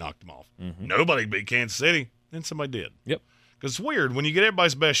Cincinnati knocked them off. Mm-hmm. Nobody beat Kansas City, then somebody did. Yep. Because it's weird when you get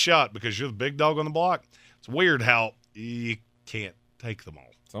everybody's best shot because you're the big dog on the block. It's weird how you can't take them all.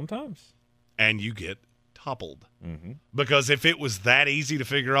 Sometimes. And you get toppled. Mm-hmm. Because if it was that easy to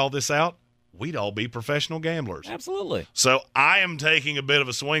figure all this out, we'd all be professional gamblers. Absolutely. So I am taking a bit of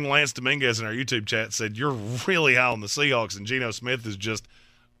a swing. Lance Dominguez in our YouTube chat said, you're really high on the Seahawks, and Geno Smith is just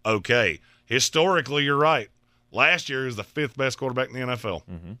okay. Historically, you're right. Last year he was the 5th best quarterback in the NFL.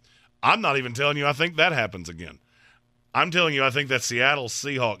 Mm-hmm. I'm not even telling you I think that happens again. I'm telling you I think that Seattle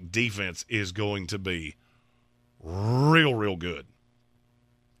Seahawks defense is going to be real, real good.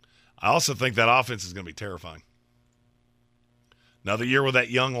 I also think that offense is going to be terrifying. Another year with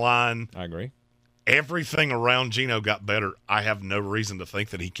that young line. I agree. Everything around Geno got better. I have no reason to think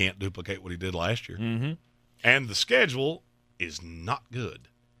that he can't duplicate what he did last year. Mm-hmm. And the schedule is not good.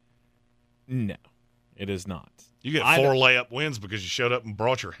 No, it is not. You get 4 layup wins because you showed up and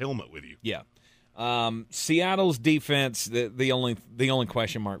brought your helmet with you. Yeah. Seattle's defense, the only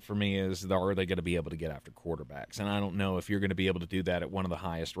question mark for me is, are they going to be able to get after quarterbacks? And I don't know if you're going to be able to do that at one of the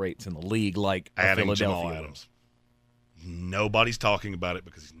highest rates in the league, like adding Philadelphia. Jamal Adams. Nobody's talking about it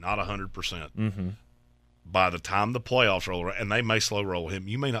because he's not 100%. Mm-hmm. By the time the playoffs roll around, and they may slow roll him,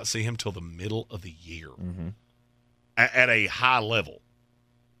 you may not see him till the middle of the year mm-hmm. at a high level.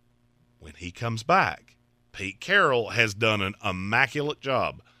 When he comes back, Pete Carroll has done an immaculate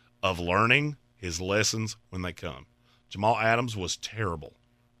job of learning his lessons when they come. Jamal Adams was terrible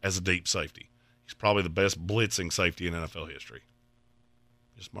as a deep safety. He's probably the best blitzing safety in NFL history.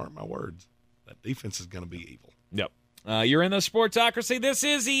 Just mark my words. That defense is going to be evil. Yep. You're in the Sportsocracy. This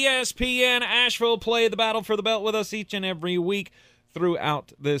is ESPN Asheville. Play the Battle for the Belt with us each and every week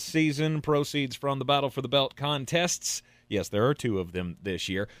throughout this season. Proceeds from the Battle for the Belt contests. Yes, there are 2 of them this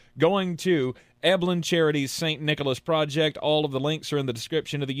year. Going to Eblin Charity's St. Nicholas Project. All of the links are in the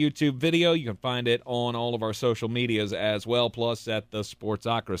description of the YouTube video. You can find it on all of our social medias as well, plus at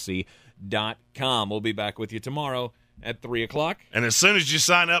thesportsocracy.com. We'll be back with you tomorrow at 3 o'clock. And as soon as you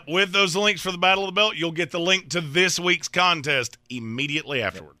sign up with those links for the Battle of the Belt, you'll get the link to this week's contest immediately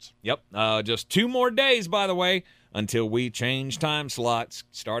afterwards. Yep. Just 2 more days, by the way, until we change time slots.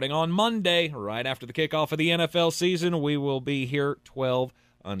 Starting on Monday, right after the kickoff of the NFL season, we will be here 12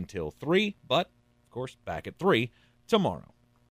 until 3, but, of course, back at 3 tomorrow.